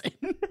reason.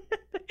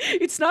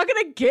 It's not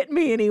going to get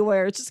me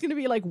anywhere. It's just going to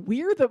be, like,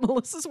 weird that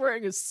Melissa's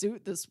wearing a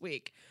suit this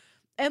week.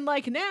 And,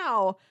 like,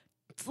 now,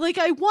 like,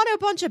 I want a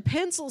bunch of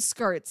pencil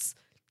skirts,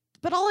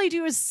 but all I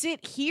do is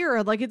sit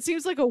here. Like, it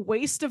seems like a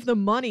waste of the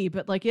money,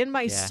 but, like, in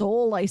my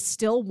soul, I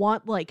still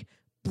want, like,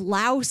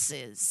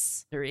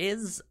 blouses. There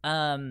is,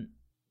 the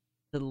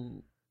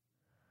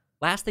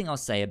last thing I'll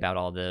say about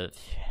all the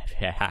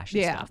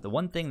fashion stuff, the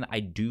one thing that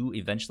I do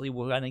eventually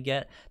want to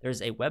get,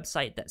 there's a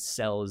website that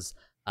sells,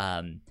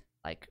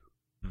 like,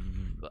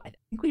 I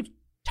think we've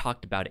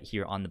talked about it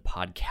here on the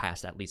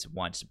podcast at least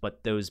once,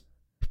 but those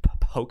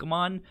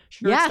Pokemon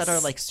shirts that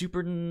are, like,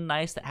 super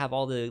nice, that have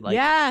all the, like,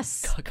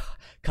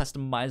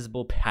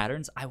 customizable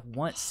patterns. I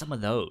want some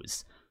of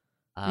those,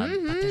 but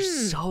they're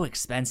so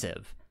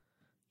expensive.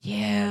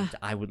 Yeah. And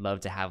I would love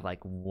to have,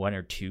 like, one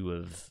or two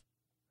of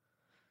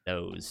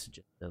those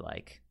just to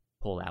like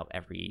pull out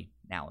every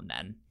now and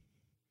then.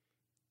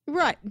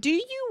 Right. Do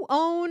you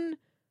own...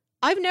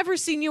 I've never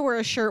seen you wear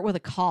a shirt with a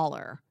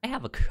collar. I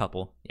have a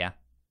couple, yeah.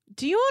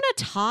 Do you own a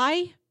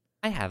tie?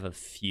 I have a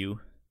few.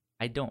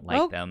 I don't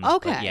like them.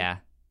 Okay. But yeah.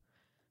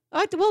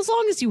 Well, as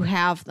long as you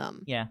have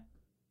them. Yeah.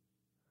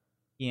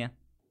 Yeah.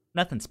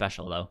 Nothing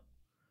special though.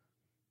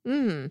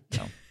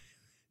 So.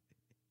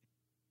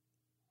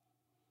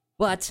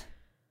 But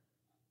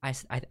I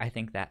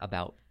think that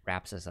about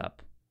wraps us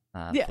up.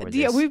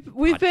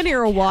 We've been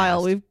here a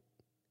while.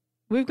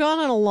 We've gone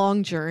on a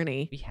long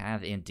journey. We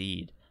have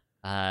indeed.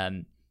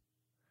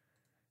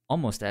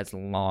 Almost as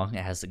long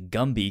as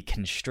Gumby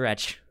can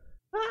stretch.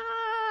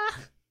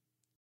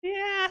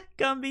 Yeah,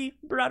 Gumby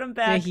brought him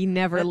back. Yeah, he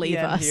never leave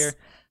us. Here.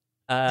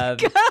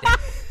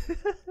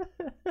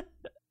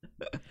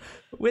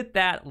 With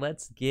that,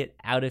 let's get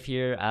out of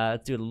here.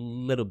 Let's do a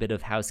little bit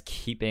of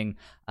housekeeping.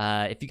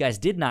 If you guys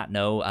did not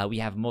know, we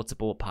have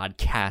multiple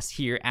podcasts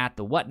here at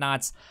the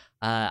Whatnots.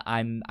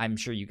 I'm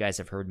sure you guys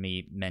have heard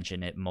me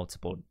mention it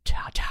multiple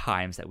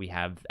times that we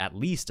have at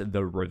least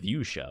the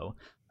review show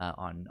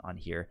on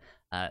here.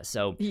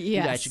 So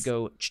you guys should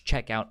go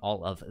check out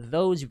all of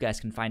those. You guys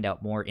can find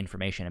out more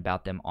information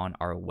about them on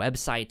our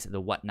website,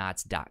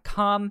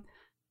 thewhatnots.com.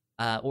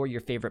 Or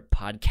your favorite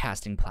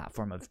podcasting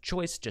platform of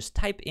choice. Just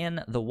type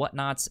in The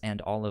Whatnots and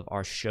all of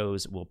our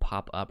shows will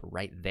pop up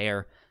right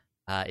there.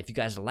 If you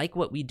guys like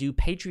what we do,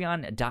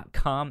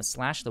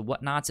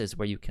 patreon.com/thewhatnots is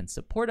where you can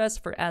support us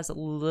for as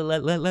little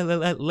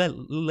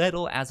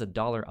as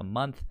 $1 a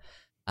month.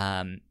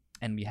 And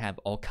we have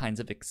all kinds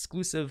of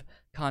exclusive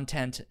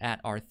content at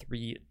our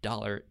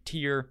 $3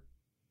 tier.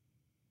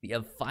 We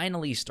have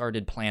finally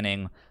started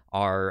planning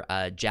our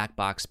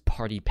Jackbox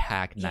Party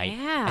Pack night.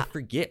 I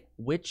forget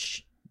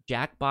which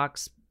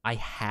Jackbox I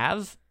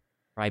have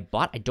or I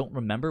bought. I don't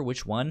remember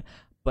which one,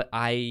 but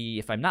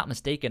if I'm not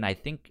mistaken, I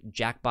think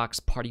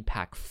Jackbox Party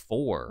Pack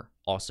 4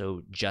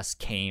 also just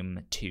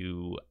came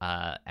to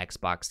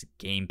Xbox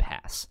Game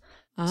Pass.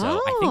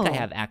 So I think I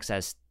have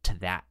access to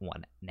that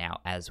one now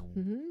as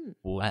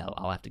well.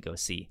 I'll have to go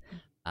see.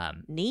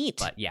 Neat.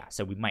 But yeah,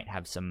 so we might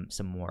have some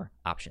more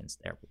options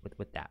there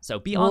with that. So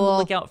be on the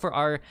lookout for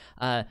our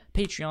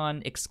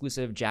Patreon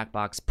exclusive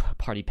Jackbox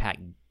Party Pack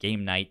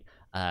game night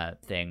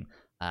thing.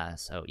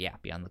 So yeah,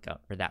 be on the lookout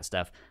for that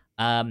stuff.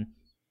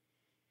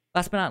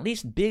 Last but not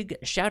least, big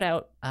shout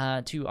out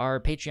to our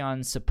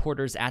Patreon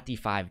supporters at the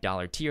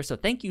 $5 tier. So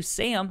thank you,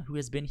 Sam, who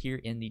has been here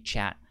in the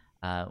chat.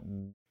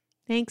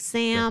 Thanks,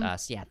 Sam. With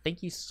us. Yeah,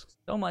 thank you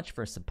so much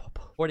for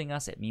supporting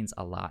us. It means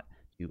a lot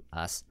to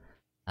us.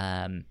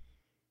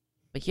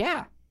 But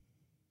yeah,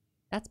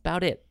 that's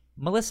about it.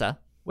 Melissa,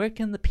 where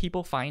can the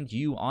people find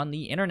you on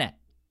the internet?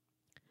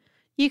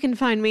 You can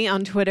find me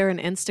on Twitter and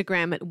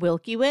Instagram at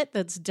Wilkywit.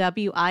 That's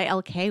WILKYWIT.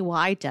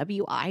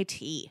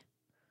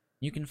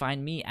 You can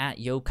find me at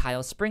Yo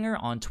Kyle Springer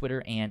on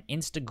Twitter and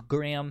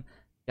Instagram. If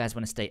you guys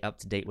want to stay up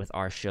to date with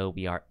our show,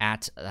 we are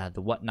at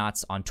The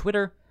Whatnots on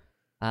Twitter.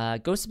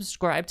 Go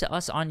subscribe to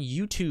us on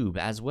YouTube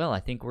as well. I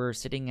think we're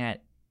sitting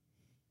at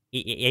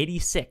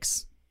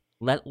 86.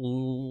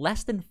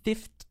 Less than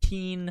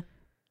 15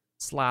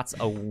 slots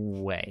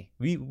away.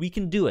 We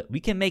can do it. We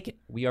can make it.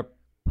 We are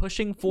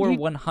pushing for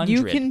 100.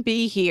 You can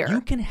be here.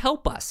 You can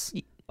help us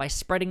by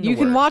spreading the word. You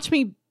can watch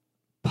me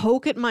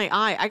poke at my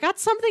eye. I got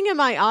something in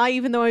my eye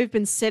even though I've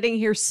been sitting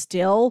here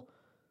still.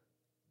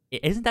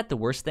 Isn't that the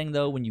worst thing,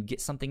 though, when you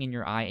get something in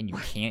your eye and you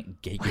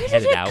can't get Where it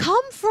out? Where did it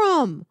come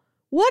from?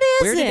 What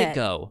is Where did it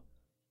go?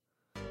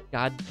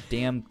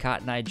 Goddamn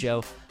Cotton Eye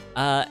Joe.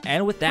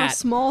 And with that... How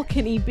small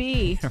can he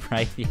be?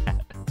 Right, yeah.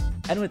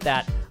 And with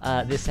that,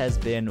 this has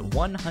been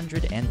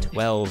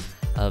 112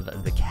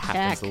 of the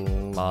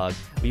Captain's Log.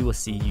 We will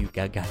see you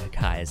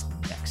guys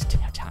next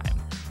time.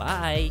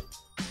 Bye.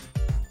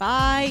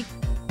 Bye.